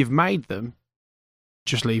 I think You've made them.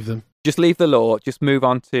 Just leave them. just leave the lore. Just move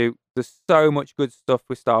on to. There's so much good stuff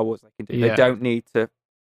with Star Wars they can do. They Yeah. don't need to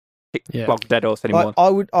Yeah. flog dead horse anymore. I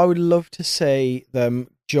would love to see them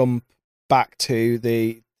jump back to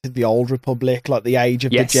the old Republic, like the age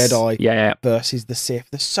of Yes. the Jedi Yeah, versus the Sith.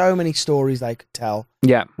 There's so many stories they could tell,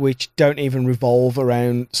 yeah. which don't even revolve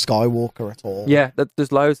around Skywalker at all. Yeah,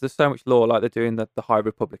 there's loads. There's so much lore, like they're doing the High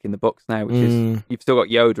Republic in the books now, which is you've still got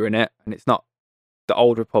Yoda in it, and it's not the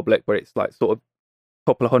old Republic, but it's like sort of a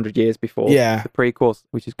couple of 100 years before Yeah. the prequels,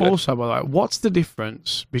 which is good. Also, by the way, what's the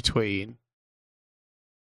difference between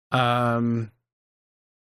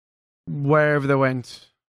wherever they went,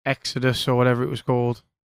 Exodus or whatever it was called,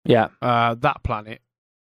 Yeah, that planet,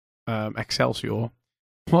 Excelsior?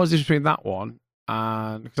 What was the difference between that one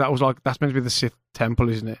and because that was like that's meant to be the Sith temple,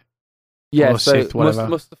 isn't it? yeah. Or So Sith, whatever.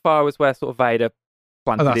 Mustafar was where sort of Vader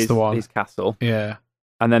planted that's the one. his castle, Yeah.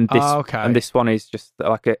 and then this Okay. and this one is just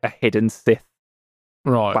like a hidden Sith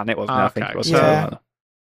Right. planet, wasn't it? I think Okay, it was. so- Yeah.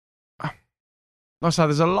 Like I said,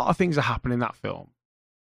 there's a lot of things that happen in that film,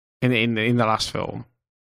 in the last film,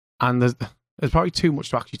 and there's probably too much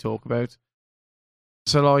to actually talk about.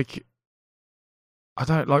 So like, I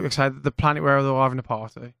don't like I said the planet where they're having a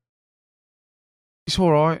party. It's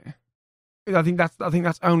all right. I think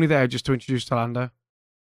that's only there just to introduce to Lando.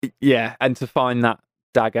 Yeah, and to find that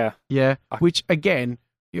dagger. Yeah, which again,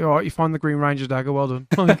 you're all right. You find the Green Ranger's dagger. Well done.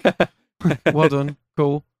 Like, well done.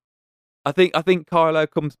 Cool. I think Kylo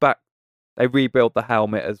comes back. They rebuild the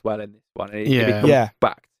helmet as well in this one. And Yeah. it comes Yeah.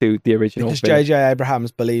 back to the original Because thing. J.J.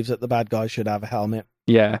 Abrahams believes that the bad guys should have a helmet.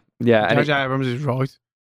 Yeah. And J.J. Abrams is right.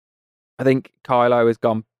 I think Kylo has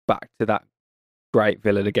gone back to that great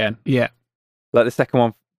villain again. Yeah. Like the second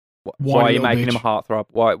one, why Whiny are you little making him a bitch.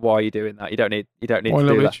 heartthrob? Why are you doing that? You don't need Why to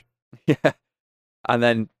little do that. bitch? Yeah. And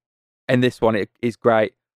then in this one, it is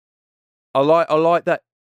great. I like that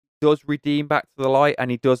he does redeem back to the light, and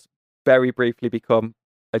he does very briefly become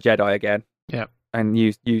a Jedi again. Yeah. And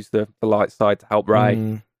use the light side to help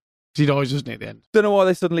Rey. He dies, doesn't he, at the end? Don't know why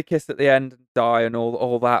they suddenly kiss at the end and die and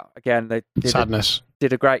all that. Again, they Sadness.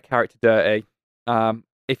 did a great character dirty.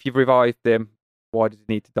 If you've revived him, why did he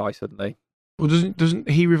need to die suddenly? Well, doesn't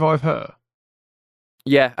he revive her?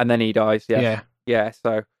 Yeah, and then he dies. Yeah.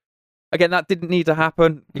 So again, that didn't need to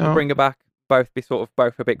happen. You No. can bring her back. Both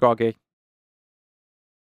a bit groggy.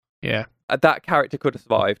 Yeah. That character could have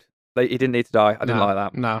survived. He didn't need to die. I didn't No, like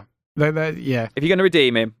that. No. Yeah. If you're going to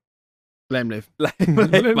redeem him, Let him live. let him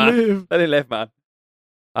live, Let him man. live. Let him live, man.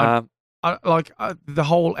 The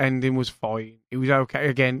whole ending was fine. It was okay.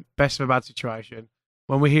 Again, best of a bad situation.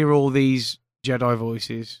 When we hear all these Jedi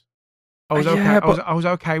voices, I was okay. Yeah, I was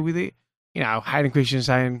okay with it. You know, Hayden Christensen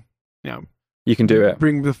saying, you know, You can do it.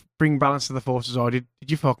 bring balance to the force as I did.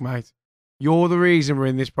 Did you fuck, mate? You're the reason we're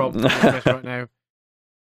in this problem right now.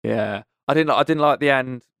 Yeah, I didn't like the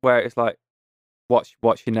end where it's like, what's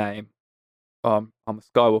your name? I'm a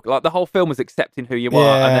Skywalker. Like the whole film was accepting who you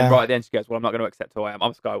are, and then Yeah. right at the end she goes, "Well, I'm not going to accept who I am.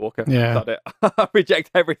 I'm a Skywalker. Yeah. That's it. I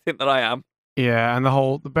reject everything that I am." Yeah, and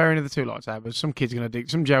the burying of the two lightsabers. Some kids are gonna dig.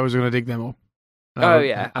 Some Jawas are gonna dig them up. And Oh, have a-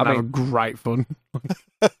 yeah, and I have a great fun.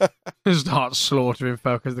 Just start slaughtering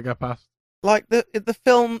folk as they go past. Like the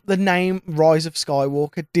film, the name Rise of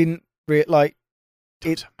Skywalker didn't like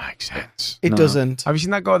Doesn't make sense. it No. doesn't. Have you seen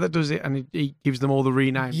that guy that does it and he gives them all the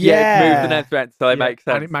renames? Yeah. Move the name thread so it Yeah, makes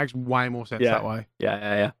sense. and it makes way more sense Yeah. that way.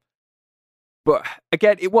 Yeah. But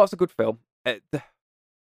again, it was a good film.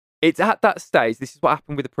 It's at that stage. This is what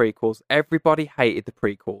happened with the prequels. Everybody hated the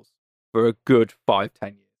prequels for a good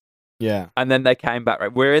 5-10 years. Yeah. And then they came back.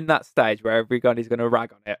 Right, we're in that stage where everybody's going to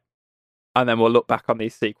rag on it, and then we'll look back on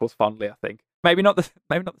these sequels fondly. I think maybe not the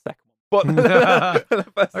second one, but the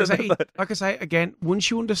first and the third. Like I say again, once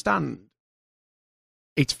you understand,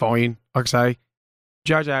 it's fine. Like I say,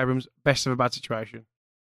 J.J. Abrams, best of a bad situation.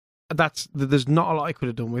 There's not a lot I could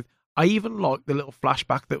have done with. I even like the little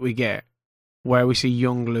flashback that we get where we see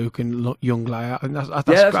young Luke and young Leia, and that's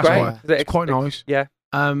That's quite, great. it's quite nice. Yeah.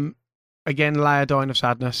 Again, Leia dying of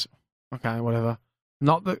sadness. Okay, whatever.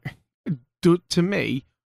 Not that to me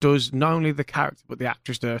does not only the character but the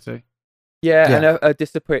actress dirty. Yeah, Yeah. and a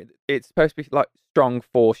disappear. It's supposed to be like strong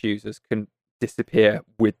Force users can disappear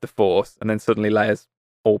with the Force, and then suddenly Leia's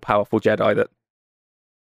all-powerful Jedi that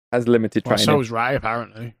has limited Well, training. so is Ray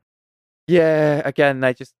apparently. Yeah, again,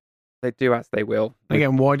 they do as they will.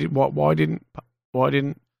 Again, why didn't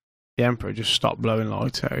the Emperor just stop blowing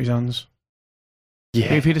lights out of his hands?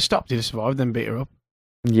 Yeah, If he'd have stopped, he'd have survived, then beat her up.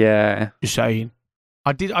 yeah, Just saying.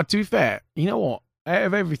 To be fair, you know what? Out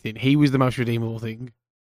of everything, he was the most redeemable thing.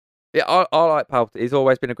 yeah. I like Palpatine. He's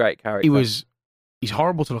always been a great character. He's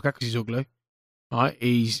horrible to look at because he's ugly. Right?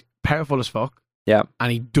 He's powerful as fuck. Yeah.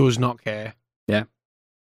 And he does not care.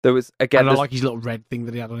 There was again. And I like his little red thing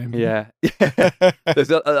that he had on him. Yeah, there's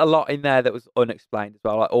a lot in there that was unexplained as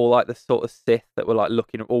well. Like all like the sort of Sith that were like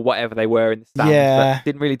looking or whatever they were in the stands, Yeah. but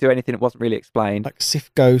didn't really do anything. It wasn't really explained. Like Sith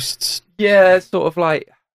ghosts. Yeah, it's sort of like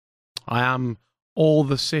I am all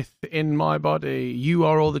the Sith in my body. You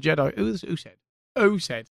are all the Jedi. Who said? Who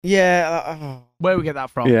said? Yeah. Where we get that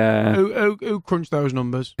from? yeah. Who crunched those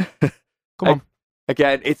numbers? Come on.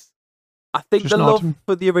 Again, I think Just the nod. love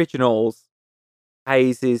for the originals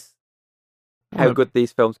hazes how Well, good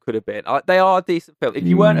these films could have been. They are decent films. If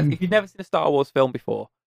you've never seen a Star Wars film before,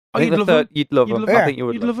 I think you'd the love third, them. you'd love You'd them. love I them. think you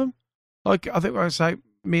would You'd love them. Like, I think I would say,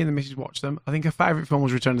 me and the missus watched them. I think her favourite film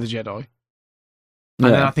was Return of the Jedi.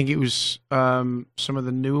 And then I think it was some of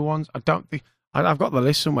the newer ones. I don't think... I've got the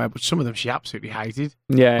list somewhere, but some of them she absolutely hated.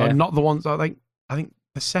 Yeah, Not the ones... I think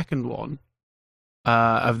the second one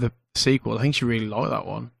of the sequel, I think she really liked that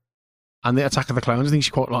one. And the Attack of the Clones, I think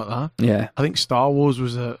she quite liked that. yeah, I think Star Wars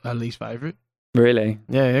was her least favourite. really.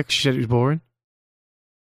 Yeah, because she said it was boring.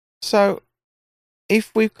 So,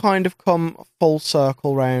 if we've kind of come full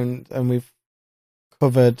circle round and we've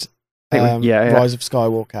covered Yeah. Rise of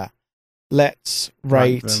Skywalker, let's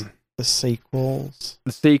Rank rate them. the sequels.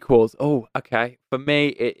 The sequels. Oh, okay. For me,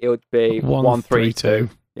 it would be 1, 3, 2.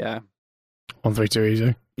 Yeah. 1, 3, 2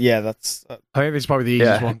 easy. Yeah, that's I think it's probably the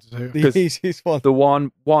easiest Yeah. one to do. the 'Cause easiest one. The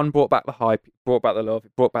one brought back the hype, brought back the love,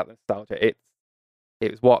 it brought back the nostalgia. It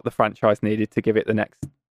was what the franchise needed to give it the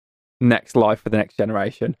next life for the next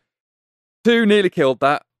generation. 2 nearly killed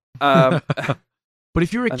that. But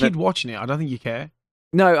if you're a And kid watching it, I don't think you care.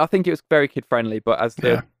 No, I think it was very kid friendly, but as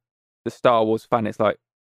Yeah. the Star Wars fan, it's like,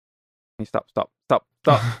 can you stop,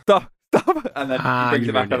 and then he brings you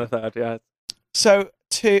it back on ruined the third. Yeah, So,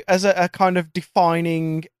 as a kind of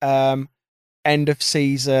defining end of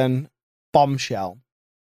season bombshell,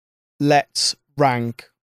 let's rank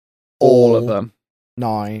all of them.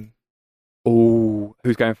 9. Oh,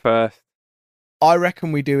 who's going first? I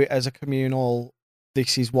reckon we do it as a communal.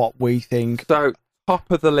 This is what we think. So top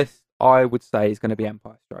of the list, I would say, is going to be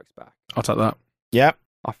Empire Strikes Back. I'll take that. Yep.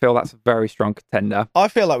 I feel that's a very strong contender. I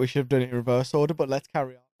feel like we should have done it in reverse order, but let's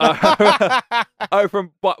carry on. Oh,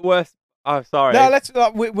 from what worst? Oh, sorry. No, let's.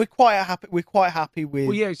 We're quite happy. We're quite happy with.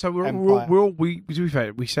 Well, yeah. So Empire. to be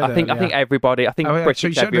fair, we said. I think everybody. I think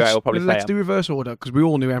British everywhere will probably let's say do reverse order because we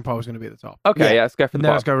all knew Empire was going to be at the top. Okay, Yeah. let's go for the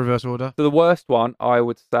Now let's bottom. go reverse order. So the worst one, I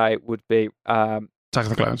would say, would be Attack of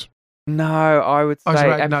the Clones, no, I would Oh, say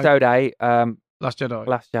sorry, no. Episode 8, Last Jedi.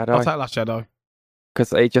 Last I'll Jedi, take Last Jedi.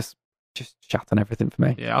 because it just shat on everything for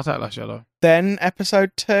me. Yeah, I'll take Last Jedi. Then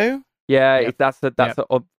episode 2. Yeah, Yep. that's an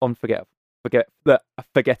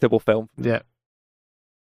unforgettable film. Yeah.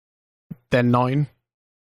 Then 9.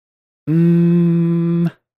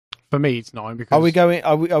 For me, it's 9 because Are we going?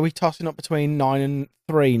 Are we tossing up between 9 and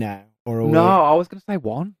 3 now, or are No, I was going to say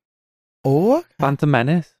 1. Or Phantom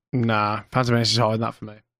Menace. Nah, Phantom Menace is higher than that for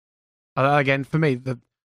me. Again, for me, the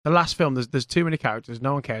last film, there's too many characters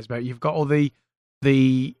no one cares about. You've got all the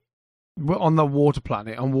on the water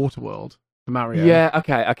planet, on Waterworld, the Mario. Yeah,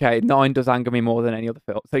 okay. 9 does anger me more than any other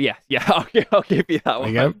film. So yeah, I'll give you that There one.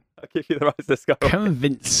 you go. I'll give you the Rise of Skywalker.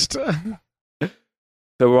 Convinced.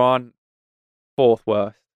 So we're on 4th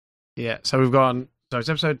worst. Yeah, so we've gone. So it's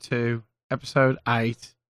episode 2, episode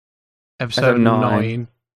 8, episode Episode 9. 9.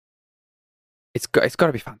 It's got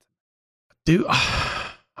to be Phantom.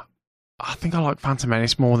 I think I like Phantom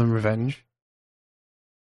Menace more than Revenge.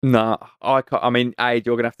 Nah, I can't. I mean, Ade,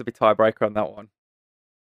 you're gonna have to be tiebreaker on that one.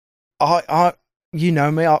 you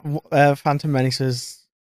know me, Phantom Menace.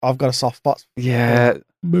 I've got a soft spot. Yeah.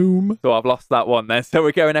 Boom. So I've lost that one then. So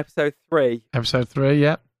we're going episode 3. Episode 3,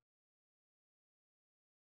 yeah.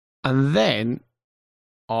 And then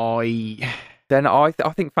Then I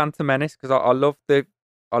think Phantom Menace because I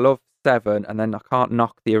love 7, and then I can't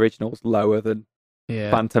knock the originals lower than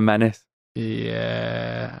Phantom Menace.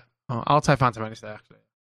 Yeah. Oh, I'll take Phantom Menace there, actually.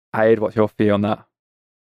 Ade, what's your view on that?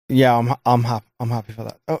 Yeah, I'm happy. I'm happy for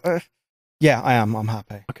that. Yeah, I am. I'm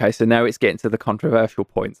happy. Okay, so now it's getting to the controversial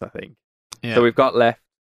points, I think. Yeah. So we've got left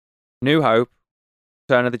New Hope,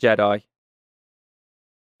 Return of the Jedi,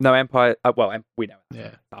 no Empire. We know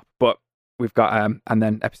Yeah. that, but we've got and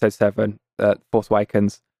then Episode 7, Force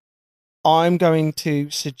Awakens. I'm going to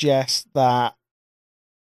suggest that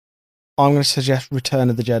I'm going to suggest Return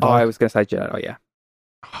of the Jedi. I was going to say Jedi, yeah.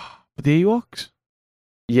 But the Ewoks?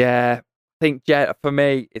 Yeah, I think for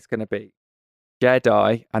me, it's going to be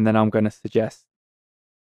Jedi, and then I'm going to suggest...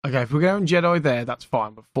 Okay, if we're going Jedi there, that's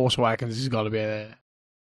fine, but Force Awakens has got to be there.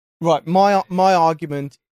 Right, my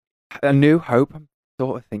argument. A New Hope, I'm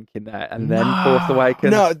sort of thinking there, and then Force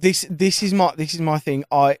Awakens. No, this is my thing.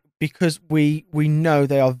 Because we know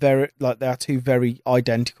they are two very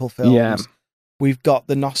identical films. Yeah. We've got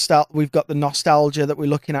the nostalgia that we're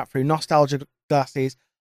looking at through nostalgia glasses.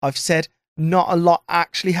 I've said not a lot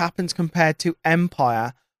actually happens compared to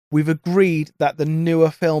Empire. We've agreed that the newer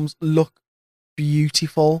films look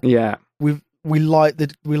beautiful. Yeah. We like the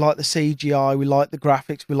CGI, we like the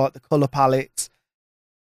graphics, we like the color palettes,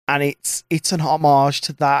 and it's an homage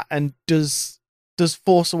to that. And does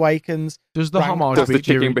Force Awakens homage does the beat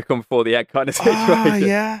chicken become before the egg kind of situation?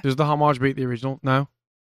 Yeah. Does the homage beat the original? No,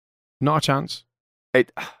 not a chance. I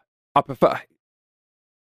prefer.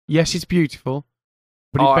 Yes, it's beautiful,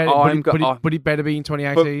 but it better be in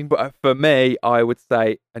 2018. But for me, I would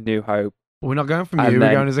say A New Hope. We're not going from you.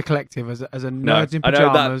 We're going as a collective, as a nerds in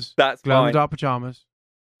pajamas. That's glow in the fine. dark pajamas.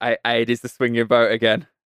 Aid is the swinging vote again.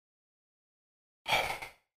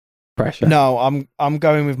 Pressure. No, I'm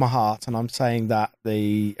going with my heart, and I'm saying that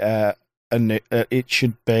it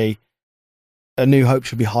should be A New Hope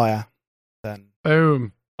should be higher than.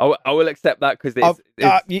 Boom. I will accept that because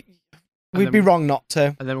we'd be wrong not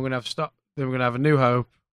to. And then we're gonna have Then we're gonna have A New Hope,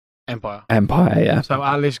 Empire. Empire, yeah. So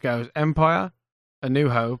our list goes Empire, A New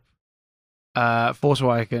Hope, Force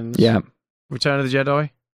Awakens, Yeah. Return of the Jedi,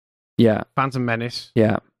 Yeah. Phantom Menace,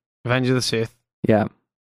 Yeah. Revenge of the Sith. Yeah.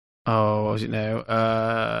 Oh, what was it now?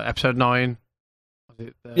 Episode 9. Was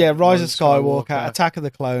it, Yeah, Rise of Skywalker, Attack of the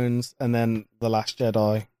Clones, and then The Last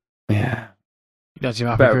Jedi. Yeah. You don't seem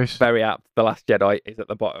happy, Chris. Very apt. The Last Jedi is at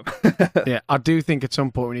the bottom. Yeah, I do think at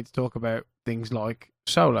some point we need to talk about things like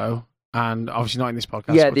Solo, and obviously not in this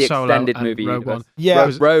podcast. Yeah, but the Solo extended and movie Rogue universe. One.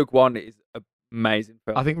 Yeah, Rogue One is an amazing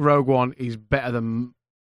film. I think Rogue One is better than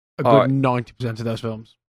a good 90% of those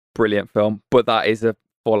films. Brilliant film, but that is a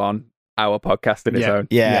full-on hour podcast in its own.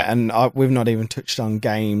 Yeah, and we've not even touched on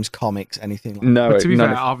games, comics, anything like No, But to be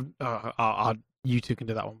fair, you two can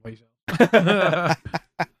do that one by yourself. that.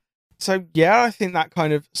 So, yeah, I think that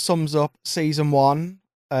kind of sums up season 1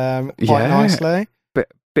 quite nicely.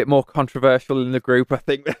 Bit more controversial in the group, I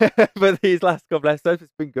think, for these last couple of episodes.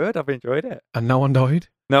 It's been good. I've enjoyed it. And no one died.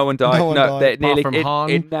 No one died. Apart from Han.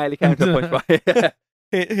 It nearly came to a punch. Yeah.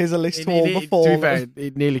 Here's a list of all the To fall. be fair,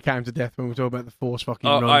 it nearly came to death when we were talking about the Force fucking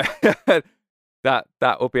run. That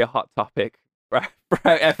will be a hot topic for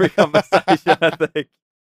every conversation, I think.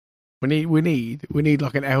 We need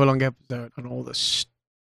like an hour-long episode on all the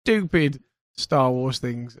stupid Star Wars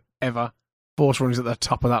things ever. Force runs at the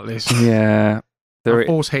top of that list. Yeah. And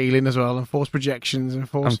force healing as well, and force projections, and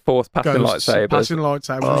force passing ghosts, lightsabers. Passing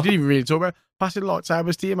lightsabers. We didn't even really talk about passing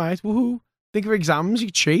lightsabers to your mate. Woohoo! Think of exams,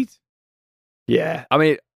 you cheat. Yeah. I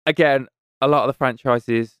mean, again, a lot of the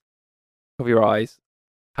franchises, cover your eyes,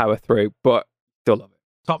 power through, but still love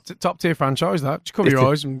it. Top tier franchise, that. Just cover your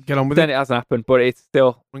eyes and get on with it. Then it hasn't happened, but it's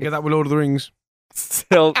still... We can get that with Lord of the Rings.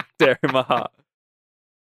 Still dear in my heart.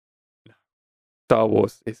 Star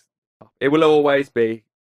Wars is... It will always be a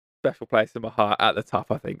special place in my heart at the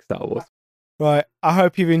top, I think, Star Wars. Right, I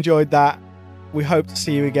hope you've enjoyed that. We hope to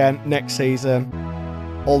see you again next season.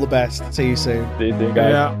 All the best. See you soon. See you soon,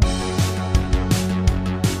 guys. Yeah.